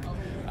truck.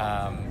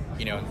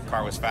 You know, the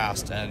car was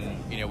fast,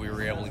 and, you know, we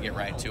were able to get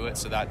right to it.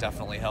 So that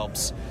definitely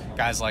helps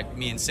guys like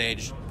me and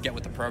Sage get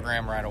with the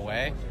program right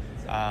away.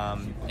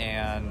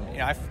 And, you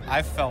know,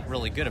 I've felt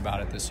really good about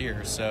it this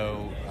year.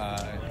 So,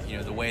 you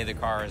know, the way the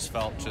car has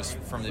felt just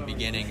from the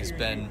beginning has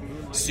been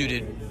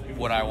suited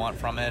what I want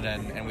from it,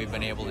 and we've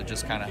been able to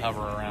just kind of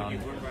hover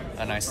around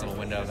a nice little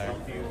window there.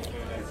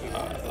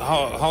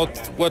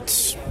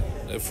 What's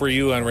for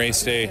you on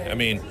race day? I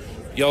mean,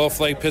 yellow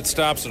flag pit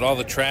stops with all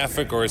the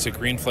traffic, or is it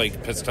green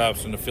flag pit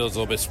stops when the field's a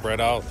little bit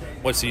spread out?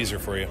 What's easier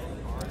for you?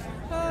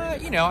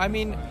 You know, I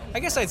mean, I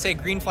guess I'd say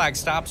green flag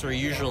stops are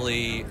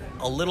usually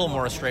a little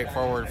more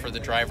straightforward for the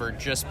driver,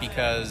 just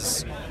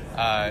because,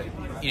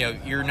 you know,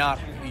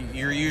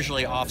 you're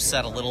usually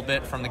offset a little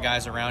bit from the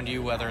guys around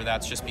you, whether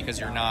that's just because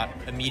you're not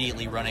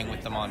immediately running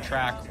with them on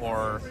track,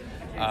 or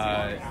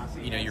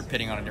you know, you're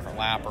pitting on a different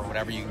lap or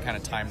whatever. You can kind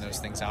of time those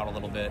things out a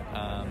little bit.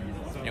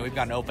 You know, we've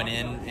got an open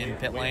in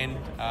pit lane,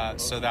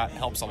 so that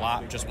helps a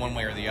lot, just one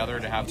way or the other,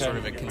 to have sort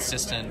of a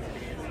consistent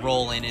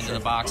roll into the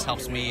box.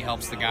 Helps me,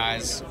 helps the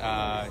guys,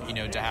 you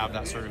know, to have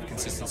that sort of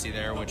consistency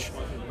there, which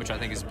I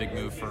think is a big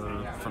move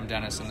from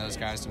Dennis and those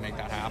guys to make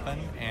that happen.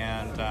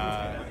 And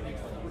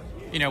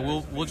you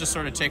know, we'll just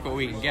sort of take what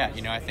we can get.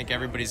 You know, I think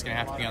everybody's going to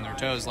have to be on their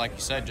toes, like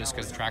you said, just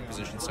because the track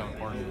position is so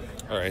important.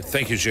 All right,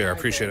 thank you, JR.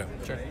 Appreciate it.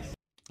 Sure.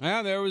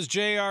 Yeah, there was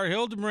J.R.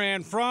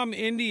 Hildebrand from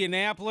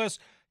Indianapolis.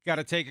 Got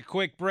to take a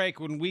quick break.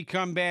 When we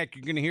come back,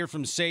 you're going to hear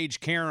from Sage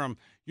Karam.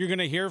 You're going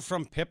to hear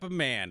from Pippa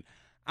Mann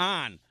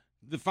on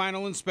the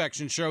Final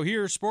Inspection Show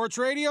here, Sports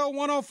Radio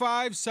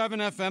 105.7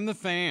 FM, The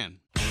Fan.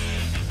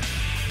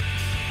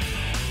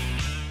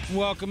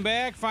 Welcome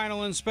back.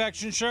 Final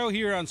Inspection Show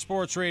here on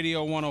Sports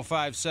Radio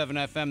 105.7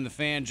 FM, The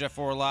Fan. Jeff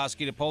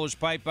Orlowski, the Polish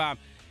Pipe Bomb,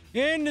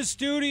 in the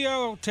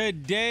studio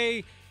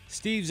today.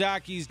 Steve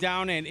Zaki's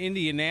down in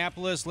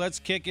Indianapolis. Let's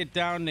kick it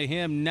down to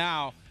him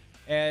now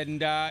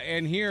and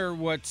hear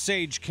what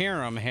Sage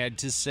Karam had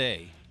to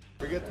say.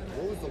 What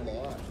was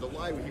the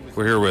lie?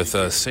 We're here with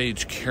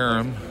Sage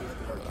Karam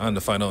on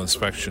the Final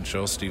Inspection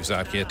Show. Steve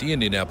Zaki at the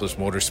Indianapolis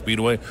Motor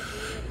Speedway.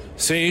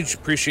 Sage,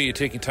 appreciate you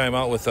taking time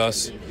out with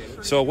us.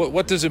 So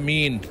what does it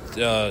mean,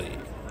 the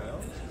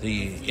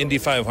Indy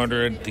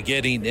 500, the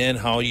getting in,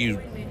 how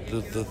you,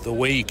 the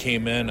way you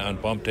came in on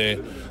bump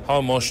day, how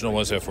emotional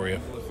was that for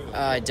you?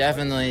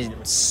 Definitely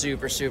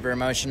super, super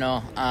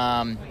emotional.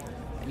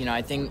 You know,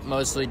 I think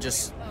mostly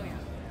just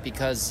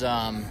because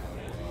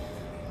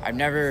I've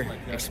never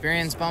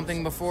experienced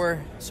bumping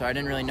before, so I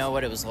didn't really know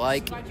what it was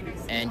like,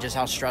 and just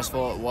how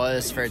stressful it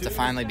was for it to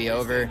finally be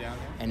over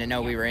and to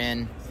know we were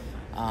in.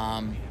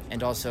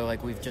 And also,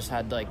 like, we've just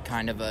had, like,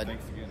 kind of a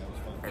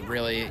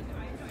really,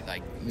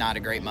 like, not a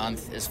great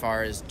month as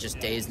far as just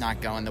days not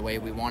going the way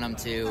we want them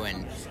to,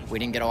 and we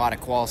didn't get a lot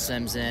of qual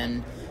sims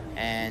in,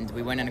 and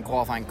we went into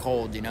qualifying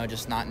cold, you know,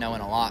 just not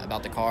knowing a lot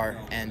about the car.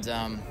 And,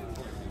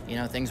 you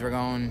know, things were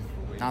going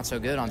not so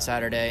good on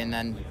Saturday, and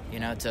then, you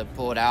know, to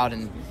pull it out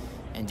and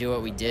do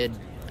what we did,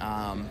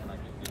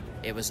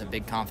 it was a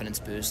big confidence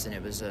boost, and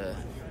it was a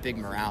big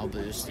morale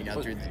boost, you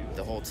know, through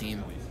the whole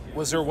team.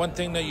 Was there one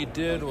thing that you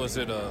did? Was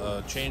it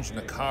a change in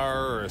the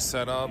car or a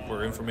setup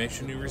or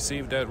information you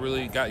received that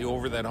really got you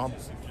over that hump?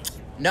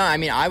 No, I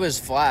mean, I was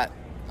flat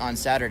on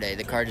Saturday.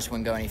 The car just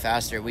wouldn't go any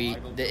faster.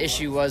 The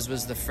issue was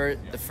the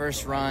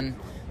first run,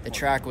 the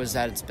track was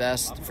at its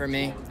best for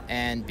me,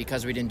 and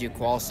because we didn't do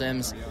qual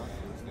sims,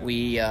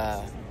 we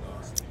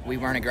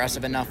weren't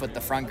aggressive enough with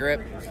the front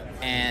grip,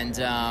 and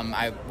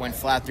I went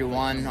flat through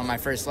one on my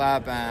first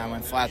lap, and I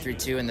went flat through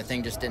two, and the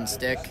thing just didn't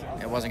stick.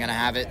 It wasn't going to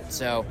have it,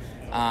 so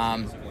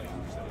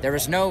there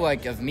was no,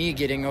 like, of me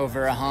getting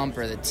over a hump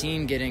or the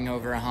team getting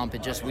over a hump.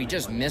 We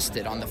just missed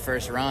it on the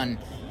first run,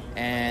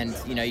 and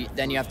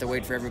then you have to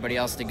wait for everybody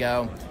else to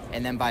go,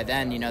 and then by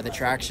then the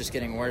track's just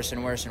getting worse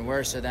and worse and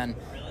worse. So then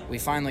we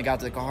finally got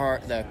the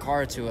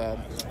car to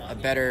a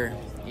better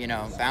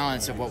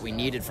balance of what we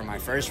needed for my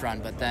first run.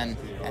 But then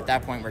at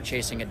that point we're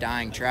chasing a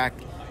dying track,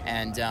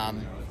 and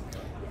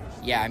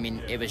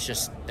it was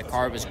just, the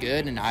car was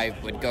good, and I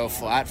would go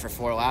flat for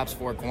 4 laps,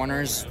 4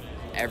 corners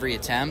every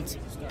attempt,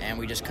 and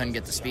we just couldn't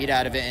get the speed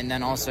out of it. And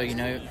then also,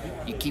 you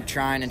keep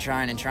trying and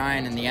trying and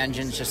trying, and the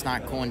engine's just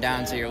not cooling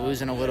down, so you're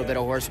losing a little bit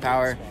of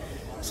horsepower.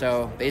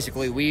 So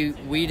basically, we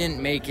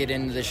didn't make it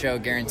into the show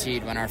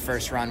guaranteed when our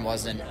first run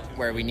wasn't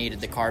where we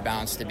needed the car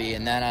balance to be.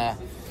 And then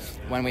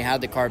when we had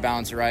the car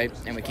balance right,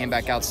 and we came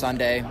back out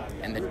Sunday,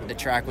 and the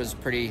track was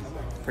pretty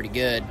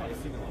good,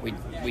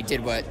 we did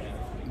what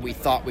we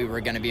thought we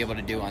were going to be able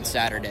to do on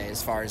Saturday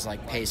as far as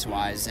like pace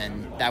wise,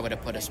 and that would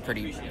have put us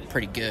pretty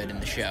good in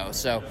the show.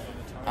 So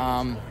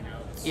I've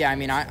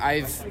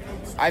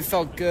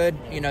felt good.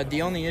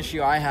 The only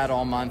issue I had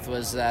all month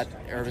was that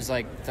it was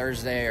like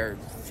Thursday or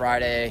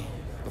Friday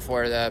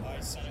before the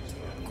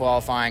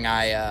qualifying,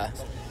 I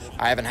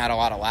haven't had a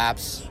lot of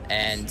laps,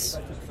 and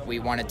we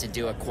wanted to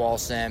do a qual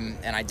sim,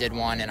 and I did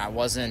one, and I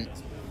wasn't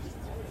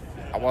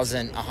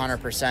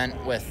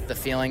 100% with the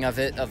feeling of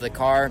the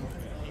car.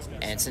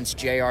 And since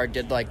JR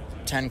did like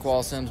 10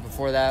 qual sims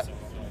before that,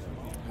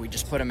 we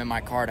just put him in my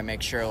car to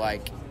make sure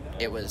like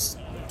it was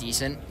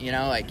decent, in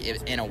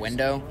a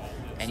window.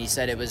 And he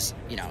said it was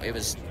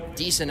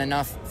decent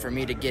enough for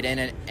me to get in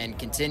it and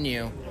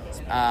continue,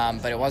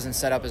 but it wasn't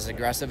set up as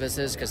aggressive as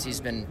his, because he's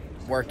been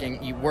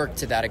worked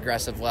to that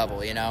aggressive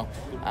level,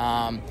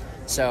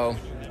 So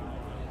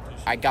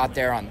I got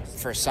there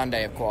for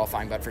Sunday of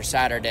qualifying, but for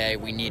Saturday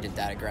we needed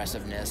that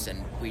aggressiveness,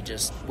 and we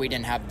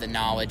didn't have the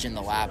knowledge and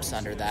the laps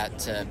under that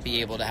to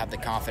be able to have the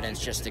confidence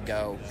just to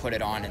go put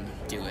it on and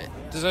do it.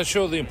 Does that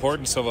show the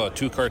importance of a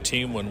 2-car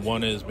team when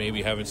one is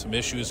maybe having some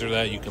issues or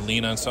that you can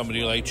lean on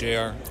somebody like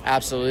JR?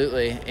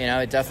 Absolutely.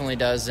 It definitely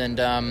does. And,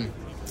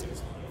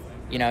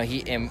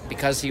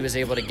 because he was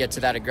able to get to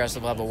that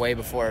aggressive level way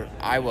before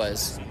I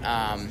was,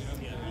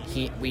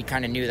 we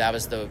kind of knew that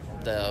was the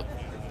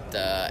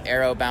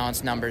aero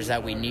balance numbers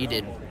that we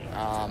needed.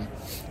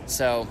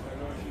 So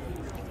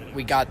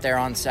we got there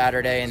on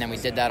Saturday, and then we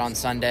did that on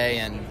Sunday,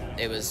 and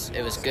it was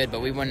good, but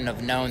we wouldn't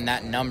have known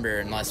that number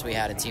unless we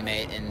had a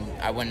teammate, and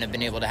I wouldn't have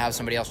been able to have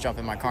somebody else jump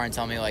in my car and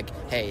tell me like,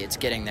 hey, it's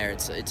getting there,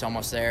 it's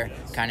almost there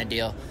kind of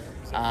deal.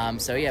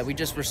 We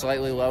just were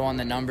slightly low on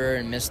the number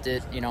and missed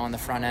it, on the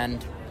front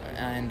end,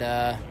 and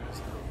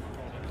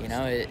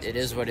it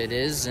is what it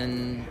is.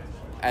 And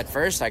at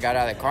first I got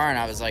out of the car and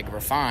I was like,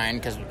 we're fine,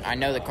 because I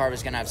know the car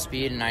was going to have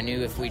speed, and I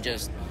knew if we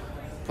just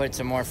put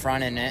some more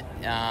front in it,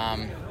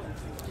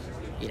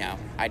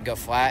 I'd go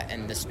flat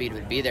and the speed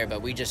would be there,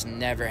 but we just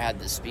never had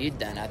the speed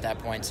then at that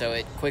point. So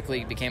it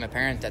quickly became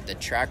apparent that the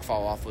track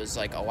fall off was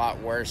like a lot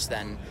worse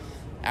than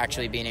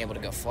actually being able to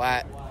go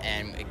flat,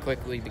 and it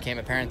quickly became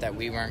apparent that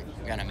we weren't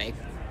going to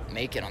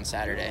make it on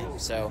Saturday.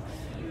 So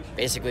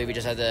basically we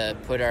just had to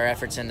put our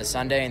efforts into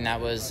Sunday, and that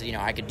was,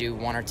 I could do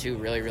 1 or 2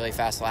 really, really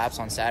fast laps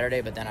on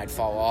Saturday, but then I'd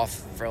fall off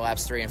for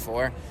laps 3 and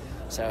 4.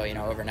 So,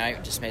 overnight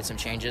we just made some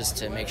changes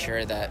to make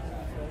sure that,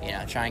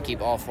 try and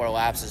keep all 4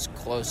 laps as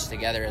close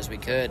together as we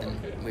could,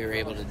 and we were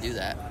able to do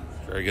that.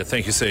 Very good.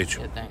 Thank you, Sage.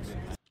 Yeah, thanks.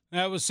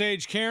 That was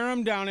Sage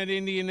Karam down at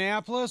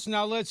Indianapolis.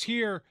 Now let's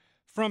hear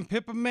from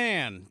Pippa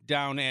Mann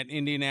down at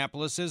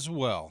Indianapolis as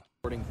well.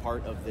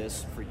 Part of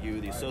this for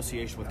you, the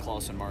association with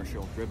Clauson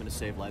Marshall, Driven to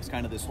Save Lives,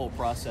 kind of this whole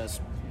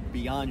process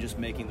beyond just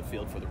making the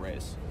field for the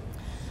race.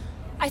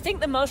 I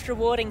think the most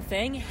rewarding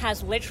thing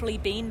has literally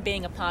been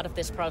being a part of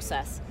this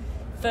process.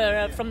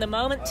 From the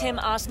moment Tim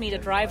asked me to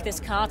drive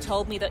this car,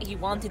 told me that he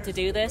wanted to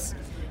do this,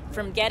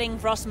 from getting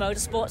Ross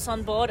Motorsports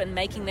on board and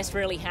making this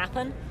really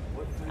happen,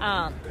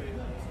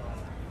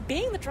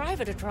 being the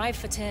driver to drive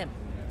for Tim,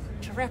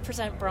 to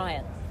represent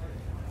Brian,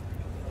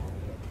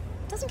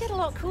 doesn't get a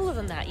lot cooler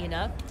than that,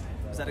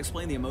 Does that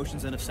explain the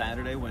emotions then of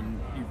Saturday when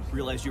you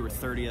realized you were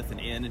 30th and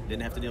in and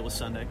didn't have to deal with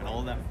Sunday and all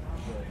of that?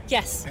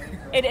 Yes,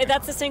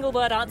 that's a single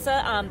word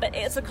answer, but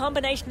it's a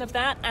combination of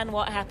that and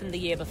what happened the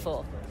year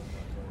before.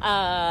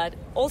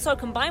 Also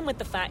combined with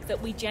the fact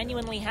that we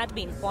genuinely had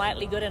been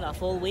quietly good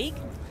enough all week,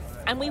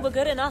 and we were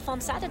good enough on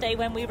Saturday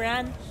when we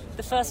ran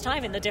the first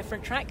time in the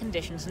different track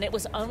conditions, and it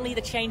was only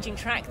the changing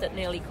track that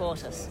nearly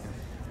caught us.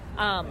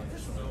 A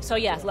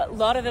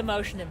lot of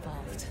emotion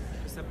involved.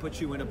 Does that put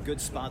you in a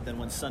good spot then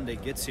when Sunday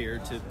gets here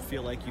to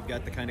feel like you've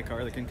got the kind of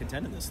car that can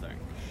contend in this thing?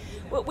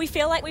 Well, we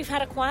feel like we've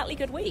had a quietly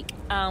good week.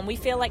 We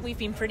feel like we've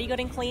been pretty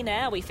good in clean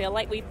air. We feel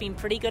like we've been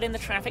pretty good in the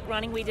traffic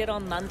running we did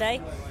on Monday.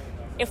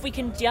 If we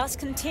can just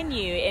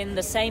continue in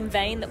the same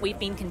vein that we've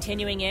been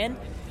continuing in,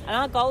 and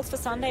our goals for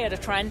Sunday are to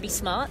try and be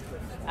smart,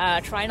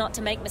 try not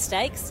to make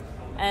mistakes,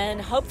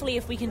 and hopefully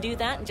if we can do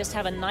that and just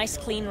have a nice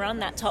clean run,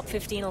 that top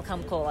 15 will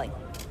come calling.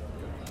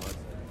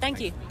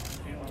 Thank you.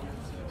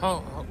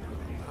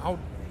 How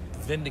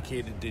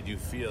vindicated did you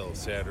feel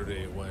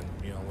Saturday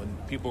when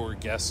people were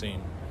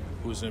guessing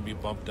who was going to be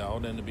bumped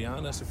out? And to be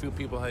honest, a few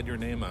people had your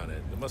name on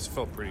it. It must have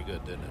felt pretty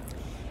good, didn't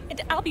it?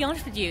 I'll be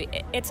honest with you,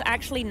 it's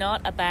actually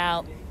not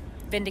about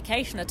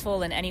vindication at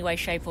all in any way,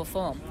 shape, or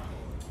form.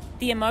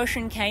 The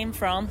emotion came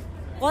from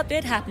what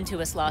did happen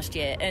to us last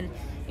year. And,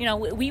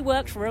 we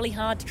worked really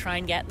hard to try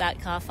and get that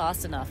car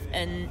fast enough.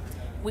 And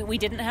we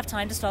didn't have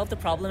time to solve the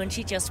problem, and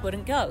she just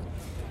wouldn't go.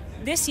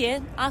 This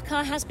year, our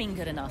car has been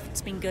good enough.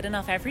 It's been good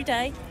enough every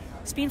day.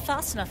 It's been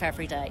fast enough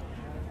every day.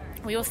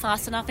 We were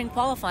fast enough in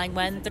qualifying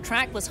when the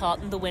track was hot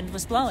and the wind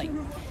was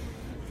blowing.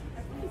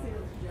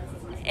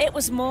 It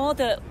was more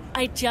that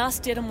I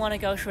just didn't want to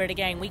go through it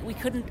again. We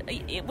couldn't,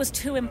 it was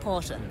too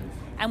important.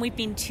 And we've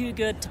been too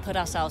good to put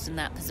ourselves in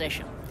that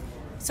position.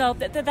 So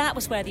that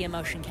was where the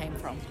emotion came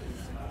from.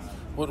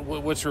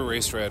 What's your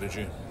race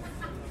strategy?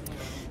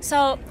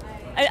 So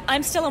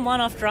I'm still a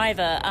one-off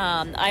driver.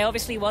 I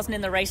obviously wasn't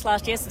in the race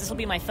last year, so this will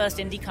be my first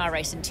IndyCar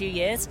race in 2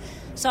 years.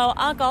 So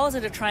our goals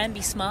are to try and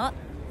be smart,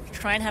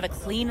 try and have a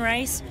clean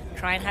race,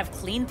 try and have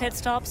clean pit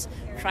stops,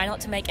 try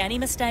not to make any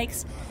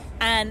mistakes.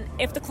 And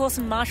if the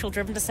Clauson Marshall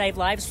Driven to Save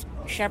Lives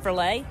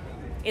Chevrolet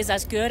is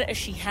as good as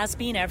she has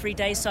been every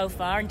day so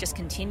far and just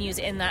continues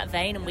in that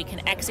vein, and we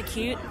can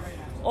execute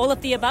all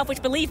of the above,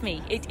 which, believe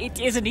me, it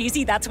isn't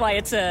easy. That's why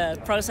it's a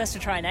process to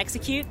try and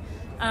execute.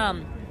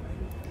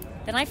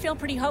 Then I feel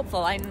pretty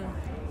hopeful.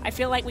 I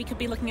feel like we could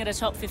be looking at a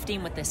top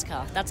 15 with this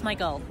car. That's my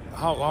goal.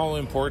 How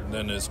important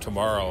then is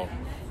tomorrow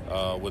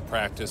with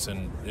practice,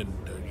 and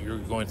you're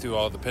going through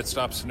all the pit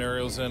stop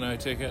scenarios then, I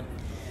take it?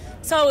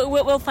 So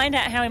we'll find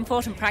out how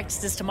important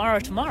practice is tomorrow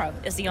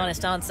is the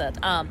honest answer.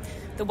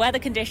 The weather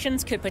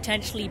conditions could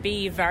potentially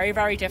be very,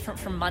 very different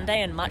from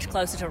Monday and much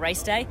closer to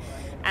race day.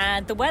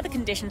 And the weather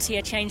conditions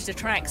here change the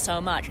track so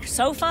much.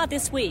 So far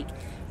this week,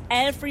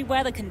 every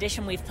weather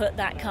condition we've put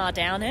that car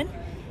down in,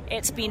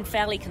 it's been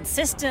fairly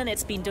consistent.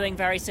 It's been doing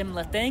very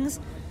similar things.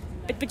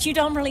 But you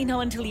don't really know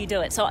until you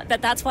do it. So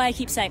that's why I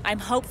keep saying I'm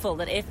hopeful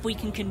that if we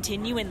can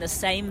continue in the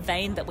same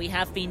vein that we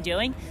have been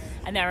doing,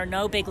 and there are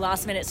no big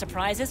last-minute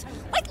surprises,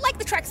 like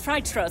the track's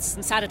pride strokes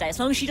on Saturday, as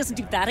long as she doesn't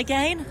do that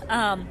again,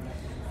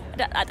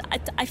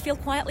 I feel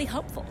quietly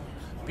hopeful.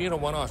 Being a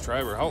one-off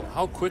driver,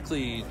 how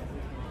quickly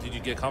did you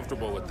get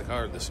comfortable with the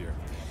car this year?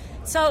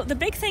 So the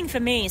big thing for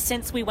me,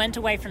 since we went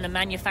away from the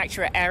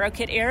manufacturer aero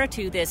kit era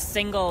to this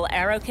single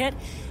aero kit,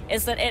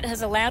 is that it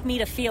has allowed me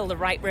to feel the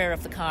right rear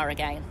of the car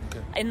again.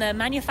 Okay. In the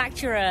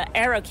manufacturer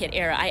aero kit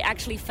era, I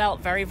actually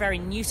felt very, very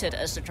neutered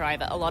as a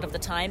driver a lot of the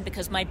time,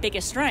 because my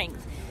biggest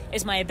strength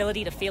is my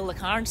ability to feel the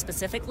car, and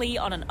specifically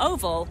on an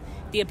oval,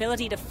 the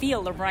ability to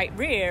feel the right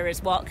rear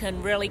is what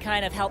can really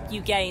kind of help you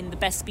gain the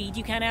best speed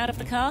you can out of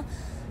the car,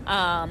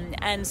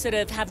 and sort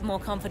of have more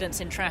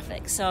confidence in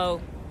traffic.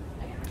 So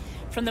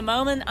from the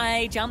moment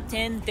I jumped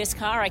in this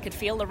car, I could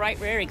feel the right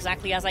rear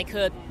exactly as I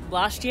could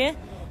last year,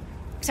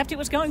 except it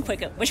was going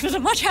quicker, which was a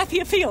much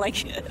happier feeling.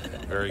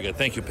 Very good.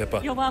 Thank you,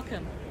 Pippa. You're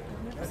welcome.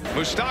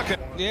 Mustaka.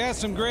 Yeah,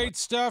 some great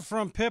stuff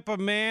from Pippa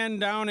Mann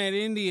down at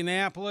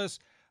Indianapolis.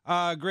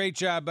 Great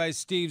job by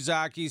Steve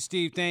Zocchi.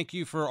 Steve, thank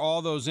you for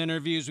all those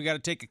interviews. We got to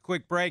take a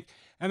quick break,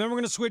 and then we're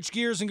going to switch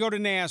gears and go to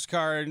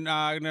NASCAR. And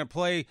I'm going to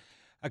play.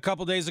 A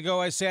couple days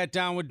ago, I sat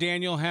down with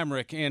Daniel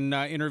Hemrick and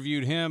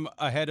interviewed him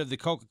ahead of the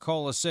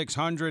Coca-Cola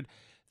 600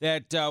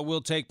 that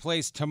will take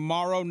place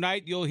tomorrow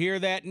night. You'll hear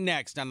that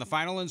next on the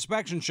Final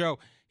Inspection Show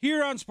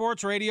here on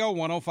Sports Radio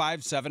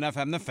 105.7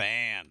 FM, The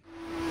Fan.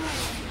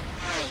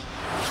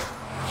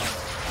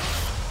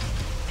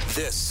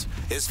 This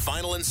is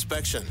Final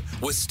Inspection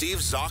with Steve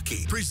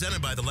Zocchi, presented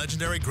by the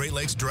legendary Great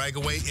Lakes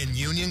Dragaway in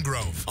Union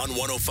Grove on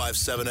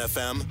 105.7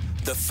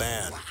 FM, The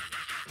Fan.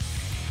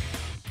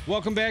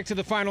 Welcome back to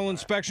the Final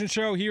Inspection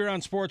Show here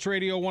on Sports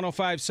Radio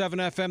 105.7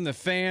 FM, The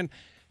Fan.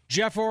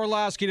 Jeff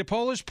Orlowski, the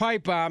Polish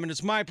Pipe Bomb, and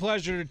it's my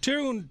pleasure to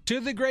tune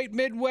to the Great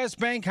Midwest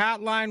Bank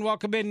Hotline.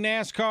 Welcome in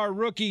NASCAR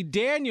rookie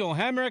Daniel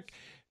Hemrick,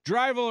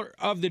 driver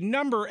of the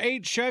number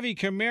 8 Chevy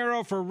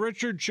Camaro for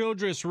Richard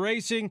Childress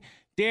Racing.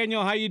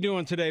 Daniel, how you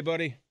doing today,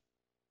 buddy?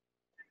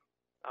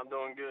 I'm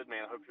doing good,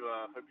 man. Hope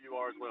you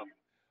are as well.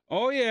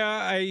 Oh,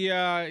 yeah.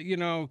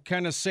 I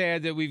kind of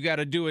sad that we've got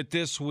to do it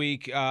this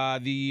week.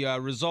 The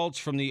results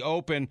from the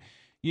Open,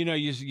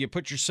 you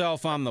put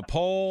yourself on the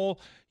pole.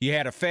 You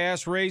had a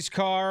fast race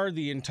car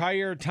the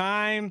entire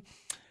time.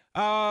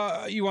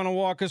 You want to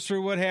walk us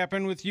through what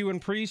happened with you and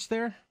Priest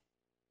there?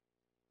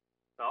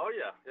 Oh,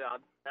 yeah.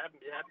 I'd be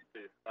happy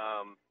to.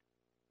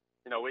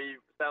 We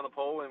sat on the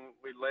pole, and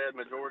we led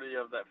majority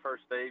of that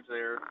first stage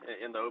there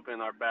in the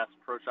Open, our Bass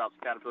Pro Shops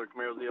Caterpillar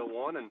Camaro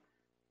ZL1, and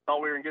thought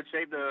we were in good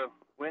shape to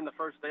win the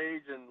first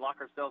stage and lock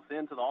ourselves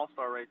into the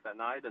All-Star race that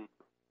night, and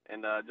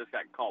just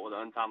got caught with an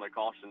untimely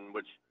caution,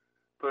 which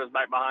put us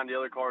back behind the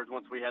other cars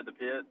once we had the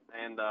pit,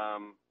 and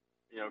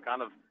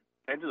kind of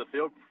came to the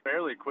field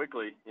fairly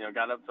quickly.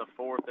 Got up to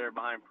fourth there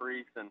behind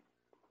Priest, and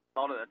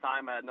thought at the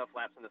time I had enough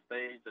laps in the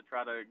stage to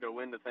try to go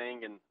win the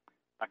thing, and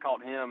I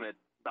caught him at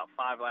about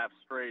 5 laps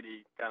straight.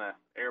 He kind of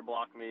air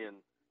blocked me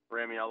and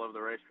ran me all over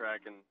the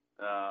racetrack, and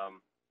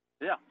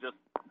just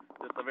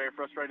a very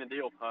frustrating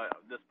deal.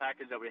 This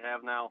package that we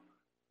have now,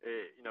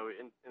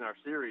 in our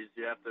series,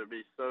 you have to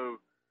be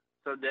so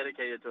so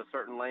dedicated to a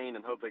certain lane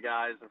and hope the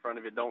guys in front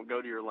of you don't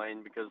go to your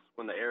lane, because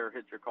when the air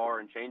hits your car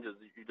and changes,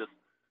 you just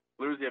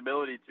lose the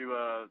ability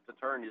to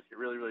turn. You just get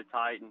really, really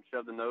tight and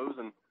shove the nose,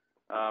 and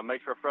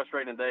makes for a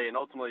frustrating day. And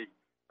ultimately,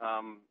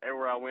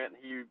 everywhere I went,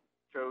 he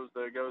chose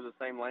to go the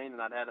same lane,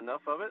 and I'd had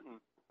enough of it.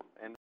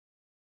 And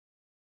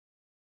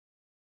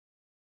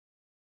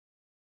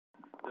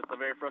it's a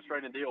very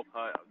frustrating deal.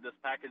 This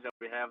package that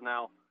we have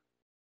now,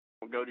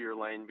 don't go to your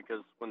lane,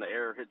 because when the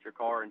air hits your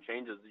car and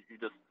changes, you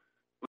just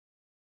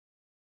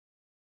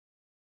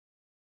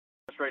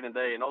frustrating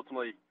day. And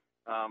ultimately,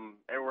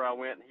 everywhere I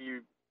went, he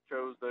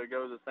chose to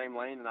go the same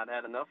lane, and I'd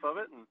had enough of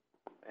it.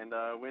 And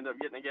we ended up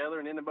getting together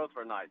and ended both of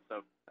our nights.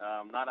 So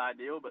not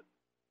ideal, but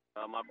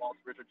my boss,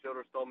 Richard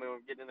Childress, told me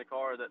when getting in the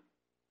car that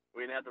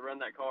we didn't have to run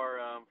that car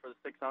for the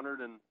 600,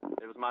 and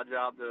it was my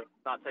job to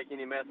not take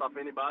any mess off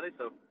anybody.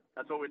 So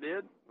that's what we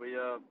did. We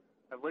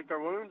have licked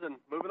our wounds and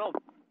moving on.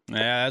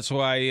 Yeah, that's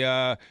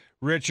why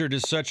Richard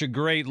is such a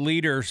great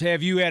leader.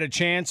 Have you had a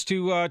chance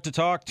to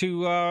talk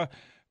to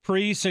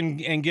Preece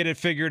and get it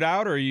figured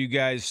out, or are you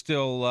guys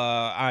still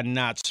on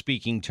not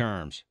speaking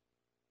terms?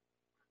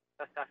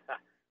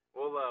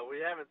 Well, we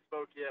haven't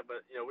spoke yet,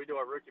 but we do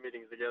our rookie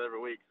meetings together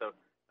every week. So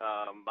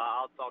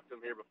I'll talk to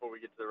him here before we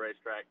get to the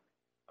racetrack.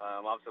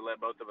 Obviously,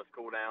 let both of us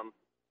cool down.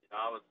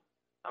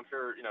 I'm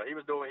sure he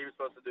was doing what he was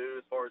supposed to do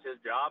as far as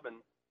his job, and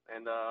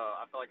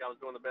I felt like I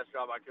was doing the best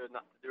job I could,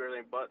 not to do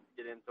everything but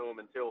get into him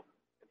until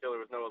there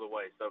was no other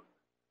way. So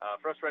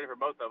frustrating for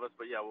both of us,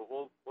 but yeah,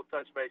 we'll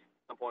touch base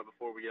at some point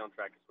before we get on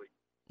track this week.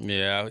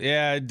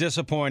 Yeah,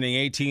 disappointing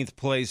 18th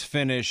place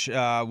finish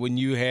when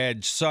you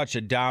had such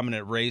a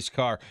dominant race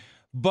car.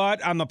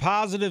 But on the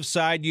positive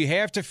side, you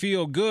have to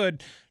feel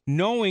good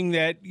knowing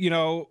that,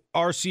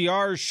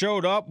 RCR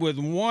showed up with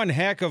one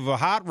heck of a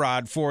hot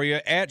rod for you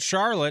at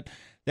Charlotte.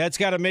 That's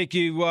got to make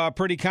you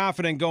pretty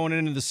confident going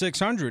into the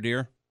 600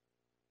 here.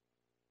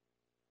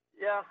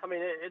 Yeah, I mean,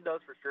 it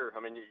does for sure.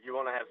 I mean, you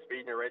want to have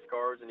speed in your race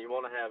cars, and you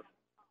want to have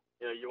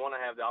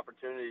the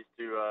opportunities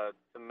to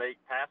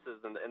make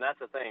passes, and that's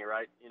the thing,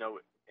 right?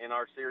 In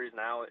our series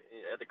now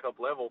at the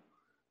Cup level,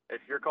 if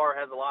your car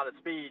has a lot of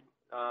speed,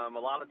 a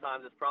lot of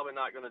times it's probably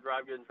not going to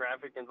drive good in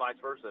traffic, and vice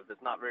versa. If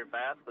it's not very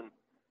fast, then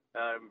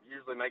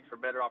usually makes for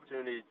better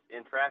opportunities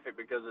in traffic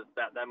because it's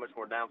that much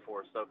more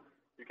downforce. So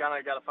you kind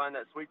of got to find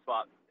that sweet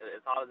spot.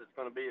 As hot as it's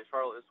going to be at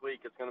Charlotte this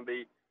week, it's going to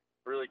be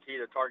really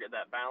key to target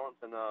that balance,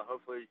 and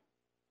hopefully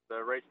the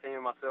race team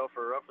and myself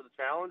are up for the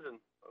challenge, and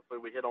hopefully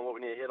we hit on what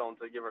we need to hit on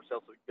to give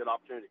ourselves a good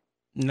opportunity.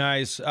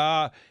 Nice.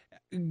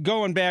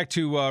 Going back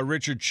to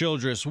Richard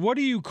Childress, what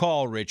do you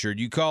call Richard?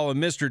 You call him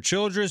Mr.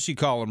 Childress? You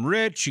call him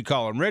Rich? You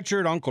call him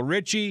Richard? Uncle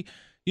Richie?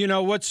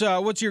 What's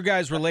your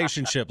guys'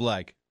 relationship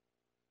like?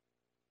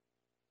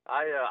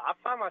 I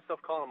find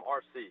myself calling him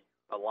RC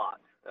a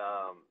lot.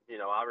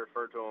 I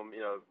refer to him,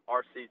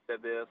 RC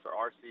said this or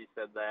RC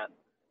said that.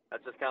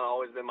 That's just kind of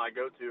always been my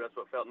go-to. That's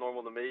what felt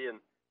normal to me, and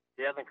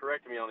he hasn't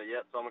corrected me on it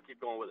yet, so I'm going to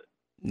keep going with it.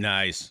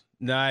 Nice.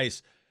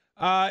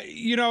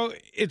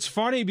 It's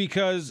funny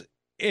because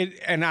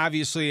and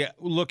obviously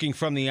looking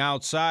from the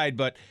outside,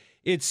 but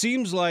it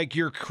seems like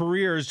your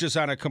career is just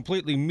on a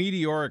completely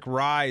meteoric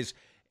rise.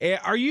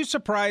 Are you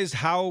surprised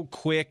how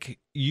quick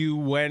you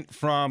went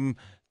from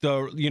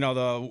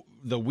the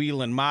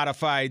Whelen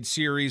Modified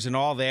series and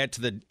all that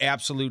to the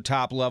absolute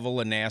top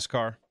level in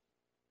NASCAR?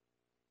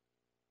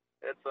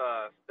 It's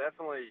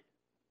definitely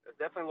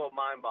a little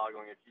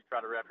mind-boggling if you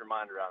try to wrap your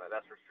mind around it.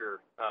 That's for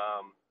sure.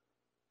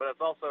 But it's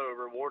also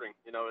rewarding.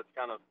 It's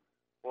kind of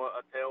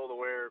a tale to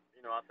where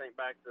I think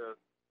back to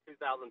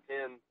 2010.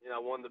 I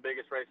won the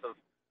biggest race of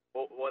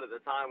what at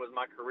the time was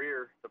my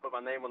career, to put my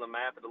name on the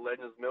map at the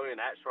Legends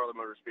Million at Charlotte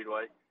Motor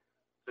Speedway.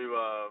 To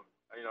a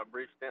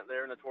brief stint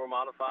there in the Tour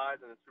Modifieds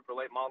and the super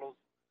late models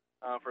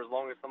for as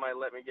long as somebody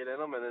let me get in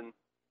them, and then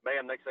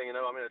bam, next thing you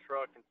know, I'm in a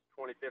truck in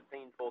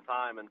 2015 full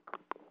time, and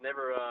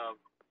never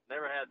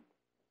had,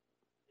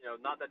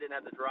 not that I didn't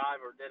have the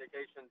drive or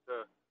dedication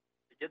to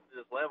get to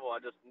this level.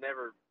 I just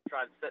never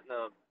tried setting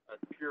a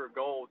pure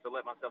goal to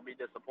let myself be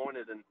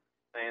disappointed, and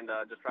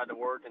just tried to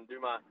work and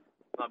do my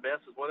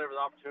best with whatever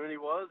the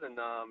opportunity was. And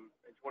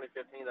in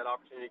 2015, that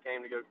opportunity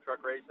came to go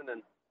truck racing,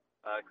 and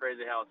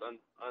crazy how it's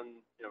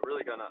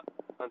really gonna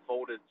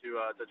unfolded to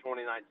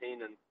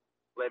 2019 and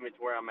led me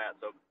to where I'm at.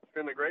 So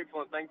extremely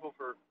grateful and thankful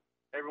for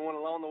everyone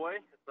along the way.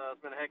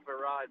 It's been a heck of a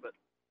ride, but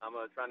I'm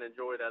trying to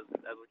enjoy it as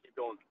we keep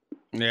going.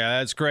 Yeah,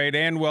 that's great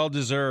and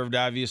well-deserved.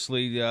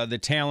 Obviously, the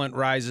talent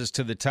rises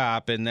to the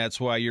top, and that's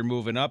why you're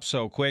moving up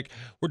so quick.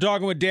 We're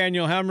talking with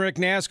Daniel Hemric,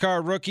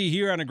 NASCAR rookie,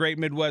 here on a Great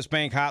Midwest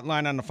Bank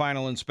Hotline on the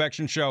Final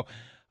Inspection Show.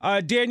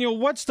 Daniel,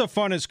 what's the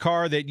funnest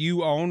car that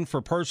you own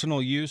for personal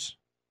use?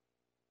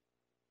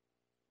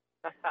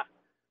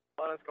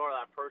 Funnest car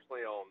that I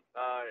personally own.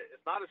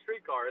 It's not a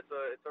street car. It's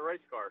a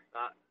race car.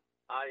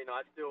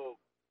 I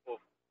still,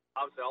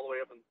 obviously all the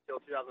way up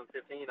until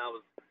 2015, I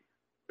was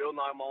building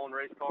my own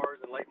race cars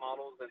and late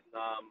models, and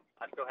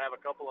I still have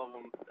a couple of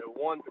them.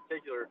 One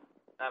particular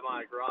at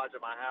my garage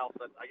at my house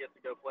that I get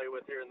to go play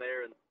with here and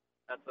there, and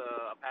that's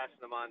a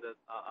passion of mine that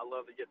I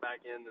love to get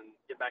back in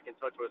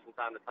touch with from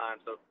time to time.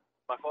 So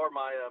by far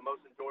my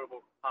most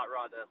enjoyable hot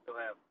rod that I still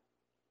have.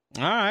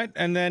 All right,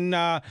 and then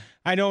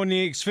I know in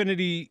the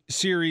Xfinity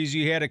Series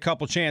you had a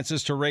couple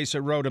chances to race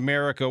at Road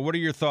America. What are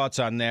your thoughts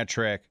on that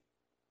track?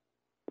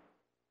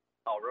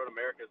 Oh, Road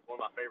America is one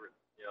of my favorites.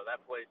 You know,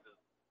 that place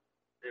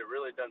it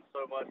really done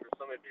so much for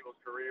so many people's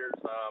careers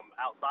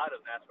outside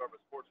of NASCAR, but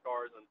sports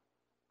cars. And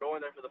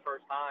going there for the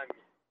first time,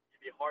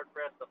 you'd be hard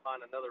pressed to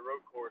find another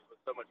road course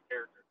with so much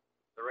character.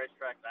 The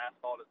racetrack, the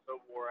asphalt is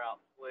so wore out,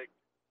 slick.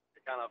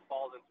 It kind of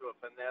falls into a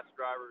finesse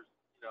driver's,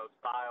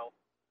 style.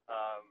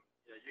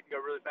 You can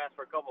go really fast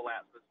for a couple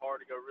laps, but it's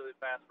hard to go really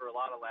fast for a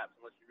lot of laps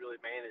unless you really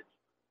manage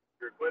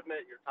your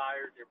equipment, your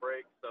tires, your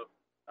brakes. So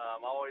I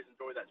always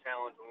enjoy that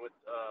challenge when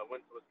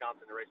went to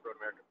Wisconsin to race Road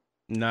America.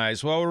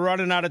 Nice. Well, we're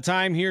running out of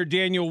time here,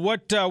 Daniel.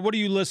 What are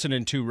you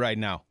listening to right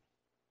now?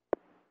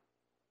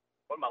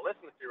 What am I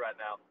listening to right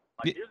now?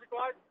 Like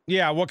music-wise?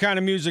 Yeah. What kind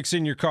of music's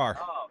in your car?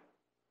 Oh,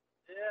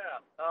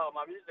 yeah. Oh,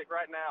 my music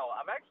right now.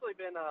 I've actually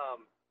been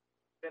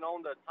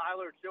on the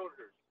Tyler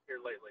Childers here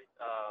lately.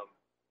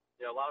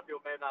 A lot of people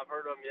may not have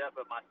heard of him yet,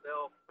 but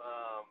myself,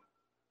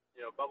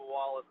 Bubba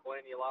Wallace,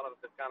 Blaney, a lot of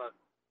us have kind of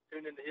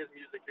tuned into his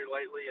music here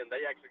lately, and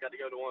they actually got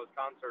to go to one of his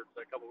concerts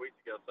a couple weeks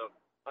ago. So,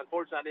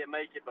 unfortunately, I didn't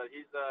make it, but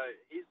he's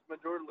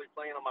majorly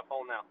playing on my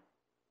phone now.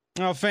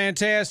 Oh,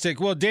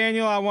 fantastic. Well,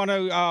 Daniel, I want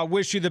to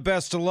wish you the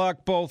best of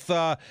luck, both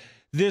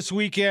this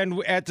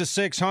weekend at the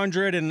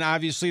 600 and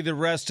obviously the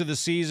rest of the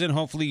season.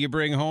 Hopefully you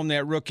bring home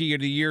that Rookie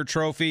of the Year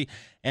trophy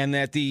and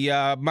that the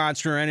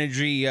Monster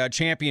Energy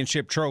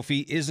Championship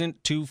trophy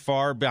isn't too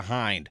far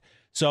behind.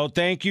 So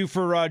thank you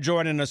for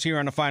joining us here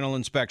on the Final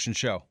Inspection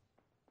Show.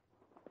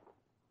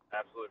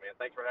 Absolutely, man.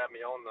 Thanks for having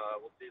me on.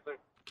 We'll see you soon.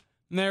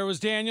 And there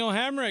was Daniel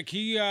Hemrick.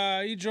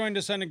 He joined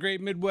us on the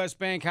Great Midwest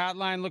Bank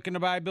hotline. Looking to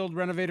buy, build,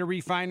 renovate, or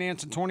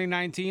refinance in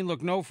 2019?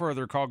 Look no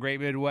further. Call Great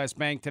Midwest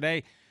Bank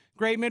today.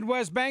 Great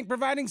Midwest Bank,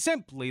 providing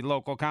simply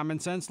local common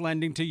sense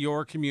lending to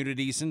your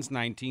community since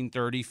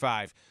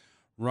 1935.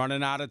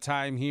 Running out of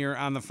time here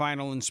on the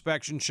Final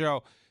Inspection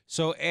Show.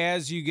 So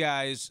as you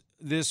guys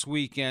this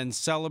weekend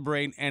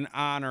celebrate and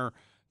honor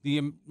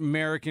the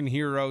American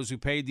heroes who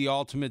paid the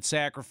ultimate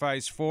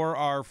sacrifice for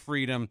our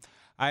freedom,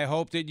 I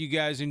hope that you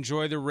guys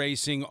enjoy the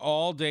racing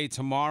all day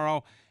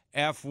tomorrow.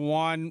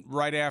 F1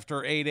 right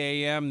after 8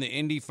 a.m., the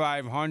Indy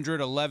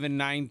 500,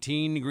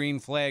 11:19, the green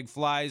flag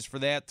flies for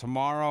that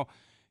tomorrow.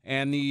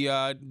 And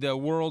the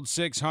World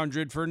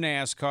 600 for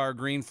NASCAR,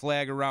 green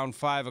flag around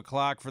 5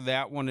 o'clock for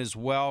that one as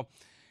well.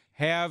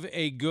 Have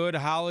a good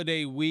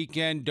holiday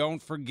weekend.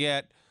 Don't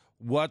forget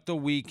what the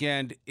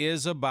weekend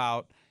is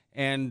about.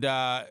 And,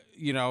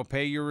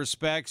 pay your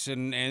respects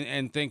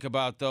and think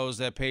about those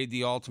that paid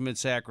the ultimate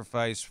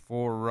sacrifice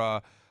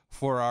for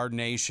our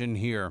nation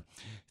here.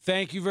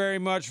 Thank you very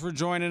much for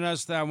joining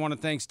us. I want to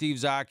thank Steve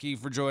Zaki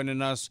for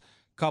joining us.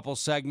 Couple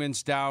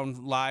segments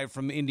down live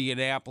from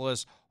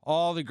Indianapolis.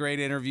 All the great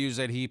interviews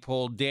that he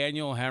pulled.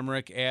 Daniel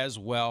Hemrick as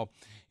well.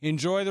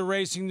 Enjoy the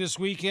racing this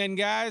weekend,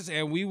 guys,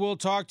 and we will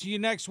talk to you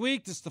next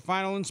week. This is the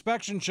Final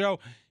Inspection Show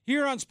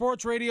here on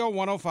Sports Radio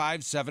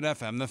 105.7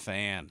 FM, The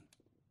Fan.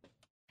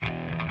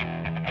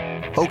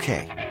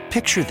 Okay,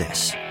 picture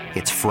this.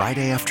 It's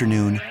Friday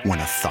afternoon when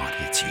a thought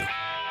hits you.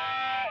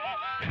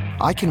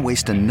 I can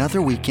waste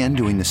another weekend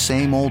doing the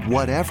same old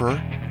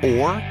whatever,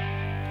 or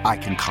I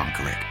can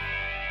conquer it.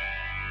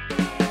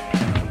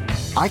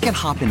 I can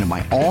hop into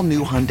my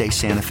all-new Hyundai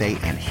Santa Fe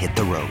and hit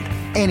the road.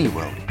 Any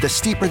road. The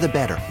steeper, the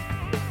better.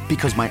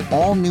 Because my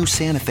all-new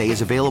Santa Fe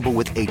is available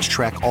with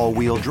H-Track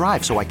all-wheel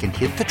drive, so I can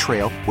hit the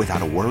trail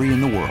without a worry in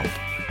the world.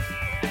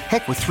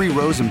 Heck, with 3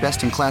 rows and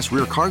best-in-class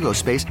rear cargo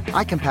space,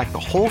 I can pack the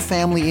whole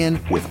family in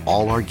with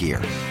all our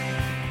gear.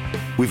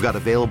 We've got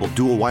available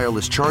dual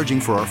wireless charging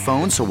for our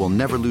phones, so we'll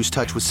never lose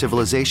touch with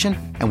civilization,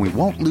 and we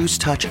won't lose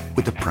touch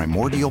with the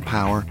primordial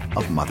power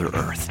of Mother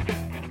Earth.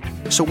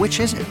 So which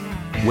is it?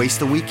 Waste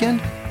the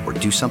weekend or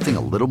do something a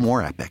little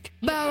more epic?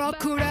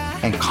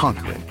 And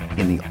conquer it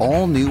in the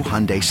all-new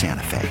Hyundai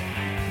Santa Fe.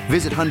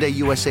 Visit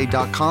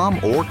HyundaiUSA.com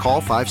or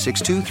call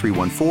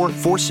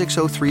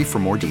 562-314-4603 for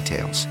more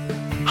details.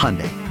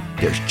 Hyundai,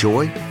 there's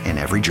joy in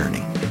every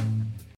journey.